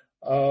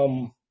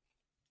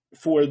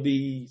 For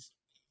the,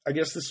 I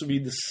guess this will be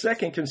the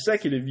second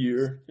consecutive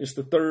year. It's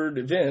the third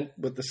event,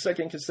 but the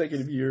second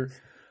consecutive year,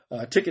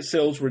 ticket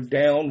sales were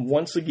down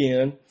once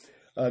again.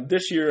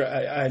 This year,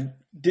 I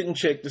didn't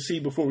check to see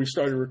before we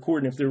started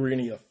recording if there were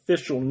any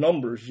official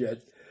numbers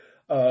yet.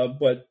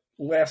 But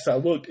last I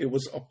looked, it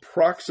was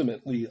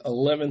approximately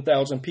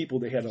 11,000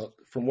 people.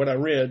 From what I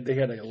read, they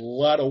had a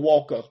lot of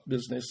walk-up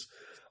business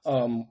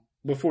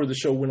before the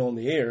show went on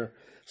the air.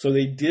 So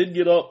they did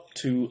get up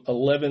to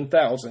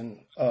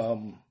 11,000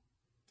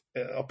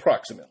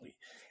 approximately.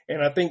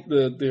 And I think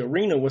the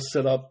arena was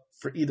set up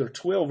for either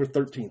 12 or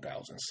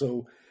 13,000.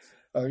 So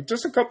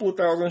just a couple of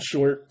thousand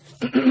short,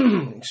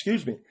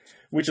 excuse me,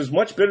 which is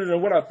much better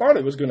than what I thought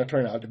it was going to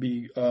turn out to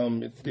be.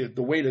 The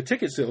way the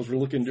ticket sales were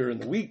looking during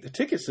the week, the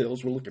ticket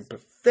sales were looking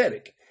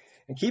pathetic.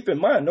 And keep in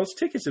mind, those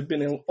tickets have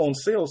been on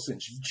sale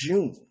since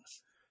June.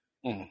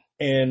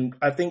 And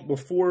I think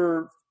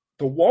before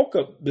the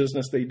walk-up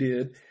business they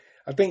did,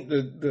 I think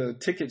the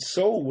tickets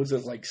sold was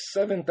at like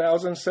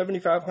 7,000,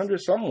 7,500,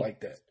 something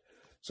like that.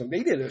 So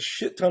they did a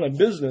shit ton of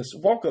business,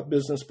 walk-up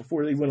business,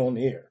 before they went on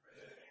the air.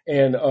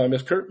 And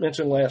as Kurt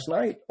mentioned last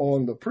night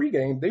on the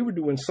pregame, they were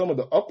doing some of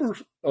the upper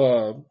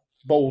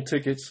bowl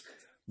tickets,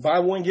 buy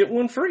one, get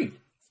one free.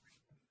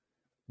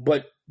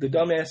 But the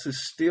dumbasses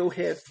still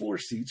had floor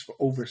seats for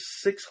over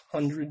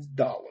 $600.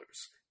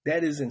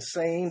 That is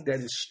insane. That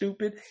is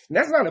stupid. And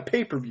that's not a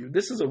pay-per-view.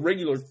 This is a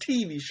regular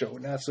TV show.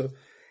 Now, so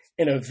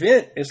an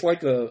event, it's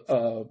like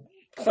a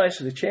Clash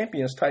of the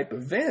Champions type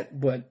event,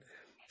 but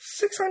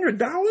 $600?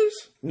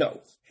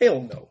 No.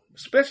 Hell no.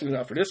 Especially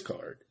not for this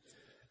card.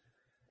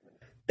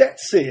 That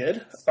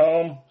said,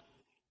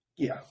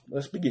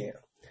 let's begin.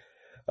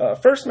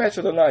 First match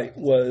of the night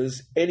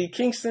was Eddie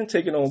Kingston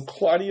taking on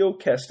Claudio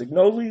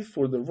Castagnoli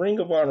for the Ring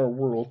of Honor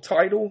World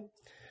title.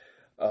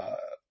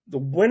 The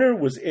winner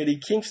was Eddie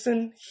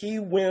Kingston. He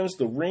wins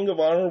the Ring of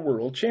Honor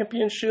World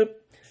Championship.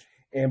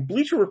 And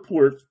Bleacher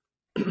Report,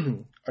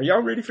 are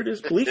y'all ready for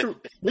this? Bleacher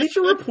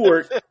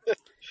Report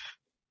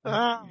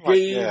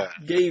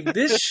gave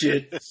this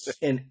shit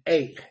an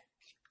A.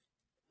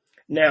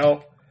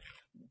 Now,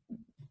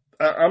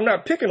 I'm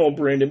not picking on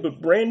Brandon,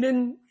 but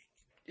Brandon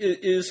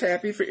is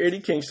happy for Eddie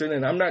Kingston,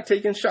 and I'm not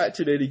taking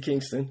shots at Eddie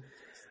Kingston.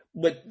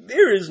 But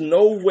there is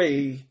no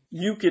way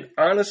you could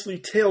honestly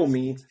tell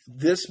me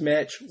this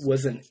match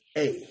was an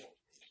A.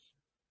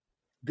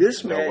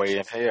 No way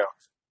in hell.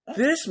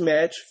 This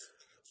match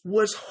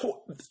was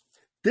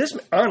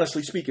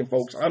honestly speaking,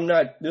 folks.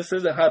 This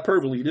isn't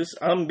hyperbole.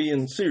 I'm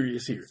being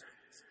serious here.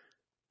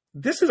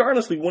 This is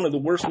honestly one of the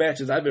worst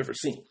matches I've ever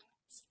seen.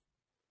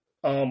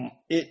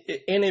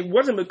 It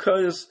wasn't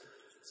because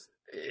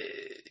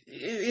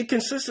it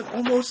consisted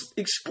almost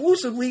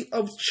exclusively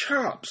of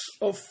chops,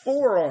 of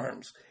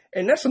forearms.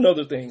 And that's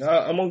another thing.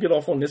 I'm going to get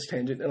off on this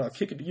tangent, and I'll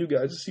kick it to you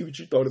guys to see what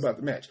you thought about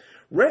the match.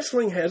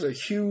 Wrestling has a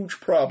huge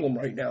problem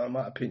right now, in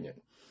my opinion.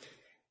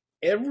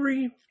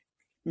 Every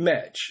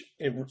match,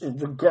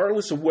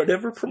 regardless of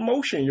whatever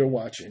promotion you're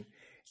watching,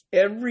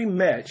 every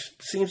match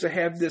seems to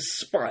have this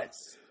spot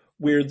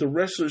where the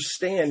wrestlers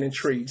stand and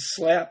trade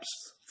slaps,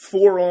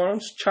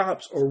 forearms,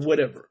 chops, or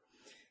whatever.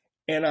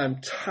 And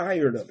I'm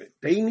tired of it.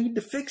 They need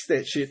to fix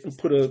that shit and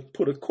put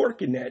a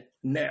cork in that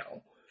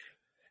now.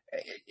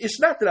 It's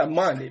not that I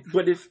mind it,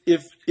 but if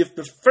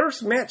the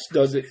first match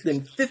does it,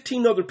 then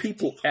 15 other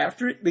people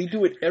after it, they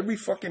do it every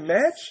fucking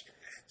match.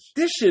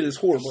 This shit is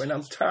horrible, and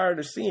I'm tired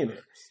of seeing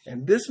it.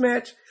 And this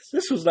match,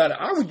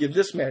 I would give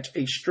this match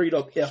a straight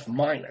up F-.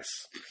 Brandon,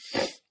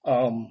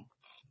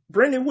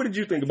 what did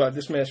you think about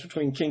this match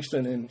between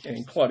Kingston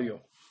and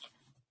Claudio?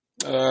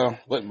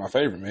 Wasn't my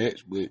favorite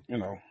match, but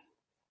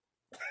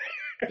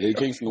Eddie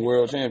Kingston, the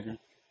world champion.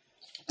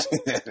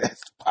 That's the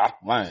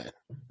bottom line.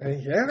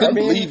 Yeah, Couldn't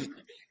believe it.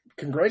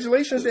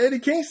 Congratulations to Eddie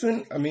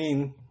Kingston. I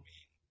mean,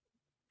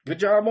 good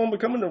job on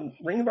becoming the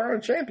Ring of Honor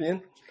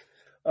champion.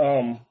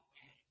 And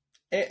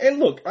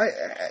look,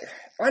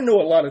 I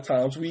know a lot of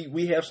times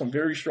we have some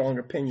very strong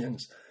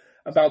opinions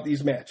about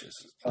these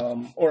matches.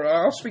 Or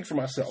I'll speak for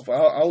myself.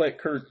 I'll let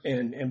Kurt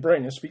and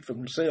Brandon speak for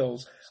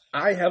themselves.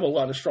 I have a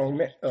lot of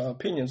strong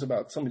opinions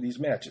about some of these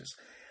matches.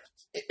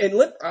 And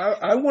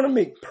I want to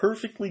make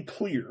perfectly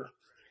clear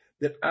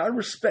that I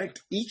respect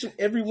each and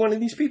every one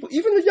of these people,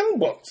 even the Young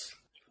Bucks,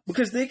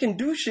 because they can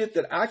do shit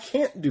that I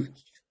can't do.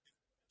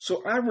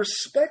 So I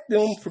respect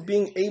them for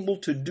being able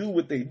to do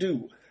what they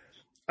do.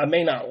 I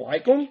may not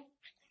like them,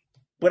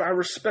 but I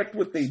respect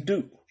what they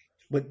do.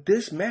 But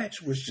this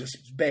match was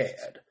just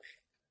bad.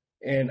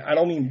 And I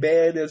don't mean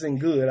bad as in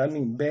good. I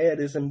mean bad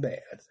as in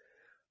bad.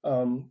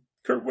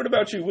 Kurt, what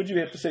about you? What do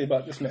you have to say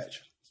about this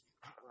match?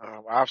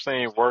 I've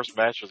seen worse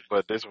matches,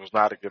 but this was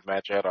not a good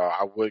match at all.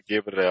 I would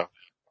give it a.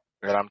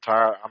 And I'm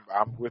tired.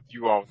 I'm with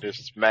you on this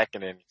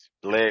smacking and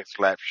leg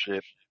slap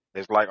shit.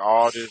 It's like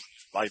all this,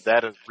 like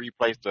that has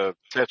replaced the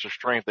touch of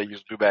strength they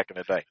used to do back in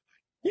the day.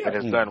 Yeah. And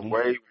it's done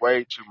way,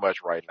 way too much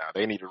right now.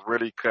 They need to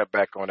really cut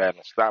back on that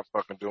and stop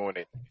fucking doing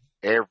it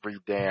every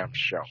damn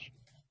show.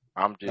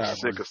 I'm just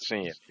sick of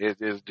seeing it.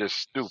 It's just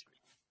stupid.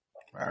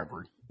 I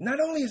agree. Not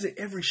only is it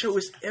every show,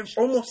 it's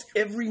almost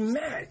every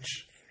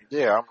match.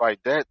 Yeah, I'm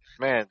like that,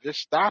 man. Just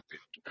stop it.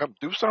 Come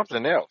do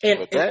something else.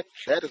 And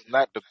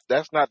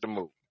That's not the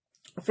move.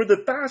 For the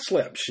thigh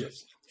slap shit,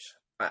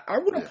 I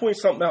want to point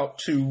something out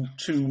to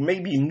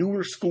maybe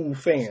newer school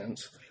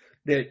fans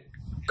that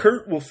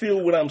Kurt will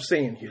feel what I'm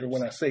saying here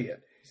when I say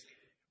it.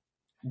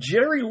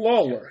 Jerry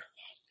Lawler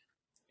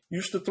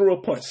used to throw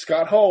a punch.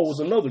 Scott Hall was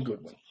another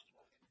good one.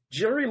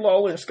 Jerry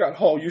Lawler and Scott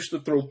Hall used to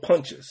throw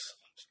punches,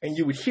 and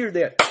you would hear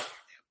that,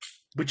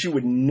 but you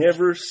would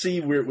never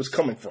see where it was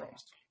coming from.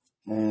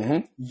 Mm-hmm.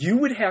 You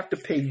would have to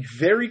pay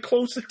very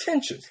close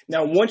attention.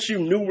 Now, once you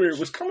knew where it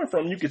was coming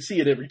from, you could see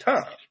it every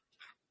time.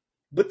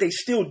 But they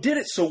still did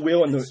it so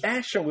well, and the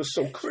action was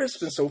so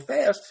crisp and so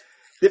fast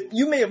that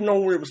you may have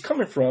known where it was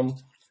coming from,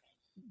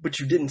 but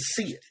you didn't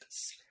see it.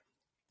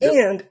 Yep.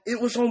 And it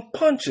was on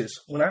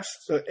punches.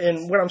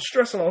 And what I'm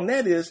stressing on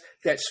that is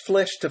that's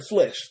flesh to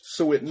flesh,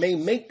 so it may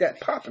make that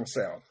popping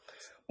sound.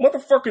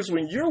 Motherfuckers,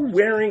 when you're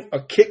wearing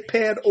a kick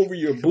pad over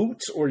your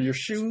boots or your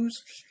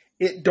shoes,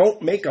 it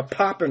don't make a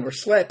popping or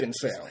slapping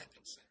sound.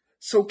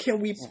 So can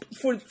we,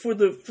 for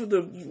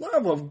the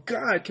love of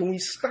God, can we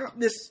stop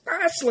this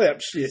thigh slap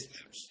shit?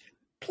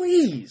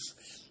 Please.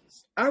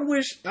 I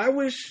wish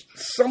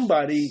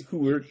somebody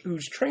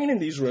who's training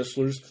these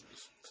wrestlers,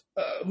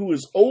 who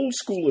is old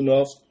school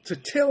enough to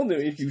tell them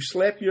if you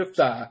slap your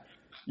thigh,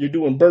 you're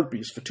doing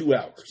burpees for 2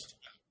 hours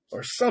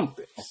or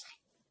something.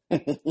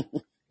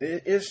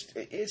 It's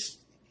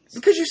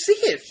because you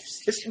see it.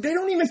 They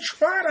don't even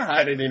try to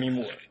hide it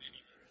anymore.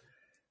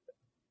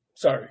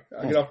 Sorry,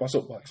 I get off my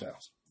soapbox now.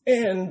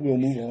 And we'll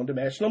move on to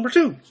match number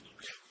 2.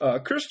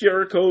 Chris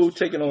Jericho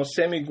taking on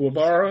Sammy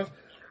Guevara.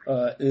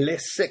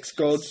 Les Sex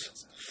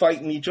Gods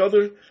fighting each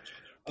other.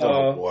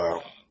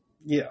 Wow.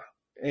 Yeah.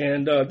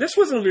 And this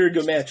wasn't a very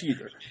good match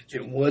either.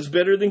 It was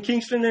better than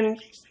Kingston and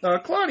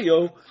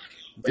Claudio.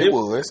 It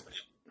was.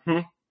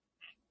 I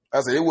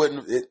said it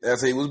wasn't. I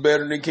said it was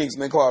better than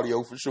Kingston and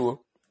Claudio for sure.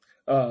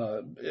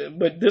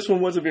 But this one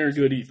wasn't very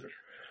good either.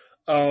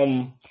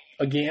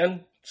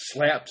 Again,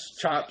 slaps,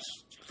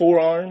 chops,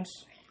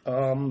 forearms.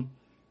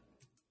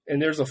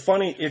 And there's a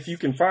funny, if you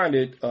can find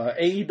it,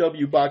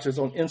 AEW botches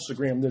on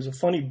Instagram. There's a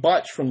funny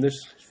botch from this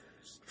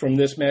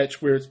match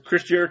where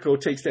Chris Jericho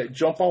takes that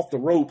jump off the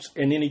ropes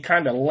and then he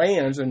kind of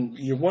lands and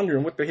you're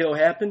wondering what the hell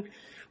happened.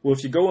 Well,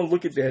 if you go and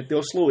look at that,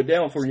 they'll slow it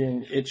down for you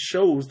and it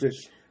shows that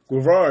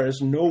Guevara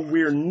is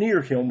nowhere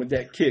near him with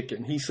that kick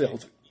and he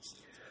sells it.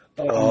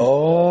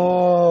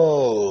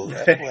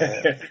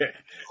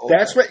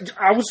 That's what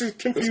I was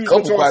confused. There's a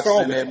couple botches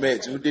in that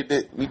match. We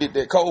did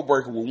that cold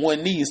breaker with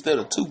one knee instead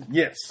of 2.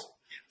 Yes.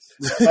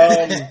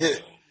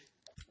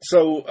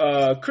 So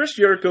Chris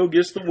Jericho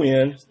gets the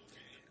win.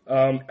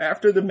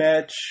 After the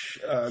match,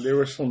 there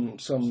were some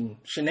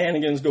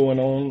shenanigans going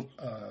on.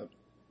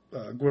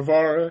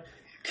 Guevara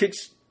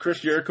kicks Chris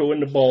Jericho in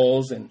the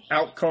balls, and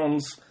out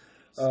comes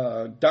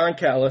Don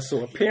Callis.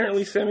 So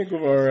apparently, Sammy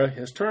Guevara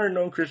has turned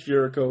on Chris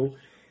Jericho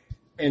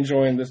and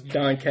joined the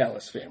Don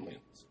Callis family.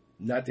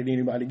 Not that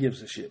anybody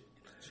gives a shit.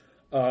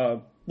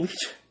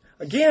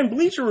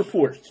 Bleacher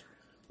Report.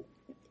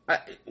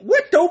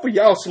 What dope are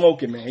y'all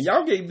smoking, man?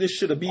 Y'all gave this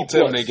shit a B+.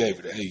 Tell them they gave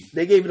it an A.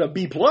 They gave it a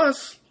B+. Nah.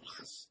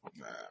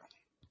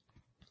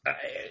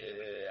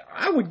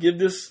 I would give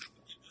this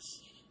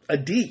a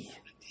D.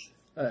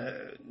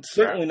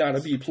 Certainly not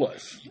a B+. I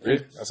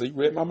see you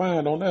read my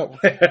mind on that one.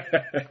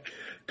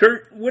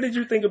 Kurt, what did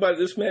you think about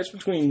this match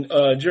between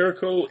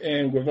Jericho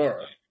and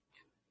Guevara?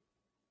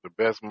 The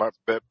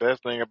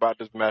best thing about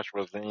this match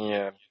was the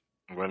end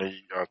when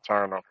he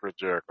turned on Chris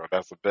Jericho.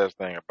 That's the best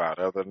thing about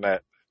it. Other than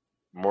that,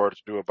 more to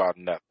do about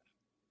nothing.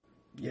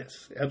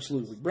 Yes,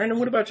 absolutely. Brandon,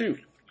 what about you?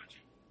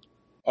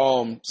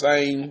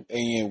 Same.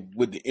 And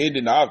with the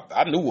ending, I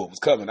knew what was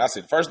coming. I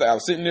said, first I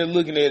was sitting there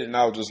looking at it, and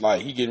I was just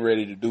like, he getting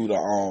ready to do the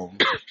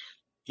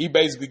he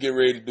basically getting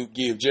ready to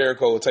give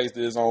Jericho a taste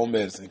of his own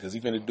medicine because he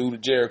finna do to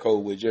Jericho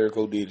what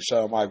Jericho did to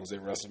Shawn Michaels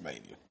at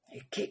WrestleMania.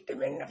 He kicked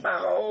him in the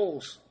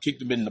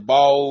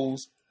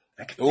balls.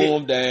 Threw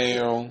him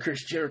down.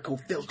 Chris Jericho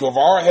felt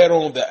Guevara had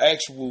on the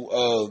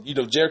actual,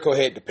 Jericho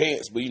had the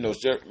pants, but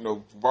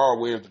Guevara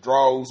wears the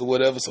drawers or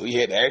whatever, so he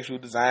had the actual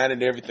design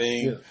and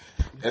everything. Yeah.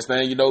 Next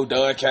thing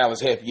Don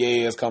Callis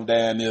happy ass come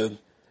down there. And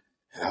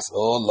I said,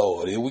 oh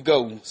Lord, here we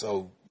go.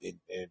 So, it's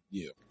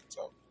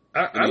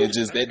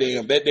just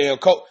that damn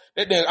cold.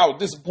 I was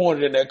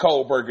disappointed in that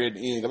cold burger at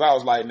the end because I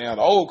was like, now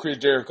the old Chris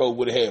Jericho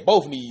would have had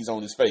both knees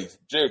on his face.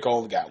 Jericho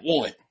only got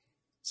one.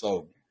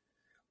 So,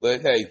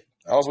 but hey,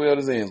 all's well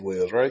that ends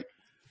well, right?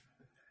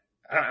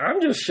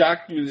 I'm just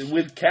shocked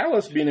with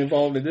Callis being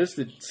involved in this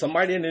that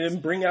somebody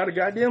didn't bring out a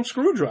goddamn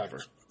screwdriver.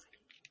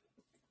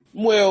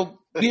 Well,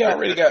 he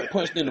already got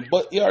punched in the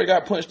butt. He already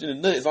got punched in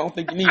the nuts. I don't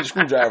think you need a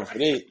screwdriver for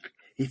that.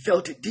 He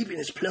felt it deep in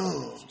his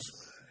plums.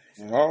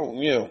 Oh,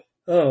 yeah.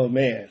 Oh,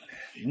 man.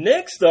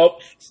 Next up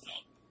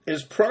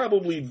is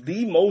probably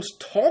the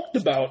most talked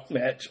about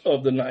match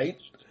of the night.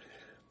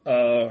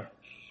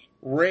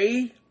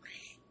 Ray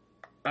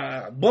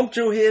bumped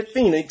your head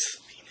Phoenix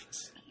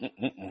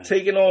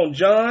taking on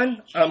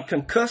John, I'm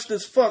concussed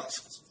as fuck,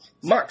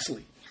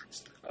 Moxley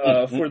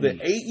for the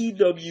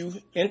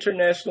AEW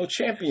International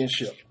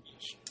Championship.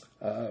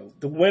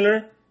 The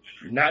winner,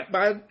 not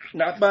by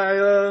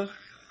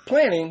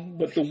planning,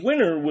 but the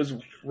winner was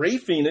Ray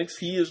Phoenix.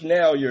 He is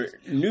now your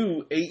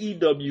new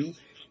AEW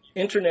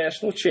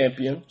International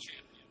Champion.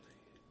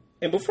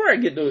 And before I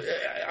get to,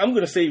 I'm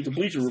going to save the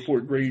Bleacher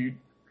Report grade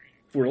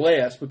for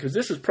last because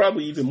this is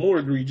probably even more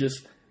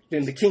egregious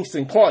than the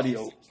Kingston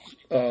Claudio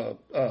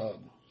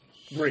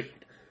grade,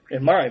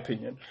 in my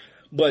opinion.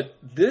 But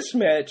this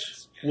match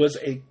was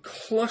a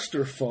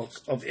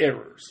clusterfuck of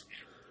errors.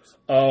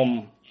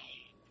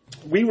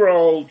 We were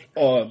all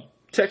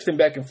texting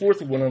back and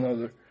forth with one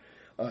another.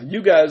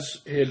 You guys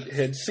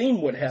had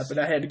seen what happened.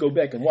 I had to go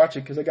back and watch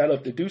it because I got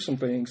up to do some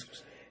things.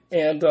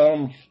 And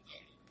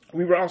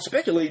we were all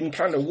speculating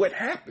kind of what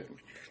happened.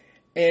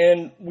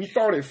 And we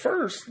thought at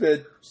first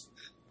that,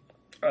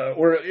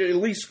 or at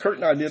least Kurt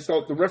and I did,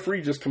 thought the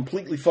referee just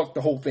completely fucked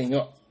the whole thing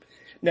up.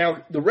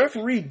 Now, the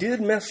referee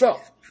did mess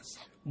up,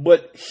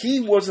 but he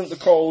wasn't the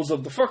cause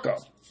of the fuck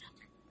up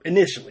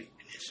initially.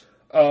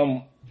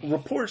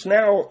 Reports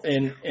now,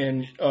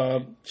 and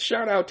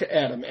shout out to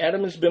Adam.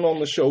 Adam has been on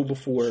the show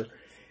before,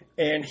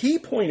 and he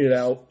pointed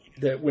out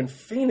that when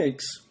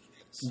Phoenix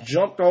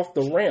jumped off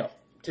the ramp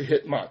to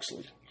hit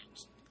Moxley,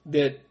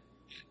 that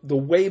the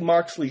way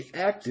Moxley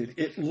acted,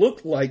 it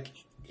looked like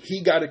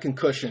he got a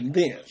concussion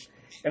then.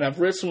 And I've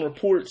read some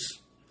reports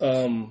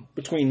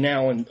between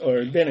now and,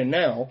 or then and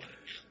now,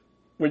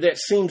 where that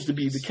seems to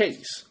be the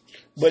case.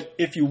 But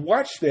if you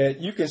watch that,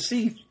 you can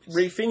see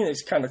Ray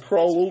Phoenix kind of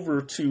crawl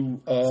over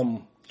to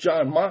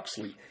John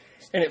Moxley.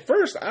 And at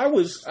first, I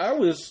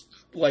was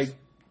like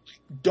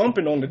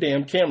dumping on the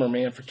damn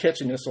cameraman for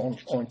catching this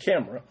on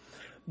camera.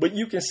 But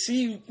you can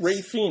see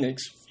Ray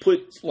Phoenix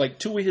put like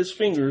two of his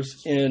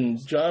fingers in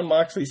John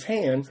Moxley's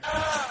hand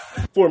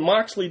for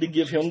Moxley to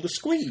give him the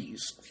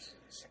squeeze.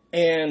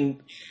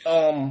 And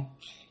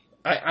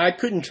I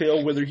couldn't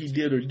tell whether he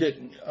did or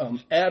didn't.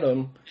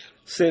 Adam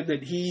said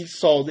that he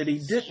saw that he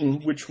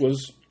didn't, which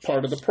was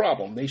part of the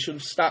problem. They should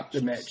have stopped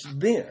the match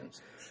then.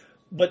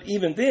 But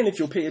even then, if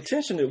you'll pay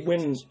attention to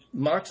when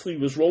Moxley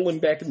was rolling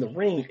back in the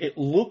ring, it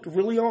looked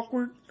really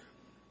awkward.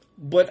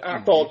 But I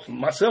thought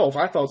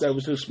that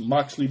was just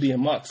Moxley,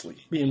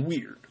 being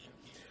weird.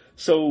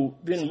 So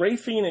then Ray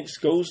Phoenix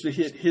goes to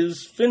hit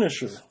his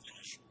finisher.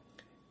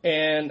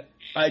 And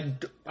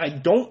I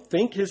don't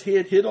think his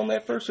head hit on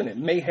that first, and it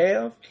may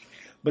have.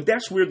 But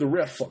that's where the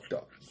ref fucked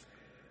up.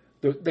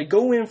 They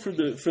go in for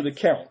the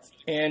count,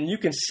 and you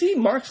can see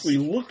Moxley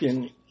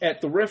looking at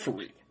the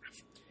referee.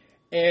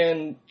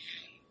 And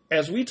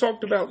as we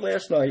talked about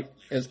last night,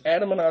 as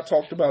Adam and I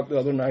talked about the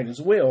other night as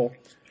well,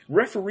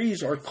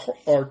 referees are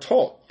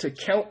taught to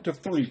count to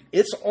 3.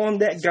 It's on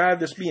that guy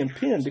that's being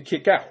pinned to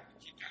kick out.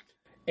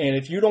 And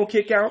if you don't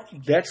kick out,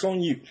 that's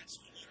on you.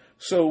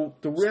 So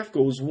the ref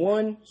goes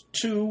 1,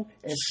 2,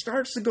 and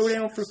starts to go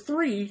down for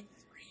 3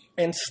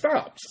 and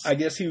stops. I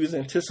guess he was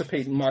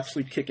anticipating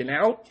Moxley kicking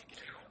out.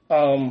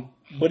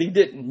 But he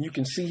didn't. You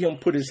can see him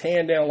put his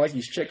hand down like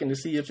he's checking to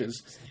see if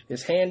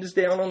his hand is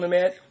down on the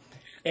mat.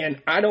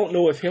 And I don't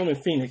know if him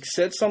and Phoenix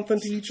said something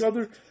to each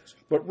other,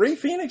 but Ray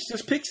Phoenix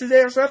just picks his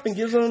ass up and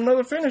gives him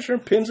another finisher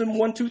and pins him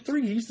 1, 2,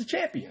 3. He's the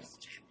champion.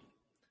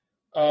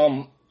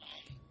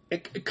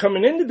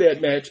 Coming into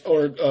that match,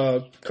 or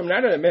coming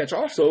out of that match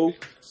also,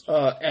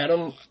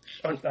 Adam,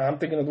 I'm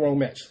thinking of the wrong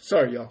match.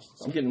 Sorry, y'all.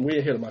 I'm getting way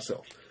ahead of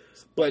myself.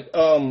 But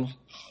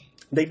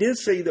they did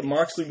say that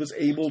Moxley was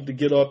able to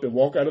get up and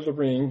walk out of the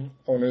ring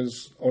on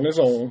his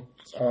own.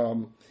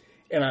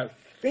 And I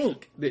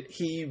think that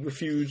he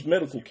refused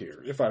medical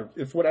care.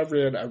 If what I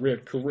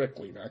read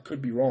correctly, and I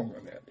could be wrong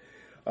on that.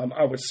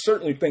 I would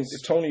certainly think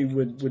that Tony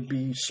would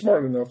be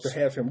smart enough to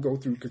have him go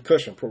through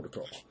concussion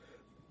protocol.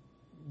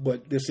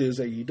 But this is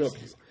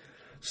AEW.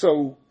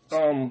 So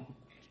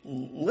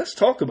let's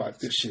talk about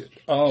this shit.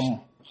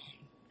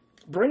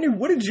 Brandon,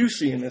 what did you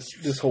see in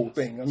this whole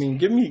thing? I mean,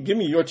 give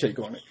me your take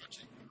on it.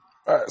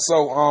 All right,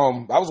 so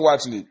I was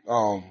watching it.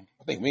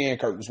 I think me and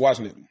Kurt was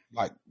watching it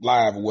like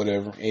live or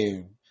whatever,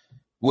 and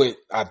what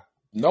I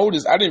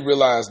noticed, I didn't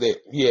realize that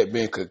he had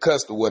been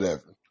concussed or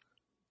whatever,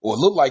 or it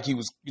looked like he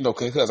was,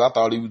 concussed. I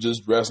thought he was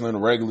just wrestling a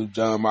regular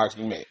John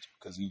Moxley match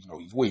because he's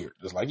weird,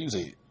 just like you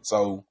said.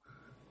 So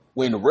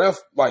when the ref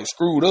like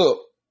screwed up,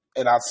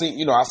 and I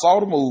saw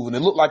the move, and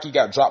it looked like he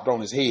got dropped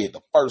on his head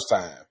the first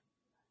time.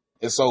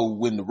 And so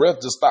when the ref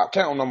just stopped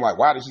counting, I'm like,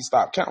 why did he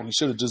stop counting? He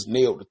should have just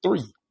nailed the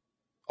 3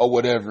 or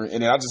whatever.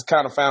 And then I just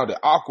kind of found it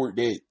awkward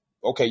that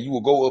okay, you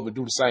will go up and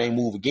do the same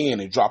move again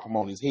and drop him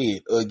on his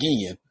head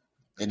again.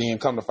 And then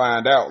come to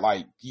find out,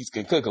 like, he's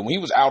concussed. When he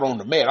was out on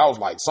the mat, I was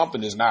like,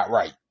 something is not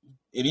right.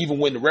 And even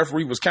when the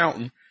referee was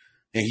counting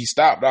and he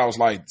stopped, I was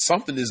like,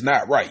 something is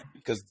not right.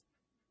 Because,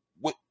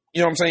 you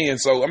know what I'm saying?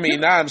 So, I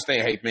mean, I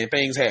understand, hey, man,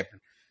 things happen.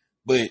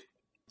 But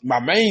my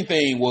main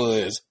thing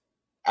was,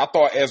 I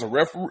thought as a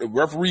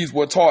referees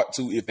were taught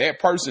to, if that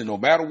person, no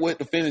matter what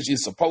the finish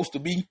is supposed to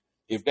be,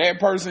 if that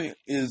person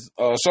is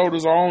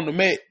shoulders are on the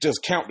mat,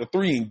 just count to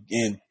 3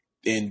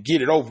 and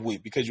get it over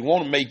with, because you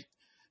want to make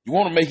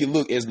it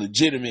look as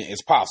legitimate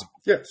as possible.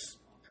 Yes.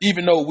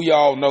 Even though we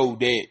all know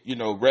that, you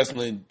know,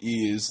 wrestling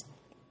is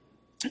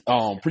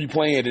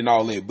pre-planned and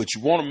all that, but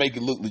you want to make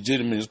it look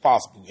legitimate as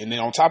possible. And then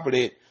on top of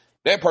that,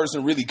 that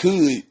person really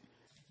could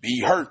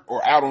be hurt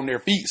or out on their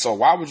feet. So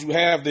why would you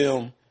have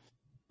them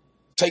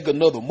take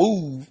another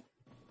move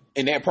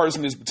and that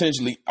person is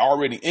potentially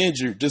already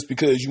injured just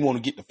because you want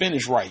to get the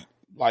finish right?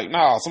 Like,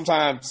 nah,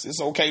 sometimes it's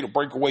okay to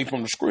break away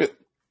from the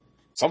script.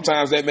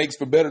 Sometimes that makes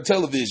for better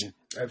television.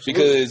 Absolutely.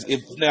 Because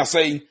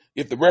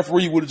if the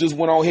referee would have just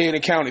went on ahead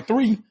and counted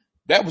 3,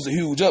 that was a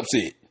huge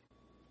upset.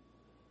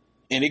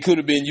 And it could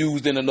have been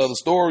used in another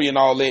story and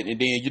all that. And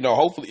then, you know,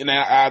 hopefully, and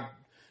I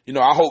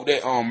hope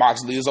that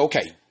Moxley is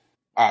okay.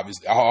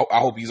 Obviously, I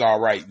hope he's all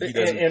right. He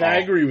doesn't, and I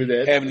agree with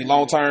that. Have any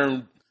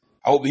long-term,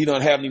 I hope he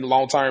doesn't have any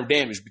long-term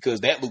damage,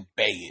 because that looked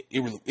bad.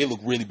 It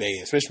looked really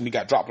bad, especially when he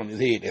got dropped on his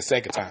head that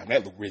second time.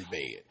 That looked really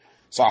bad.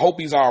 So I hope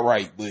he's all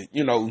right. But,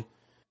 you know,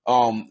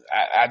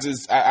 I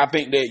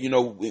think that, you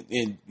know,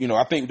 and, you know,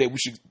 I think that we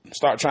should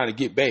start trying to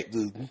get back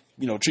to,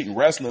 you know, treating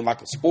wrestling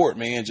like a sport,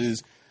 man.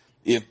 Just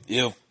if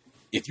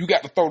you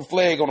got to throw the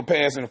flag on a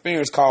pass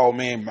interference call,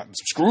 man,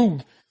 screw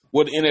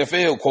what the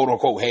NFL quote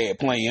unquote had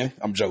planned.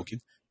 I'm joking.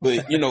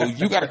 But, you know,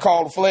 you got to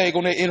call the flag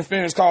on that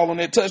interference call on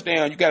that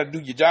touchdown. You got to do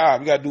your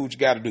job. You got to do what you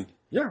got to do.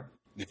 Yeah.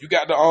 If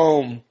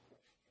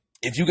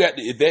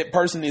that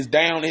person is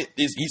down,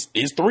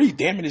 it's 3.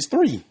 Damn it, it's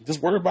 3.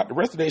 Just worry about the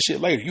rest of that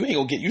shit later.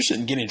 You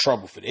shouldn't get in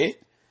trouble for that.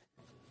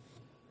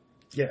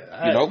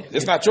 Yeah.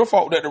 It's not your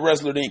fault that the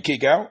wrestler didn't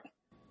kick out.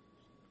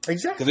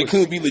 Exactly. Because it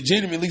could be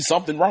legitimately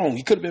something wrong.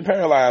 He could have been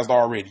paralyzed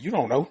already. You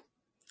don't know.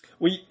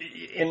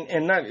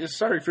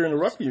 Sorry for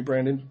interrupting you,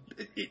 Brandon.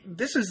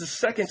 This is the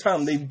second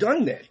time they've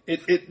done that,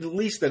 at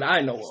least that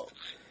I know of.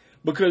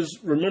 Because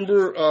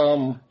remember,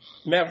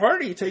 Matt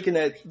Hardy taking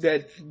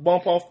that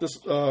bump off the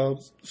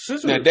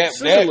scissor. Now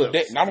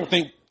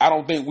I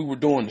don't think we were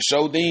doing the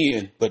show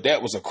then, but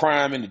that was a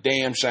crime and a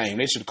damn shame.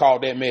 They should have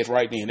called that match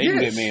right then. They knew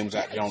that man was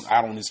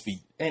out on his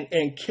feet, and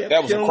kept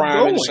that was a crime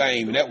going. and a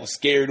shame, and that was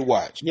scary to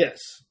watch. Yes,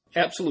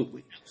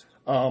 absolutely.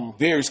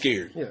 Very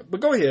scary. Yeah, but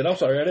go ahead. I'm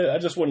sorry. I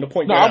just wanted to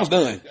point. No, I was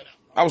done.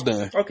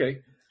 Okay,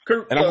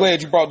 Kurt, and I'm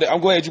glad you brought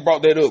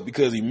that up,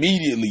 because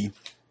immediately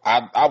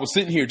I was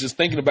sitting here just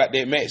thinking about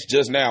that match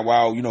just now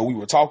while, you know, we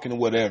were talking or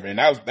whatever, and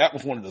that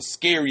was one of the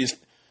scariest.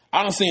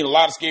 I done seen a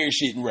lot of scary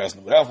shit in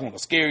wrestling, but that was one of the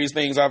scariest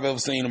things I've ever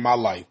seen in my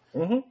life.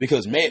 Mm-hmm.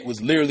 Because Matt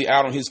was literally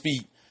out on his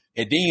feet,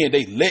 and then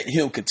they let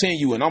him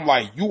continue, and I'm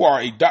like, you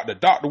are a doctor. The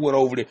doctor went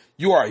over there.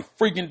 You are a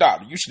freaking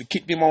doctor. You should have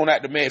kicked him on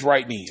out the match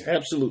right then.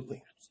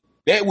 Absolutely.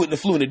 That wouldn't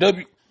have flown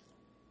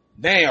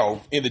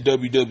now in the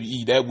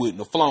WWE, that wouldn't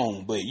have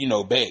flown. But, you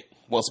know, back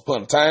once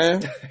upon a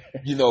time,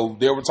 you know,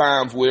 there were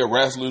times where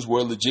wrestlers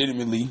were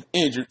legitimately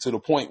injured to the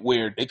point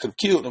where they could have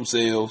killed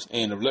themselves,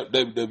 and the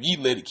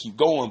WWE let it keep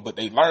going, but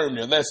they learned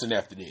their lesson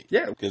after that.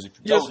 Yeah. Because if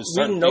you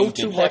we know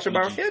too much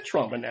about head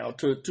trauma now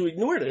to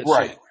ignore that.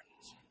 Right.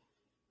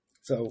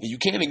 So and you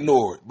can't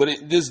ignore it.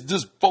 But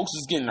just folks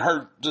is getting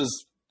hurt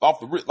just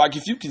off the rip. Like,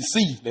 if you can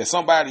see that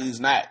somebody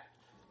is not,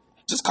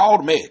 just call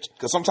the match,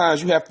 because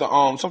sometimes you have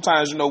to.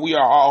 Sometimes, you know, we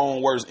are our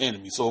own worst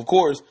enemy. So of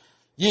course,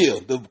 yeah,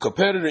 the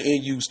competitor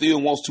in you still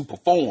wants to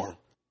perform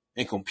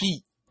and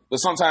compete, but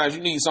sometimes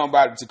you need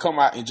somebody to come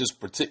out and just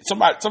protect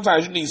somebody.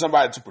 Sometimes you need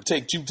somebody to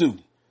protect you too.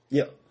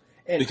 Yeah,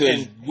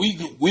 because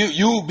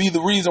you'll be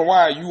the reason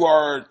why you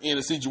are in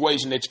a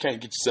situation that you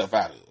can't get yourself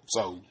out of.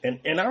 So,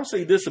 and I'll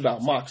say this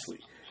about Moxley.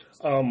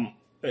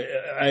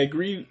 I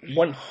agree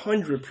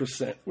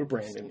 100% with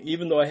Brandon.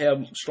 Even though I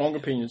have strong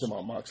opinions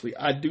about Moxley,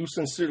 I do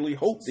sincerely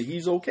hope that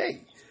he's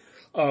okay.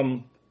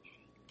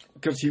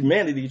 Because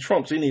humanity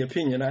trumps any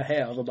opinion I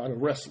have about a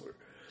wrestler.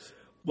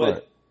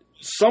 But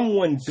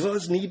someone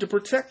does need to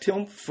protect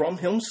him from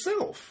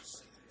himself.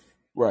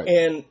 Right.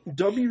 And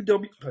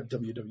AEW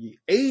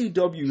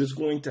is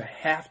going to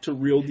have to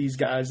reel these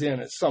guys in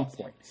at some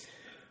point.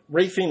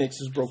 Ray Phoenix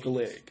has broke a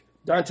leg.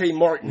 Dante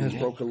Martin has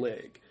broke a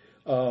leg.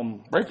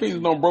 Ray Phoenix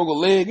broke a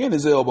leg and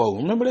his elbow.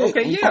 Remember that?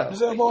 Okay, he popped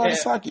his elbow out of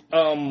socket.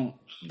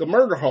 The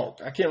Murder Hawk,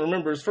 I can't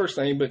remember his first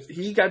name, but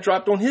he got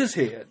dropped on his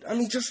head. I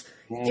mean, just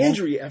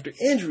injury after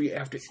injury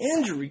after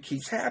injury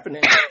keeps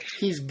happening.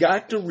 He's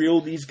got to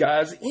reel these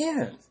guys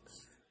in.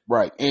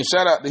 Right. And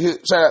shout out to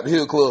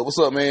Hill Club. What's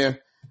up, man?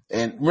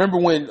 And remember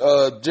when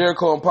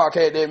Jericho and Pac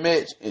had that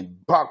match and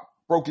Pac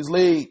broke his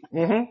leg?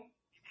 Mm-hmm.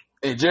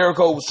 And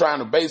Jericho was trying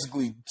to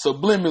basically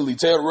subliminally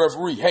tell the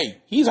referee,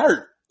 hey, he's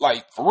hurt.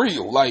 Like, for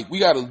real. Like, we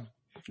gotta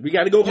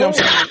go home.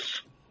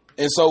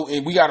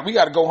 And we got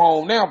to go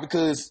home now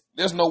because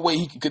there's no way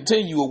he can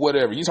continue or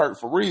whatever. He's hurt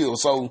for real.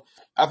 So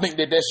I think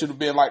that should have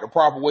been like the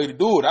proper way to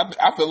do it.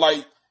 I feel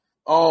like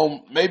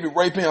maybe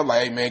Ray Penn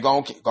like, hey man,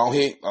 go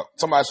ahead.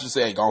 Somebody should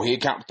say, hey, go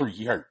ahead, count to 3.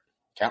 He hurt.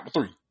 Count to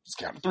 3. Just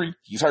count to 3.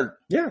 He's hurt.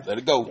 Yeah, let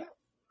it go,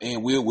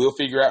 and we'll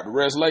figure out the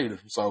rest later.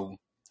 So.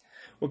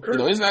 Well,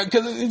 Kurt, it's not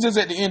because it's just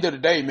at the end of the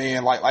day,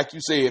 man. Like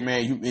you said,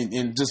 man,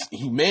 in just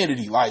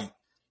humanity, like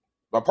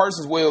a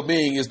person's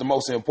well-being is the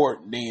most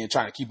important than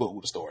trying to keep up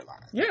with the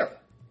storyline. Yeah,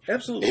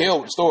 absolutely. The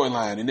hell with the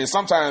storyline, and then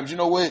sometimes you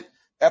know what?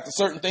 After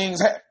certain things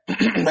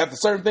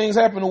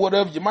happen or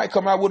whatever, you might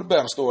come out with a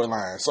better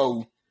storyline.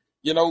 So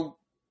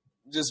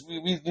just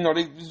we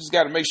just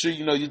got to make sure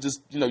you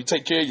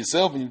take care of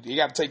yourself and you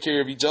got to take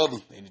care of each other.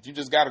 And if you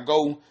just got to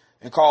go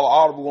and call an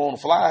audible on the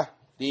fly,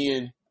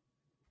 then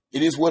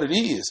it is what it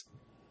is.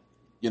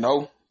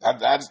 But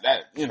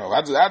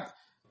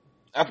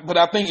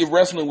I think if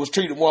wrestling was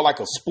treated more like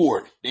a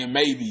sport, then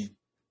maybe,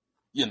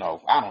 I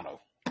don't know.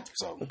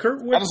 So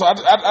Kurt, I just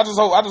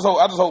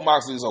hope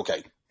Moxley is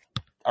okay.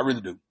 I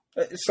really do.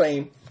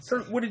 Same.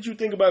 Kurt, what did you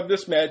think about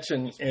this match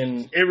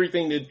and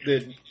everything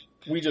that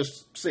we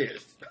just said?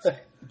 The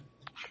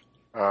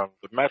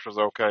match was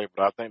okay,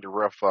 but I think the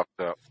ref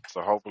fucked up.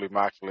 So hopefully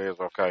Moxley is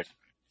okay.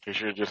 He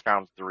should have just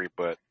counted 3,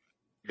 but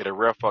the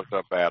ref fucked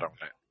up bad on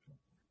that.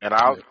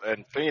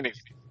 And Phoenix,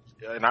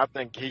 and I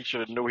think he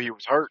should have knew he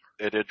was hurt.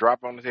 And it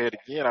dropped on his head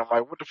again. I'm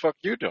like, what the fuck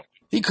you doing?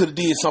 He could have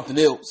did something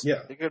else.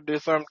 Yeah. He could have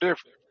did something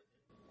different.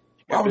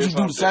 Why would you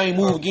do the same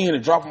move again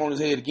and drop him on his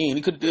head again?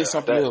 He could have did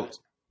something else.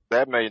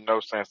 That made no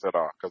sense at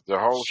all because the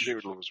whole shit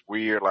was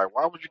weird. Like,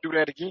 why would you do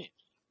that again?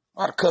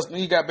 I'd have cussed him.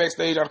 He got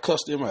backstage. I'd have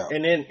cussed him out.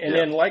 And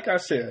then, like I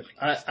said,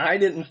 I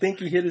didn't think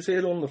he hit his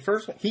head on the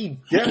first one. He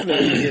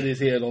definitely hit his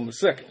head on the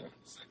second one.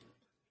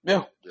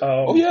 Yeah.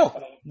 Yeah.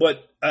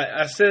 But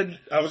I said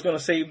I was going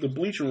to save the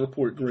Bleacher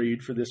Report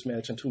grade for this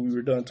match until we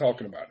were done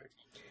talking about it.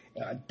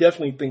 And I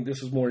definitely think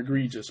this is more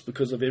egregious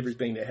because of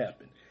everything that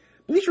happened.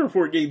 Bleacher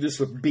Report gave this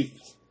a B.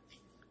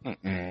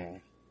 Mm-mm.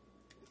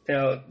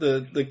 Now,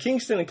 the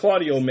Kingston and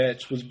Claudio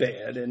match was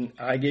bad, and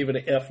I gave it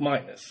an F-.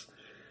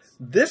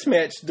 This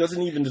match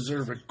doesn't even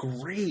deserve a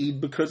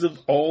grade because of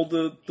all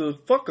the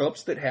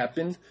fuck-ups that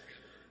happened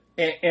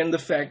and the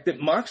fact that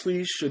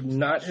Moxley should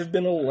not have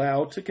been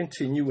allowed to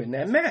continue in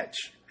that match.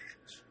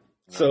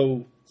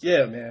 So,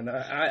 yeah, man,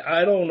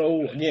 I don't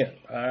know. Again,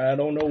 I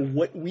don't know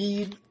what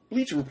weed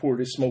Bleacher Report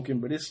is smoking,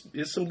 but it's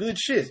some good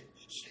shit.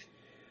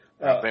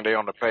 I think they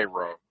on the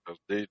payroll.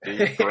 It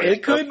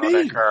could be.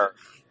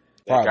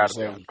 They got to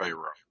be on the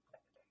payroll.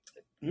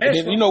 And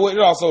then, you know what? It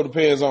also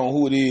depends on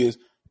who it is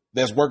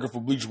that's working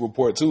for Bleacher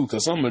Report, too,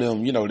 because some of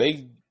them,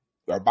 they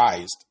are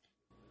biased.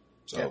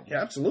 So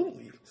yeah,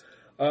 absolutely.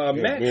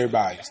 Very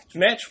biased.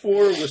 Match 4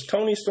 was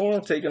Toni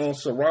Storm taking on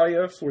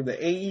Saraya for the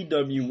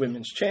AEW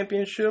Women's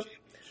Championship.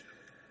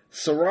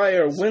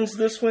 Saraya wins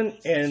this one,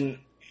 and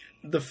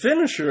the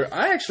finisher,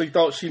 I actually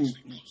thought she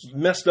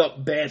messed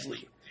up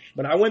badly.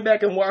 But I went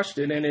back and watched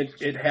it, and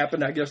it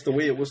happened, I guess, the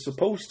way it was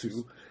supposed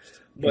to.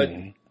 But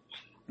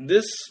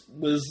this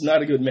was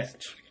not a good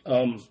match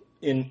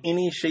in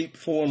any shape,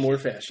 form, or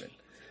fashion.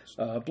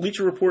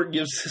 Bleacher Report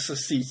gives this a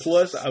C+.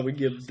 I would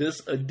give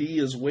this a D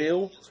as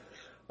well.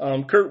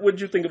 Kurt, what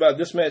did you think about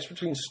this match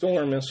between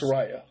Storm and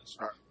Saraya?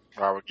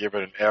 I would give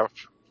it an F.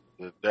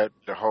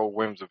 The whole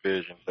women's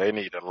division, they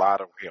need a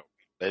lot of help.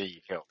 They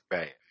need help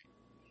bad.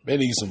 They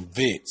need some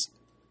vets.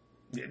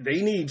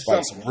 They need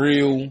some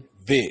real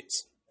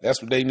vets. That's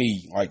what they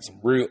need, like some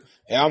real.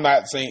 And I'm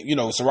not saying,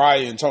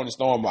 Saraya and Toni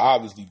Storm are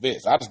obviously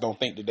vets. I just don't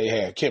think that they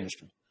have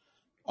chemistry.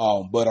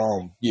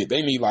 Yeah,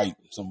 they need like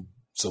some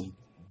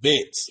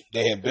vets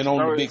that have been on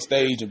the big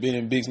stage and been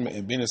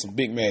in some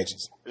big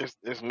matches.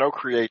 There's no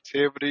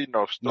creativity,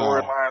 no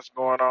storylines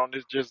going on.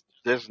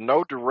 There's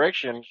no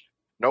direction,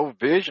 no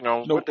vision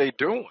on what they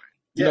doing.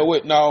 You know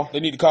what? No, they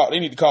need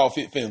to call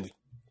Fit Finley.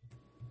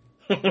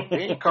 They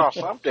need to call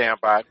some damn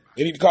body.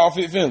 They need to call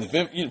Fit Finley.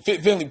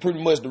 Fit Finley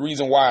pretty much the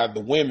reason why the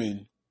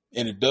women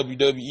in the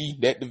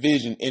WWE, that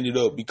division, ended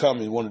up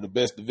becoming one of the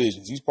best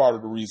divisions. He's part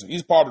of the reason.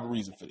 He's part of the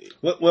reason for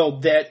that.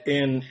 Well, that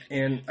and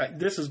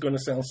this is going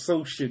to sound so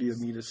shitty of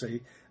me to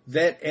say,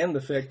 that and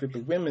the fact that the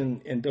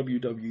women in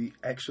WWE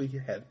actually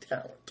have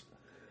talent.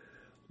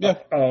 Yeah.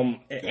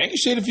 It ain't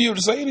shit if you were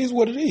to say it is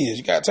what it is.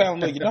 You got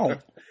talent or you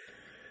don't.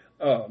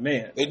 Oh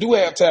man, they do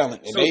have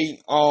talent,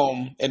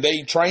 and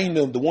they train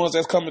them. The ones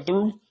that's coming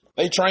through,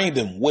 they train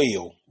them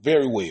well,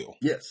 very well.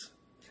 Yes.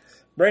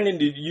 Brandon,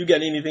 did you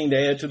got anything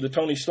to add to the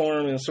Toni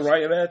Storm and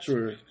Saraya match,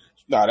 or?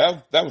 No,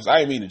 that was. I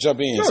didn't mean to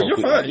jump in. No, so you're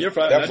quick. fine. You're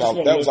fine.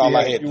 That was all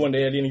I had. You wanted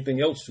to add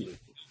anything else to it?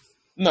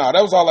 No,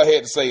 that was all I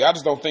had to say. I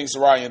just don't think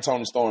Saraya and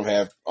Toni Storm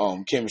have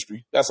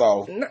chemistry. That's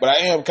all. No. But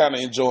I am kind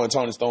of enjoying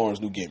Toni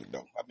Storm's new gimmick,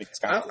 though. I think it's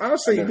kind of. I'll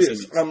say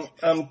this.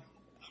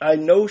 I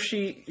know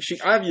she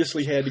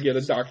obviously had to get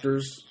a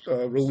doctor's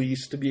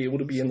release to be able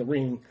to be in the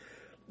ring,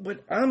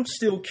 but I'm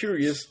still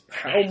curious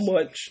how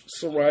much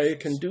Saraya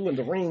can do in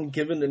the ring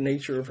given the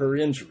nature of her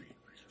injury.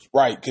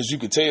 Right, because you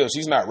could tell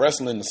she's not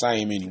wrestling the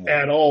same anymore.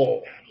 At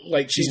all.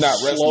 like she's she's not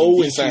slow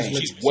wrestling. and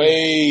She's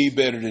way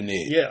better than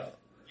that. Yeah.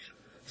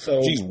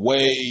 So she's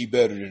way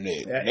better than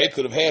that. Yeah, They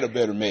could have had a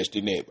better match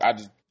than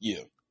that.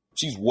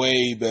 She's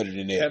way better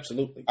than that.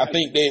 Absolutely. I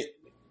think that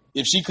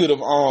if she could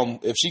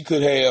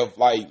have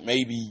like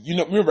maybe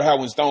remember how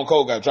when Stone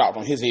Cold got dropped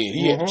on his head,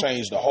 he had to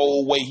change the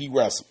whole way he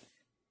wrestled.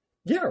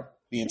 Yeah.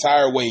 The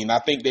entire way. And I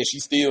think that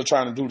she's still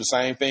trying to do the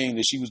same thing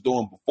that she was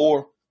doing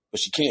before, but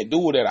she can't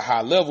do it at a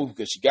high level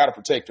because she got to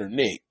protect her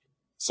neck.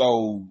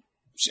 So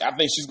I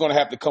think she's going to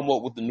have to come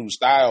up with a new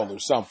style or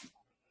something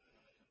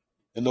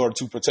in order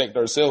to protect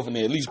herself and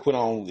then at least put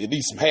on at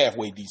least some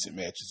halfway decent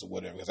matches or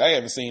whatever. Because I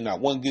haven't seen not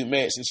one good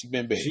match since she's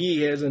been back.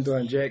 She hasn't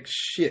done jack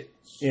shit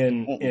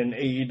in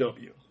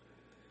AEW.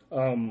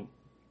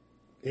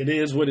 It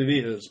is what it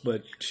is,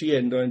 but she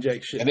hadn't done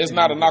jack shit. And it's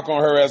not a knock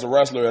on her as a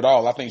wrestler at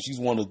all. I think she's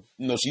one of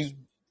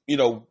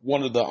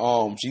one of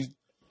the she's,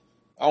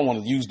 I don't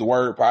want to use the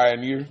word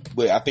pioneer,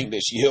 but I think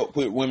that she helped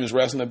put women's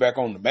wrestling back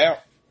on the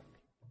map.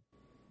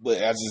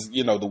 But I just,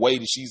 the way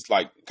that she's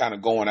like kind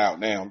of going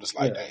out now, I'm just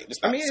like, dang,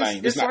 it's not the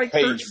same. It's not like the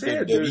page Kurt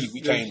said, WWE we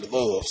came to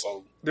love.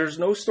 So there's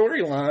no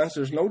storylines,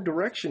 there's no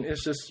direction.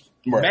 It's just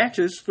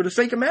matches for the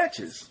sake of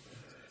matches.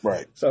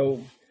 Right.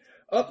 So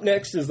up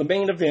next is the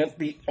main event,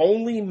 the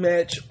only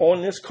match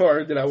on this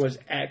card that I was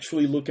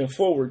actually looking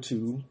forward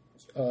to.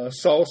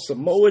 Saw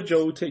Samoa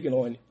Joe taking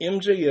on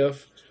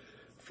MJF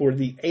for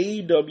the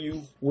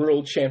AEW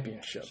World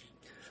Championship.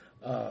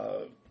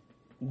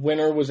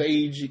 Winner was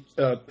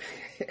AGF.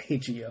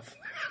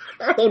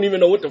 I don't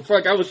even know what the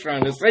fuck I was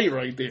trying to say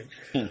right there.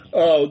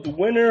 The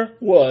winner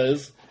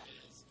was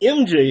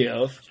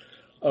MJF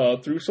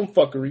through some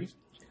fuckery.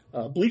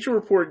 Bleacher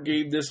Report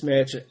gave this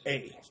match an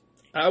A.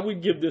 I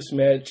would give this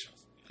match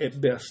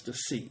at best a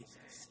C.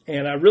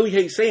 And I really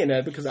hate saying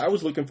that because I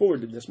was looking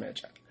forward to this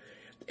match.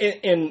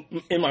 And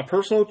in my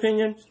personal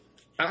opinion,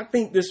 I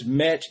think this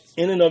match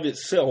in and of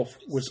itself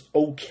was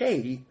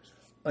okay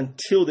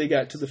until they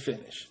got to the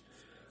finish.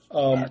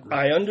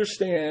 I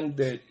understand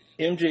that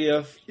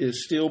MJF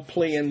is still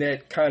playing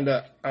that kind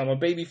of, I'm a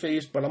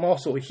babyface, but I'm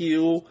also a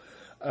heel.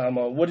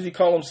 What does he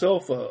call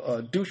himself?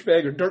 A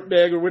douchebag or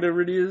dirtbag or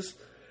whatever it is.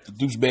 The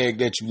douchebag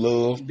that you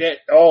love.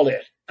 All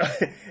that.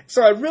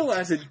 So I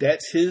realize that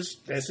that's his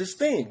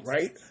thing,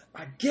 right?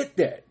 I get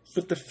that.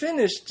 But the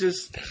finish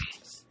just,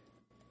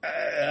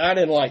 I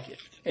didn't like it.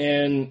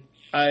 And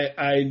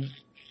I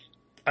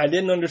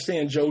didn't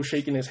understand Joe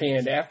shaking his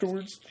hand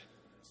afterwards.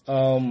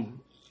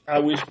 I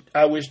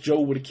wish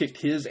Joe would have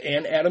kicked his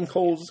and Adam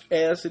Cole's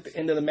ass at the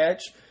end of the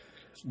match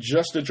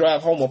just to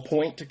drive home a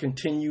point to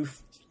continue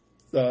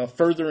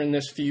further in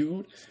this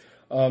feud.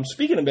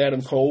 Speaking of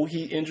Adam Cole,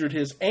 he injured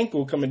his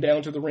ankle coming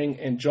down to the ring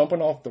and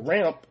jumping off the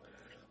ramp.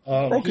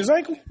 Broke his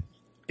ankle?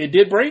 It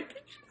did break?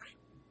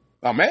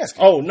 I'm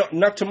asking. Oh, no,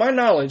 not to my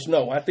knowledge,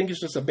 no. I think it's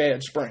just a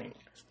bad sprain.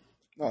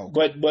 Oh,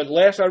 but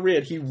last I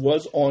read, he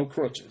was on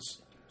crutches.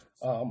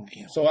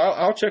 So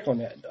I'll check on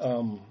that.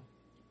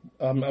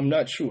 I'm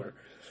not sure.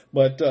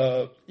 But,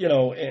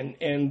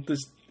 and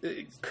this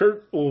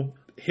Kurt,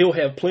 he'll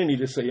have plenty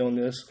to say on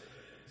this.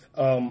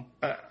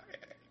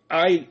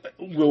 I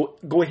will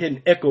go ahead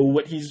and echo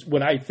what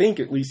I think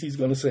at least he's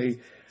going to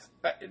say.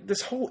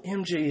 This whole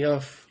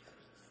MJF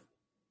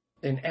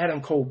and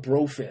Adam Cole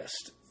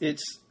brofest,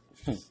 it's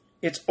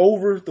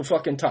over the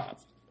fucking top.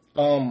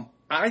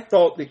 I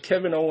thought that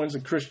Kevin Owens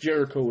and Chris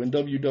Jericho in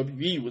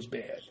WWE was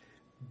bad.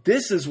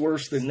 This is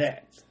worse than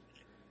that.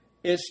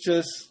 It's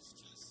just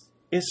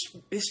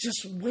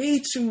way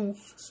too.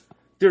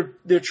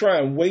 They're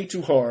trying way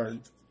too hard,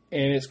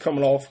 and it's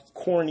coming off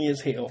corny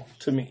as hell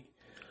to me.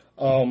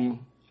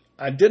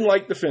 I didn't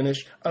like the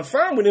finish. I'm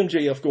fine with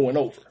MJF going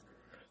over.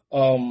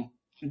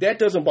 That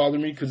doesn't bother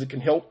me because it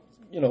can help,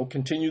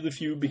 continue the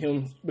feud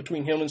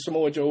between him and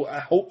Samoa Joe. I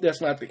hope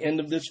that's not the end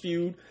of this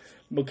feud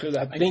because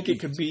I think it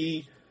could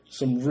be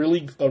a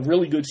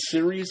really good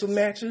series of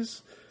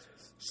matches.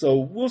 So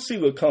we'll see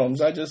what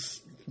comes.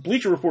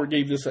 Bleacher Report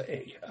gave this an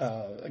A.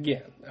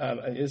 Again,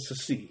 it's a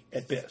C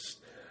at best.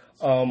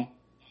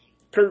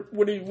 Kurt,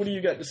 what do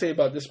you got to say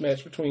about this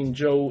match between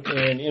Joe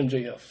and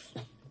MJF?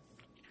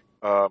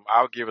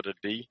 I'll give it a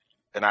D.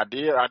 And I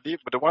did,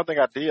 but the one thing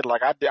I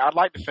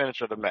liked the finish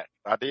of the match.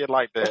 I did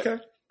like that.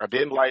 Okay. I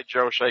didn't like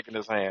Joe shaking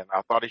his hand.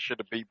 I thought he should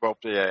have beat both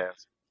their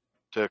ass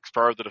to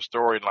further the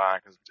storyline.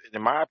 Because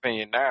in my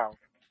opinion now,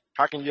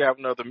 how can you have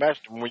another match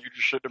when you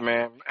just shook the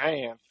man's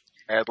hand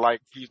as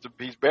like he's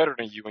better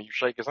than you when you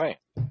shake his hand?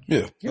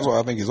 Yeah, that's why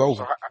I think it's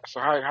over.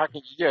 So how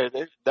can you? Yeah,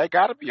 they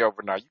got to be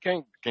over now. You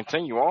can't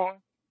continue on.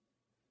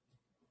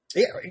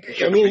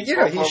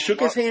 Yeah, he shook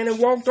his hand and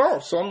walked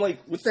off. So I'm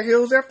like, what the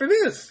hell's after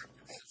this?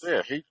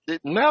 Yeah, he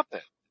did nothing.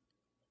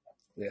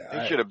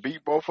 Yeah, he should have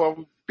beat both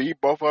of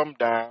them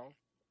down,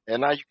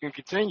 and now you can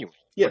continue.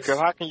 Yes. Because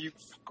how can you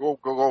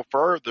go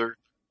further?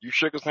 You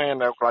shook his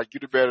hand up like you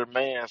the better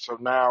man. So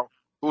now,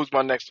 who's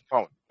my next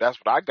opponent? That's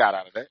what I got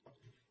out of that.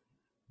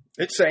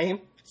 It's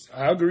same.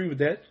 I agree with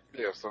that.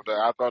 Yeah, so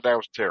I thought that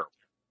was terrible,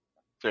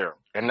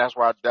 and that's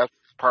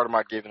part of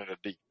my giving it a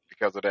D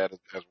because of that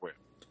as well.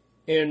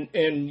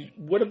 And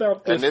what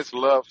about this? And this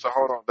love, so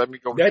hold on, let me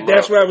go with the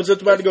That's love. where I was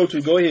just about to go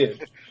to. Go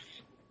ahead.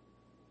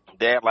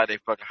 They act like they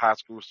fucking high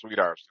school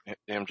sweethearts,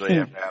 MJF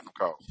and Adam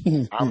Cole.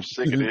 I'm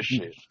sick of this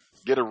shit.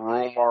 Get a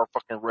room all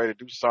fucking ready to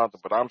do something,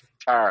 but I'm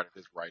tired of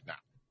this right now.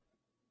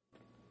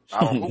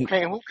 I don't who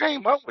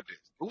came up with this?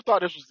 Who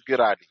thought this was a good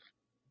idea?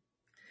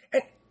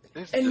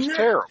 This is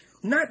terrible.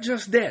 Not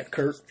just that,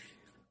 Kurt.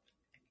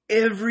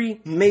 Every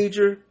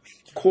major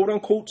quote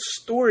unquote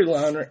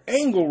storyline or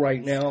angle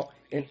right now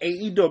in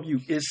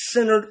AEW is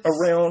centered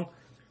around,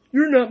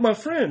 you're not my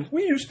friend.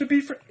 We used to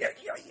be friends.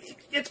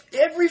 It's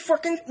every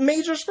fucking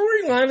major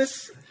storyline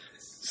is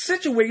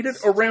situated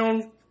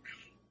around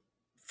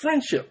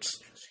friendships.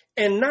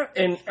 And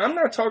I'm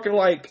not talking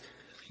like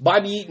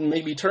Bobby Eaton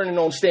maybe turning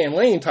on Stan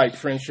Lane type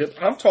friendship.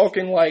 I'm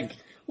talking like,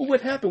 well,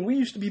 what happened? We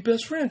used to be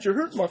best friends. You're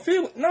hurting my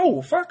feelings.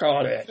 No, fuck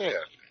all that. Yeah,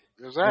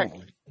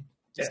 exactly.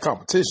 It's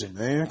competition,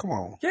 man. Come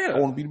on. Yeah. I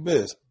want to be the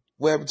best.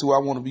 What happened to I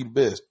want to be the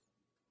best?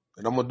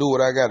 And I'm going to do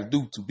what I got to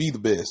do to be the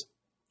best.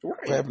 Right.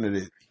 What happened to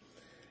that?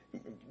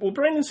 Well,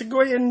 Brandon, so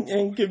go ahead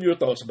and give your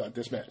thoughts about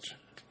this match.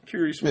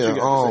 Curious what you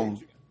got to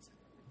say.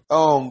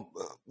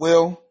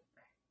 Well,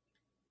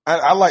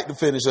 I liked the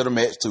finish of the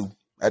match too.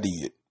 I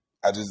did.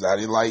 I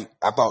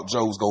thought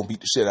Joe was going to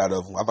beat the shit out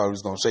of him. I thought he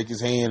was going to shake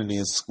his hand and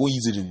then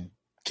squeeze it and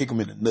kick him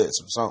in the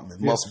nuts or something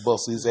and muscle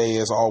bust his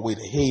ass all the way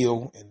to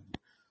hell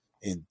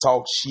and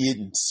talk shit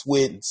and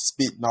sweat and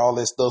spit and all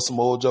that stuff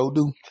Samoa Joe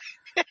do.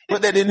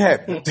 But that didn't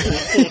happen.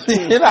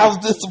 And I was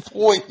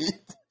disappointed.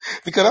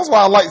 Because that's why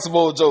I like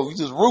Samoa Joe. He's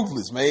just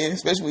ruthless, man.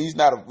 Especially when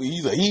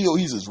he's a heel,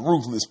 he's just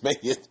ruthless, man.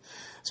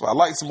 That's why I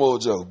like Samoa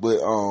Joe. But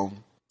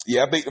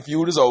yeah, I think the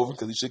feud is over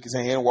because he shook his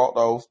hand and walked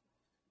off.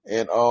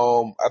 And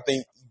I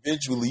think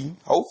eventually,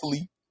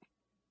 hopefully,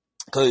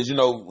 because you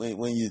know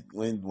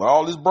when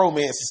all this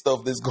bromance and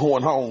stuff that's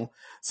going on,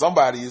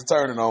 somebody is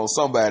turning on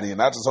somebody,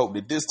 and I just hope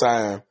that this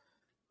time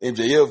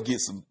MJF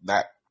gets some,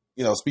 not,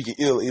 you know, speaking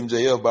ill of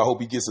MJF, but I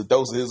hope he gets a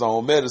dose of his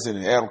own medicine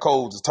and Adam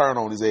Cole just turn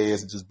on his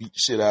ass and just beat the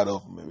shit out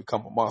of him and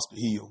become a monster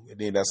heel. And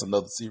then that's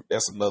another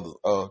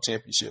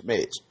championship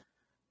match.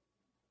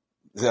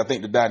 I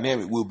think the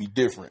dynamic will be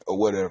different or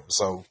whatever.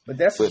 So, I'm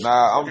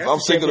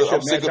sick of the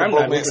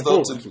bromance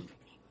stuff too.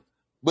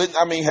 But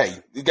I mean, hey,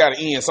 it got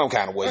to end some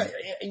kind of way.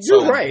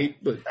 You're right,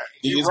 but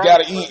it's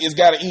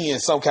got to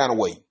end some kind of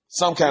way.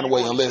 Some kind of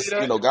way, unless,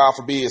 you know, God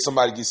forbid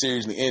somebody gets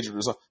seriously injured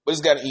or something. But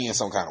it's got to end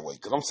some kind of way,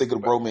 because I'm sick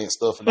of the bromance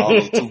stuff and all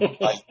that too.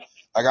 Like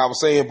I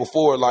was saying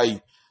before,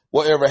 like,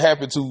 whatever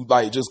happened to,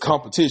 like, just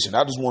competition?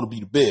 I just want to be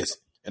the best.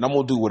 And I'm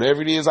going to do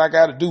whatever it is I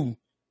got to do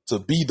to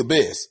be the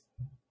best.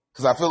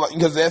 Because I feel like,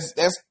 because that's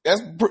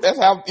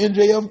how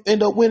MJF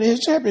ended up winning his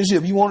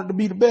championship. He wanted to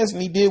be the best,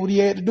 and he did what he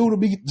had to do to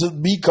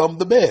become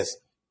the best.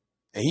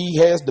 And he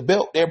has the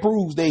belt that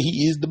proves that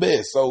he is the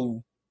best.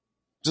 So,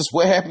 just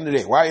what happened to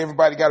that? Why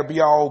everybody got to be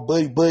all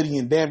buddy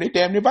and they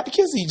damn near about to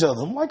kiss each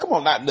other? I'm like, come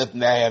on, not nothing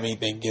to have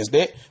anything against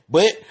that,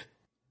 but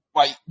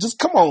like, just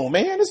come on,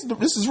 man. This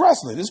is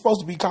wrestling. It's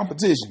supposed to be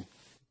competition.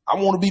 I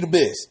want to be the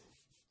best.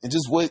 And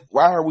just why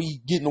are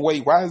we getting away?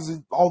 Why is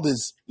it all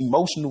this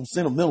emotional,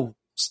 sentimental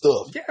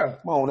stuff? Yeah, come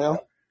on now.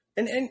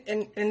 And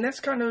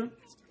that's kind of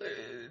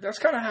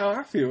how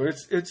I feel.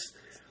 It's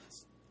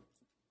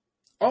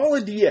all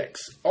of DX,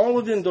 all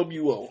of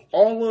NWO,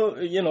 all of,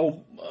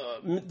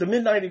 the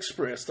Midnight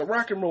Express, the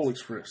Rock and Roll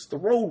Express, the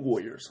Road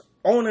Warriors,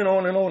 on and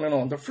on and on and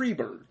on, the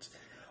Freebirds.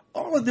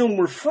 All of them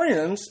were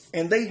friends,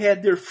 and they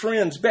had their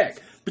friends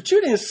back. But you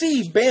didn't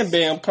see Bam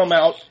Bam come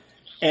out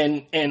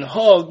and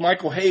hug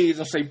Michael Hayes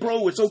and say,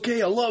 bro, it's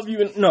okay, I love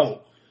you. And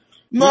no.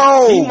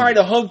 He might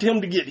have hugged him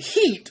to get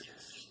heat,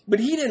 but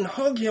he didn't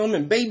hug him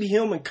and baby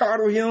him and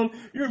coddle him.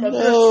 You're my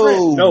best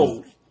friend.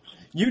 No.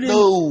 They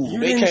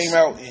came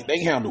out and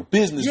they handled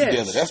business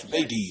together. That's what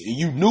they did. And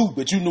you knew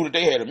that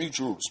they had a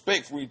mutual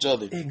respect for each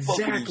other.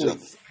 Exactly. Each other.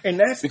 And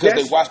that's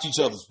they watched each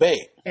other's back.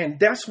 And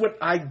that's what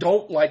I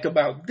don't like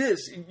about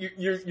this.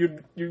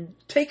 You're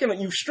taking it,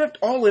 you've stripped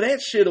all of that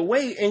shit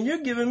away, and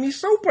you're giving me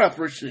soap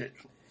opera shit.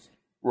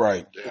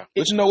 Right. Yeah.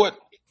 But you know what?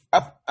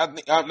 I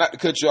think, not to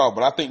cut you off,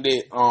 but I think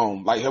that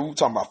like we were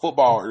talking about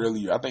football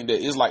earlier, I think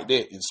that it's like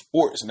that in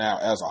sports now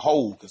as a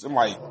whole. Because I'm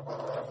like,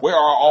 where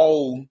are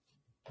all?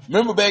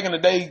 Remember back in the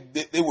day,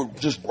 they were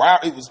just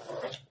it was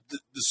the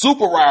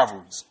super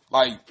rivalries.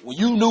 Like, when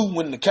you knew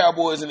when the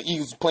Cowboys and the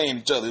Eagles were playing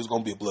each other, it was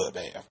going to be a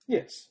bloodbath.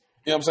 Yes.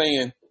 You know what I'm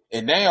saying?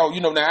 And now,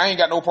 now I ain't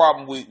got no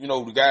problem with,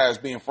 the guys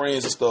being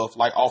friends and stuff,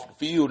 like off the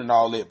field and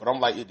all that. But I'm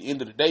like, at the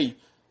end of the day,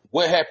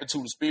 what happened to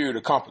the spirit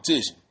of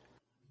competition?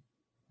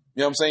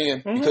 You know what I'm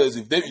saying? Mm-hmm. Because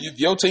if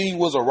your team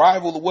was a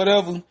rival or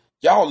whatever,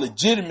 y'all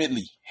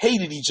legitimately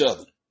hated each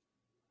other.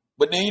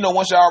 But then,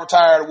 once y'all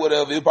retired or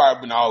whatever, it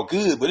probably been all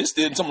good. But it's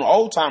still, some of the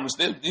old timers,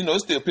 still,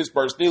 it's still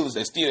Pittsburgh Steelers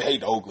that still hate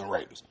the Oakland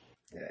Raiders.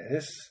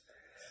 Yes.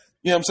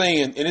 You know what I'm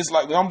saying? And it's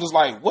like, I'm just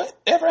like,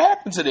 whatever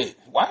happened to that?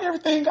 Why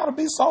everything got to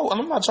be so? And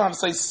I'm not trying to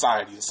say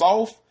society is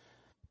soft,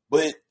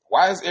 but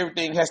why is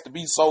everything has to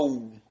be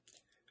so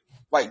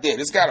like that?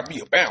 It's got to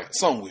be a balance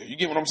somewhere. You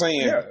get what I'm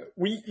saying? Yeah.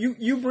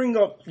 You bring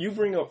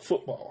up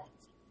football,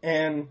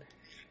 and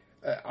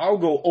I'll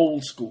go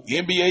old school.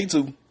 NBA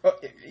too.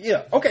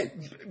 Yeah, okay.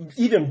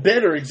 Even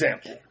better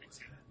example.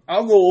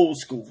 I'll go old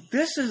school.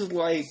 This is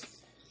like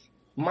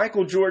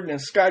Michael Jordan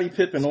and Scottie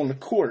Pippen on the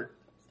court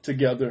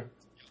together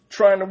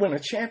trying to win a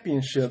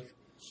championship.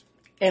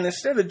 And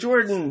instead of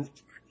Jordan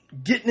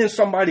getting in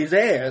somebody's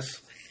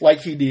ass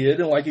like he did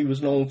and like he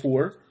was known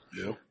for,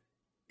 Yeah.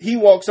 he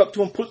walks up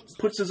to him,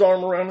 puts his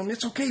arm around him.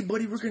 It's okay,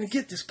 buddy. We're going to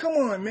get this. Come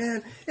on,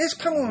 man.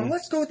 Come on.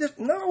 Let's go with this.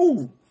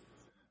 No.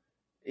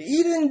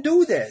 He didn't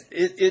do that.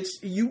 It's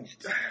you.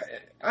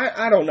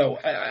 I don't know.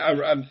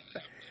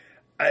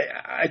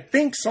 I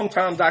think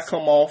sometimes I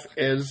come off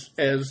as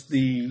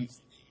the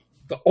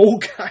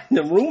old guy in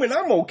the room, and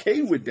I'm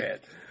okay with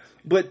that.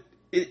 But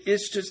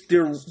it's just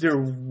they're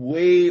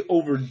way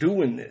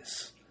overdoing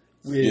this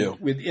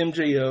with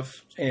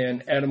MJF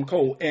and Adam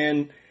Cole,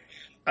 and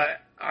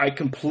I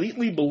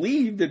completely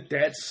believe that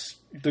that's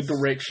the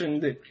direction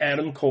that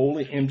Adam Cole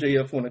and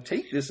MJF want to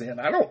take this in.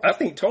 I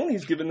think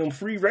Tony's giving them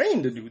free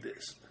reign to do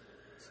this,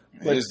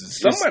 but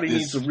somebody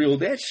needs to reel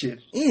that shit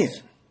in.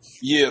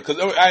 Yeah, because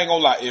I ain't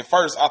gonna lie. At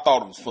first, I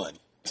thought it was funny,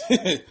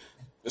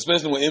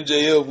 especially when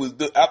MJF was.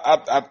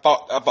 I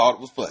thought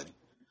it was funny,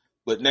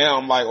 but now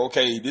I'm like,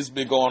 okay, this has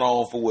been going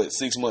on for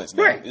 6 months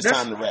now. Right. It's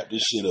time to wrap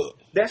this shit up.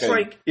 That's okay?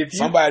 like if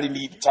somebody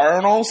need to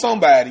turn on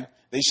somebody.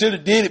 They should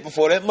have did it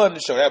before that London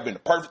show. That would have been the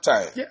perfect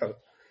time. Yeah,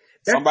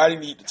 somebody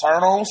need to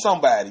turn on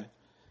somebody,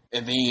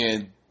 and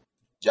then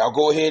y'all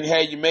go ahead and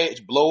have your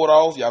match, blow it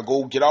off. Y'all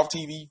go get off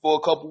TV for a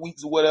couple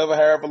weeks or whatever,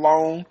 however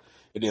long,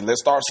 and then let's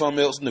start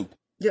something else new.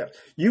 Yeah,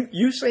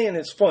 you saying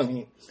it's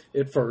funny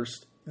at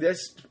first.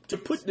 That's to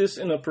put this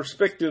in a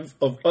perspective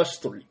of us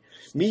three.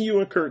 Me, you,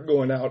 and Kurt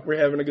going out.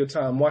 We're having a good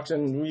time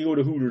watching. We go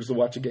to Hooters to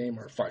watch a game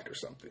or a fight or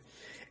something.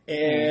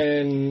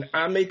 And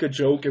I make a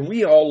joke, and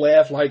we all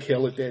laugh like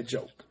hell at that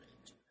joke.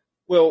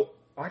 Well,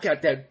 I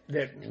got that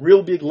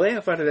real big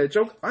laugh out of that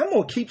joke. I'm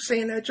going to keep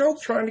saying that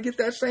joke, trying to get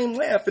that same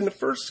laugh. And the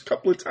first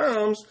couple of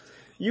times,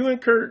 you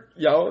and Kurt,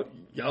 y'all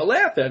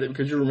laugh at it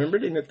because you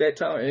remembered it at that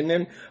time. And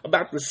then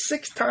about the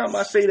sixth time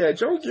I say that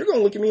joke, you're going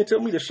to look at me and tell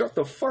me to shut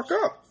the fuck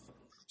up.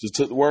 Just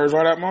took the words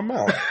right out of my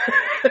mouth.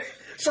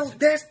 So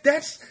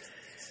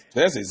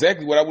that's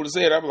exactly what I would have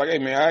said. I'd be like, hey,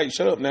 man, all right,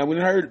 shut up now. We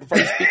done heard it the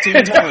first 15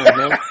 times,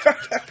 man.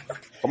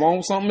 Come on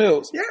with something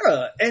else.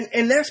 Yeah,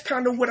 and that's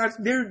kind of what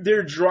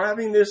they're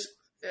driving this,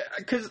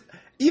 because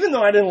even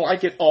though I didn't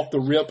like it off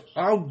the rip,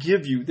 I'll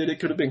give you that it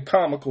could have been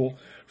comical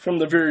from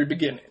the very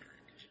beginning.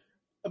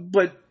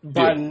 But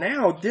by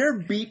now, they're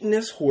beating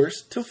this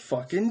horse to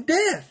fucking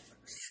death.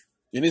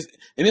 And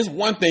it's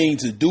one thing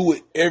to do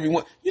it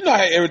you know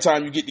how every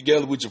time you get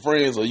together with your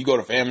friends or you go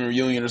to family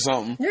reunion or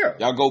something,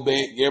 y'all go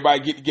back, everybody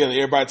get together,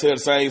 everybody tell the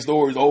same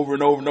stories over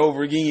and over and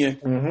over again.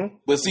 Mm-hmm.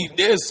 But see,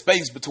 there's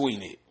space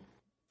between it.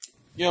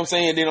 You know what I'm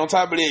saying? Then on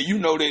top of that, you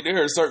know that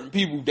there are certain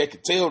people that can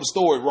tell the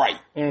story right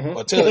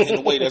or tell it in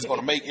a way that's going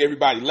to make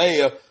everybody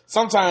laugh.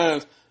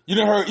 Sometimes you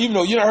done heard, even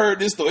though you done heard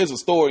this story, it's a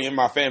story in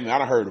my family. I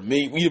done heard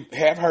we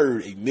have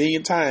heard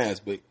 1,000,000 times,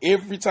 but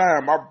every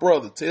time my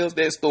brother tells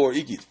that story,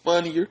 it gets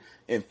funnier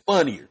and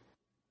funnier.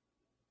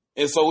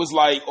 And so it's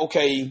like,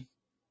 okay,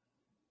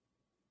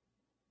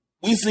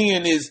 we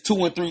seeing this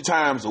 2 and 3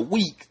 times a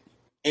week,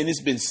 and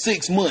it's been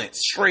 6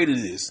 months straight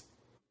of this.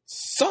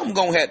 Something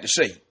gonna have to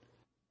shake.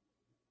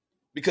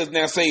 Because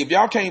now, say, if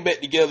y'all came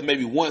back together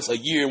maybe once a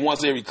year and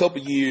once every couple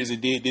of years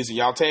and did this and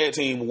y'all tag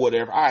team or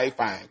whatever, all right,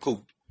 fine,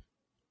 cool.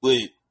 But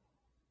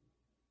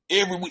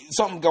every week,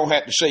 something's gonna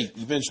have to shake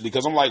eventually.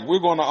 Because I'm like, we're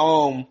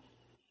gonna,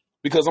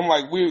 because I'm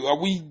like,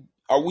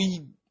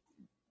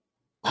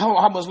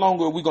 how much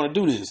longer are we gonna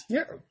do this?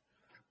 Yeah.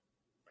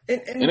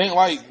 And it ain't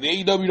like the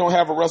AEW don't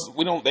have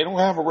they don't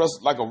have a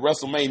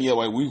WrestleMania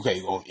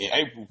like in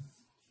April,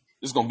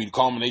 it's gonna be the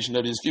culmination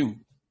of this feud.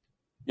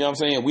 You know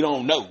what I'm saying? We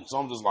don't know. So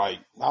I'm just like,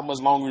 how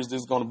much longer is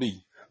this going to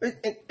be?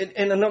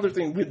 And another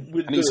thing with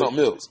I need something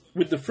else.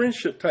 With the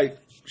friendship type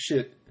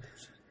shit,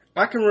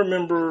 I can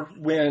remember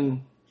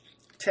when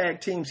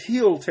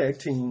heel tag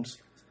teams,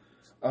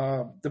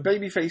 the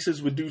baby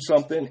faces would do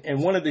something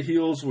and one of the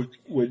heels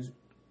would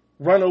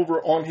run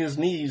over on his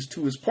knees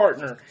to his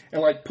partner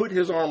and like put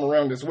his arm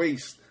around his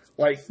waist.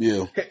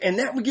 And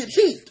that would get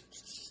heat,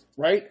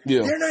 right?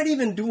 Yeah. They're not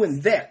even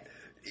doing that.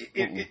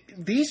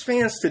 These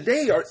fans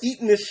today are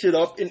eating this shit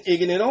up and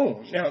egging it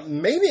on. Now,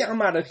 maybe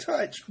I'm out of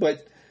touch,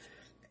 but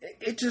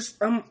it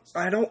just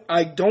I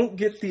don't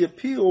get the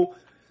appeal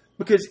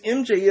because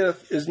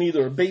MJF is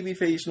neither a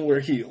babyface nor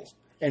a heel,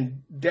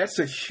 and that's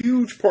a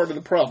huge part of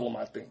the problem,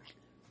 I think,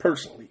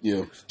 personally.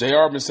 Yeah,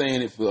 JR been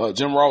saying it for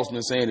Jim Ross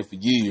been saying it for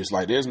years.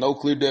 Like, there's no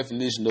clear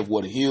definition of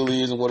what a heel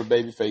is and what a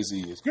babyface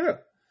is. Yeah.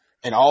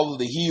 And all of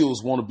the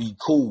heels want to be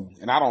cool,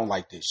 and I don't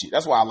like that shit.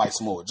 That's why I like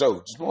Samoa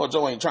Joe. Samoa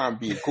Joe ain't trying to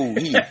be a cool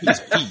heel. He's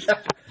a heel.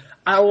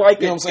 I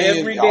like it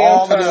every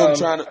damn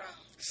time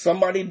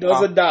somebody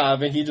does a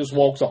dive and he just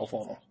walks off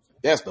on them.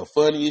 That's the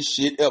funniest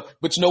shit ever.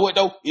 But you know what,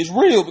 though? It's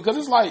real because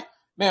it's like,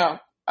 now,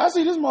 I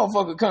see this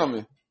motherfucker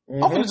coming.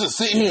 Mm-hmm. I'm finna just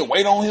sit here and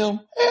wait on him.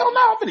 Hell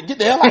no, I'm finna get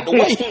the hell out the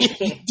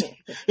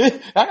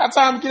way. I got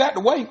time to get out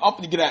the way. I'm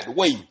finna get out the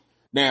way.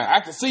 Now I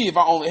can see if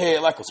I only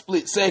had like a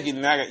split second,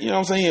 and I got, you know what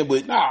I'm saying.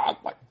 But nah,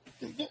 like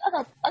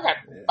I got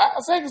 5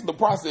 seconds to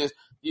process.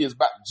 He is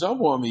about to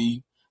jump on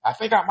me. I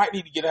think I might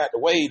need to get out the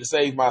way to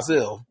save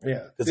myself.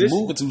 Yeah, because he's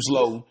moving too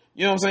slow.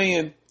 You know what I'm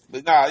saying?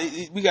 But nah,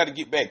 we got to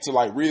get back to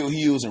like real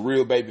heels and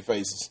real baby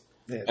faces.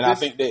 Yeah, and I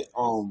think that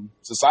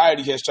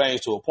society has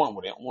changed to a point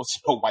where they don't want to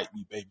show white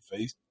baby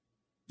face.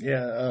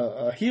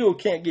 Yeah, a heel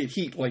can't get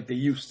heat like they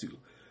used to.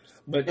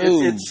 But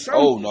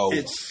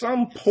at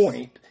some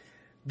point,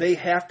 they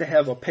have to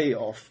have a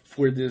payoff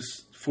for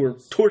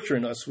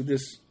torturing us with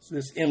this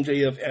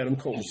MJF Adam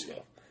Cole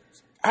stuff.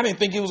 I didn't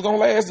think it was gonna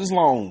last this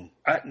long.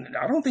 I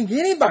don't think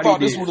anybody. I thought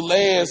did. This would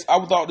last.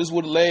 I thought this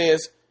would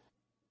last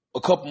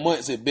a couple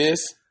months at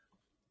best.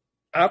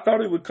 I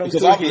thought it would come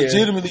because to a I head.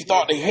 legitimately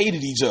thought they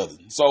hated each other.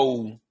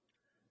 So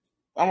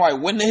I'm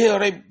like, when the hell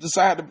they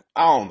decided to?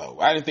 I don't know.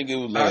 I didn't think it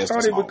would last. I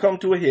thought it would come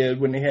to a head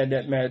when they had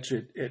that match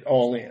at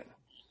All In.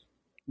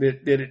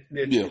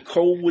 That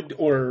Cole would,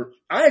 or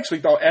I actually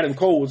thought Adam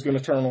Cole was going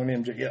to turn on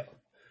MJF.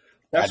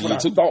 That's what I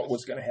thought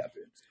was going to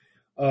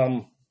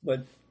happen.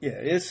 But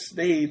yeah,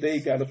 they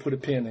got to put a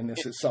pin in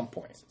this at some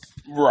point,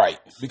 right?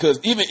 Because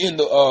even in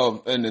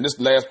the and this is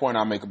the last point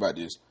I'll make about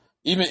this,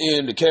 even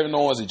in the Kevin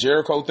Owens and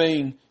Jericho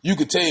thing, you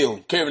could tell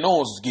Kevin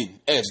Owens was getting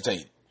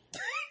agitated.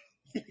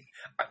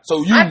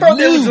 So I thought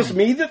that was just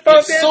me that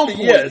thought that. Point,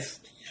 yes,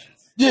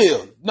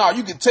 yeah, no,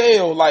 you could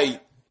tell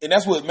like. And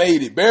that's what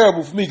made it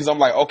bearable for me because I'm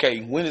like,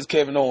 okay, when is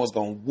Kevin Owens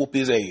going to whoop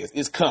his ass?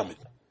 It's coming.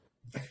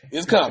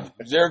 It's coming.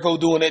 Jericho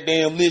doing that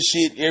damn list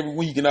shit every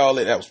week and all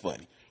that. That was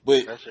funny.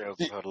 But that shit was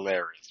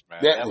hilarious, man.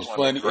 That was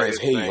funny as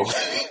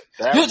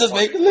hell. You just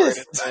made the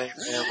list.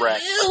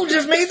 You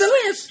just made the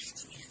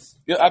list.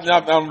 Yeah,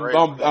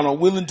 I'm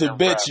willing to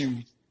bet you.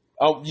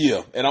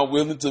 And I'm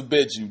willing to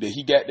bet you that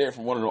he got that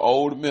from one of the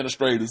old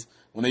administrators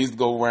when they used to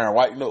go around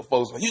writing up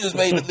folks. Like, you just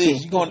made the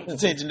list. You going to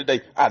detention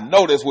today. I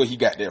know that's where he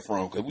got that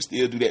from because we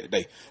still do that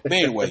today. But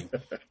anyway,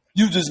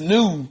 you just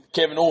knew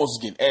Kevin Owens was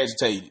getting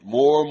agitated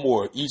more and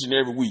more each and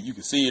every week. You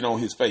could see it on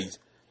his face.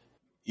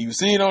 You could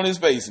see it on his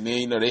face. And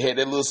then, they had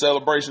that little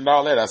celebration and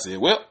all that. I said,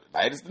 well,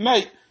 night is the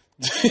night.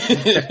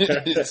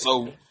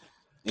 So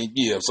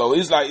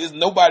it's like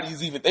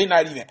nobody's even, they're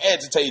not even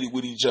agitated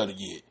with each other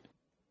yet.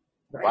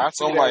 Well,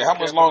 so I'm like, how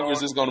much longer is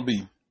this going to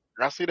be?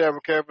 I see that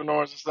with Kevin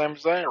Owens and Sami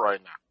Zayn right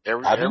now.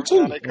 Every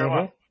time they come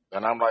up,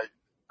 and I'm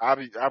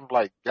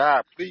like,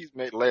 God, please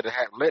let it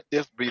happen. Let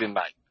this be the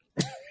night.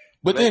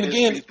 But then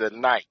again, the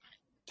night.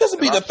 This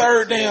will be the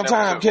third damn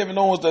time Kevin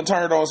Owens done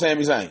turned on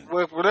Sami Zayn.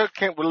 Well,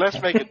 let's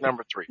make it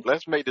number 3.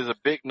 Let's make this a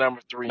big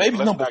number 3. Maybe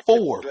number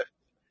 4.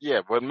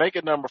 But make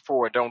it number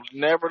 4. Don't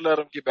never let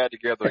them get back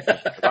together again.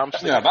 I'm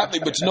sick. I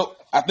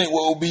think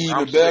what would be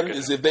even better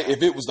is if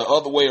it was the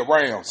other way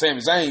around.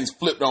 Sami Zayn's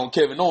flipped on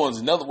Kevin Owens.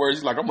 In other words,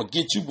 he's like, I'm gonna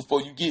get you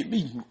before you get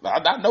me.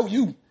 I know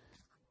you.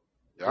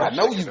 Yeah, I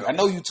know you. I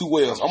know you too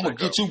well. So I'm gonna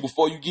get you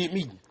before you get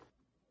me.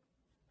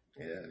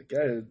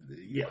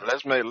 Yeah.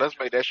 Let's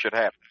make that shit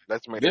happen.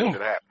 Let's make that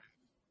shit happen.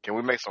 Can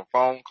we make some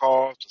phone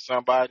calls to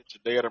somebody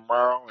today or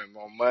tomorrow, and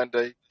on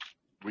Monday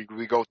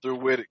we go through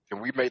with it? Can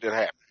we make that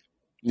happen?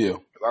 Yeah.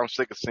 I'm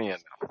sick of seeing them.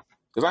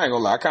 Because I ain't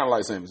gonna lie, I kind of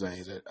like Sami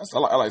Zayn.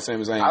 I like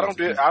Sami Zayn.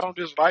 I don't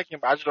just like him.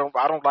 I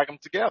don't like him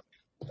together.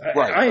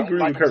 Right. I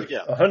agree with Kurt.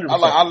 100%. I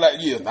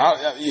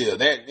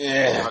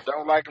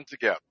don't like them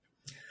together.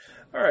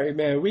 All right,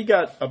 man. We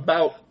got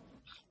about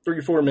 3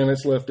 or 4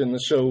 minutes left in the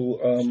show.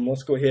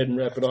 Let's go ahead and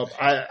wrap it up.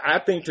 I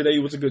think today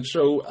was a good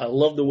show. I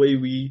love the way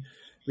we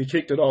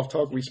kicked it off.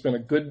 We spent a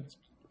good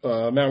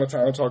amount of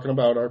time talking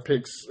about our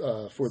picks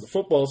for the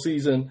football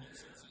season.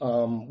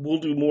 We'll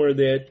do more of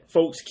that.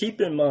 Folks,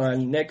 keep in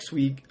mind, next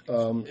week,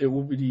 it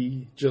will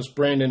be just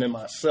Brandon and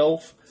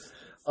myself.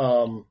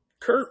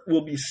 Kurt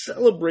will be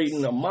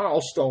celebrating a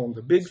milestone,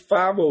 the Big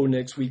 5-0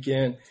 next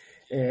weekend.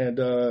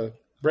 And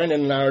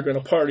Brandon and I are going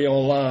to party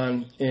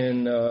online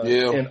in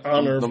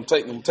honor of...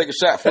 Take a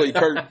shot for you,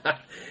 Kurt.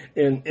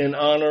 in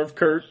honor of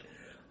Kurt.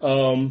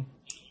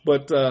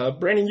 But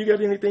Brandon, you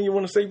got anything you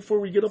want to say before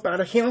we get up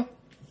out of here?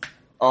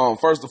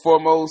 First and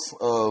foremost,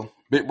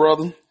 big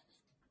brother,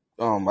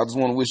 I just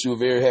want to wish you a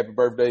very happy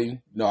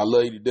birthday. I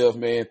love you to death,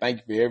 man. Thank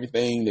you for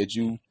everything that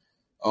you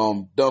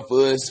done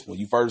for us. When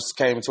you first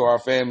came into our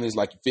family, it's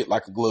like you fit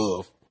like a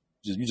glove.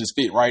 You just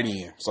fit right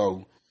in.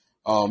 So,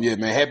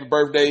 man, happy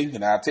birthday.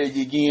 And I'll tell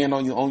you again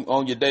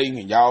on your day.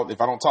 And y'all,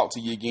 if I don't talk to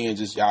you again,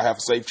 just y'all have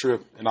a safe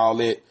trip and all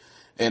that.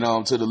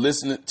 And to the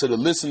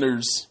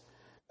listeners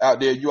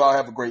out there, you all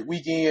have a great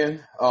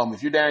weekend.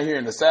 If you're down here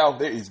in the South,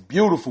 there is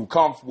beautiful,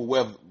 comfortable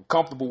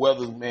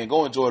weather. Man,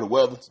 go enjoy the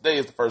weather. Today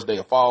is the first day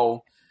of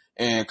fall.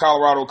 And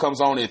Colorado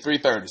comes on at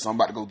 3:30, so I'm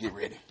about to go get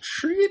ready.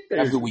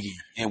 Have a good weekend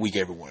and week,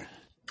 everyone.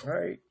 All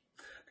right.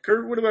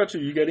 Kurt, what about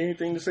you? You got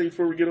anything to say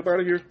before we get up out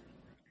of here?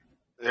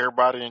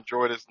 Everybody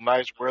enjoy this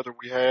nice weather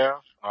we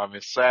have.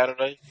 It's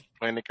Saturday,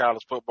 plenty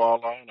college football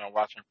on. I'm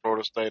watching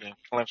Florida State and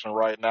Clemson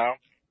right now.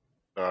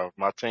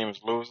 My team is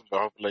losing,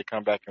 but hopefully they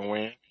come back and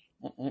win.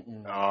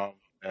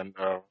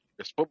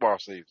 It's football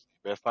season.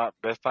 Best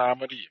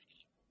time of the year.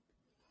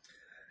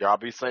 Y'all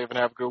be safe and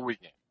have a good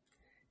weekend.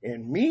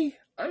 And me,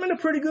 I'm in a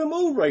pretty good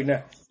mood right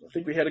now. I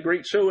think we had a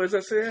great show, as I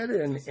said,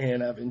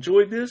 and I've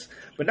enjoyed this.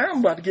 But now I'm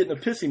about to get in a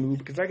pissy mood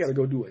because I got to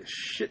go do a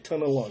shit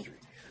ton of laundry.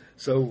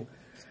 So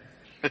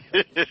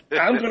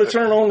I'm going to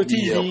turn on the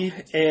TV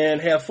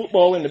and have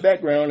football in the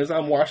background as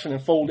I'm washing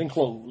and folding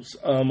clothes.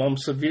 I'm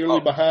severely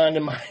behind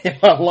in my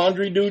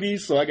laundry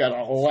duties, so I got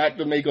a lot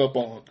to make up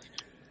on.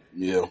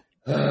 Yeah.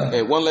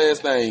 And one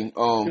last thing,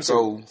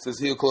 so since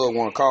Hill Club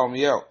want to call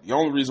me out, the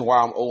only reason why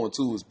I'm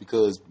 0-2 is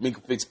because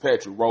Minka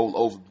Fitzpatrick rolled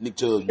over Nick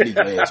Chubb's knee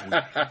last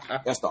week.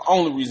 That's the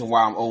only reason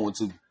why I'm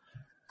 0-2.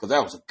 Because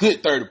that was a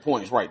good 30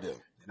 points right there.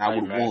 And I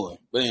would have won.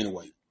 But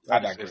anyway, I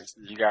digress.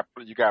 You got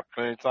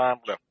plenty of time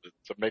left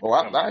to make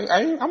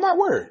I'm not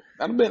worried.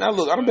 I've been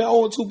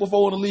 0-2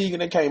 before in the league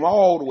and they came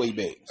all the way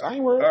back. So I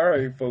ain't worried. All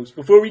right, folks.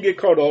 Before we get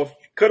cut off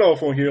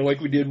on here like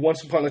we did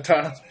once upon a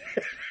time,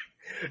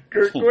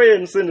 Kurt, go ahead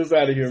and send us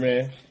out of here,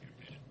 man.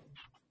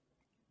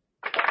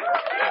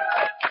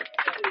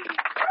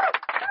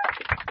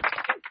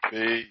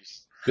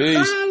 Peace.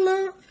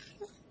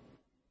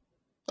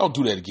 Don't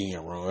do that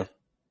again, Ron.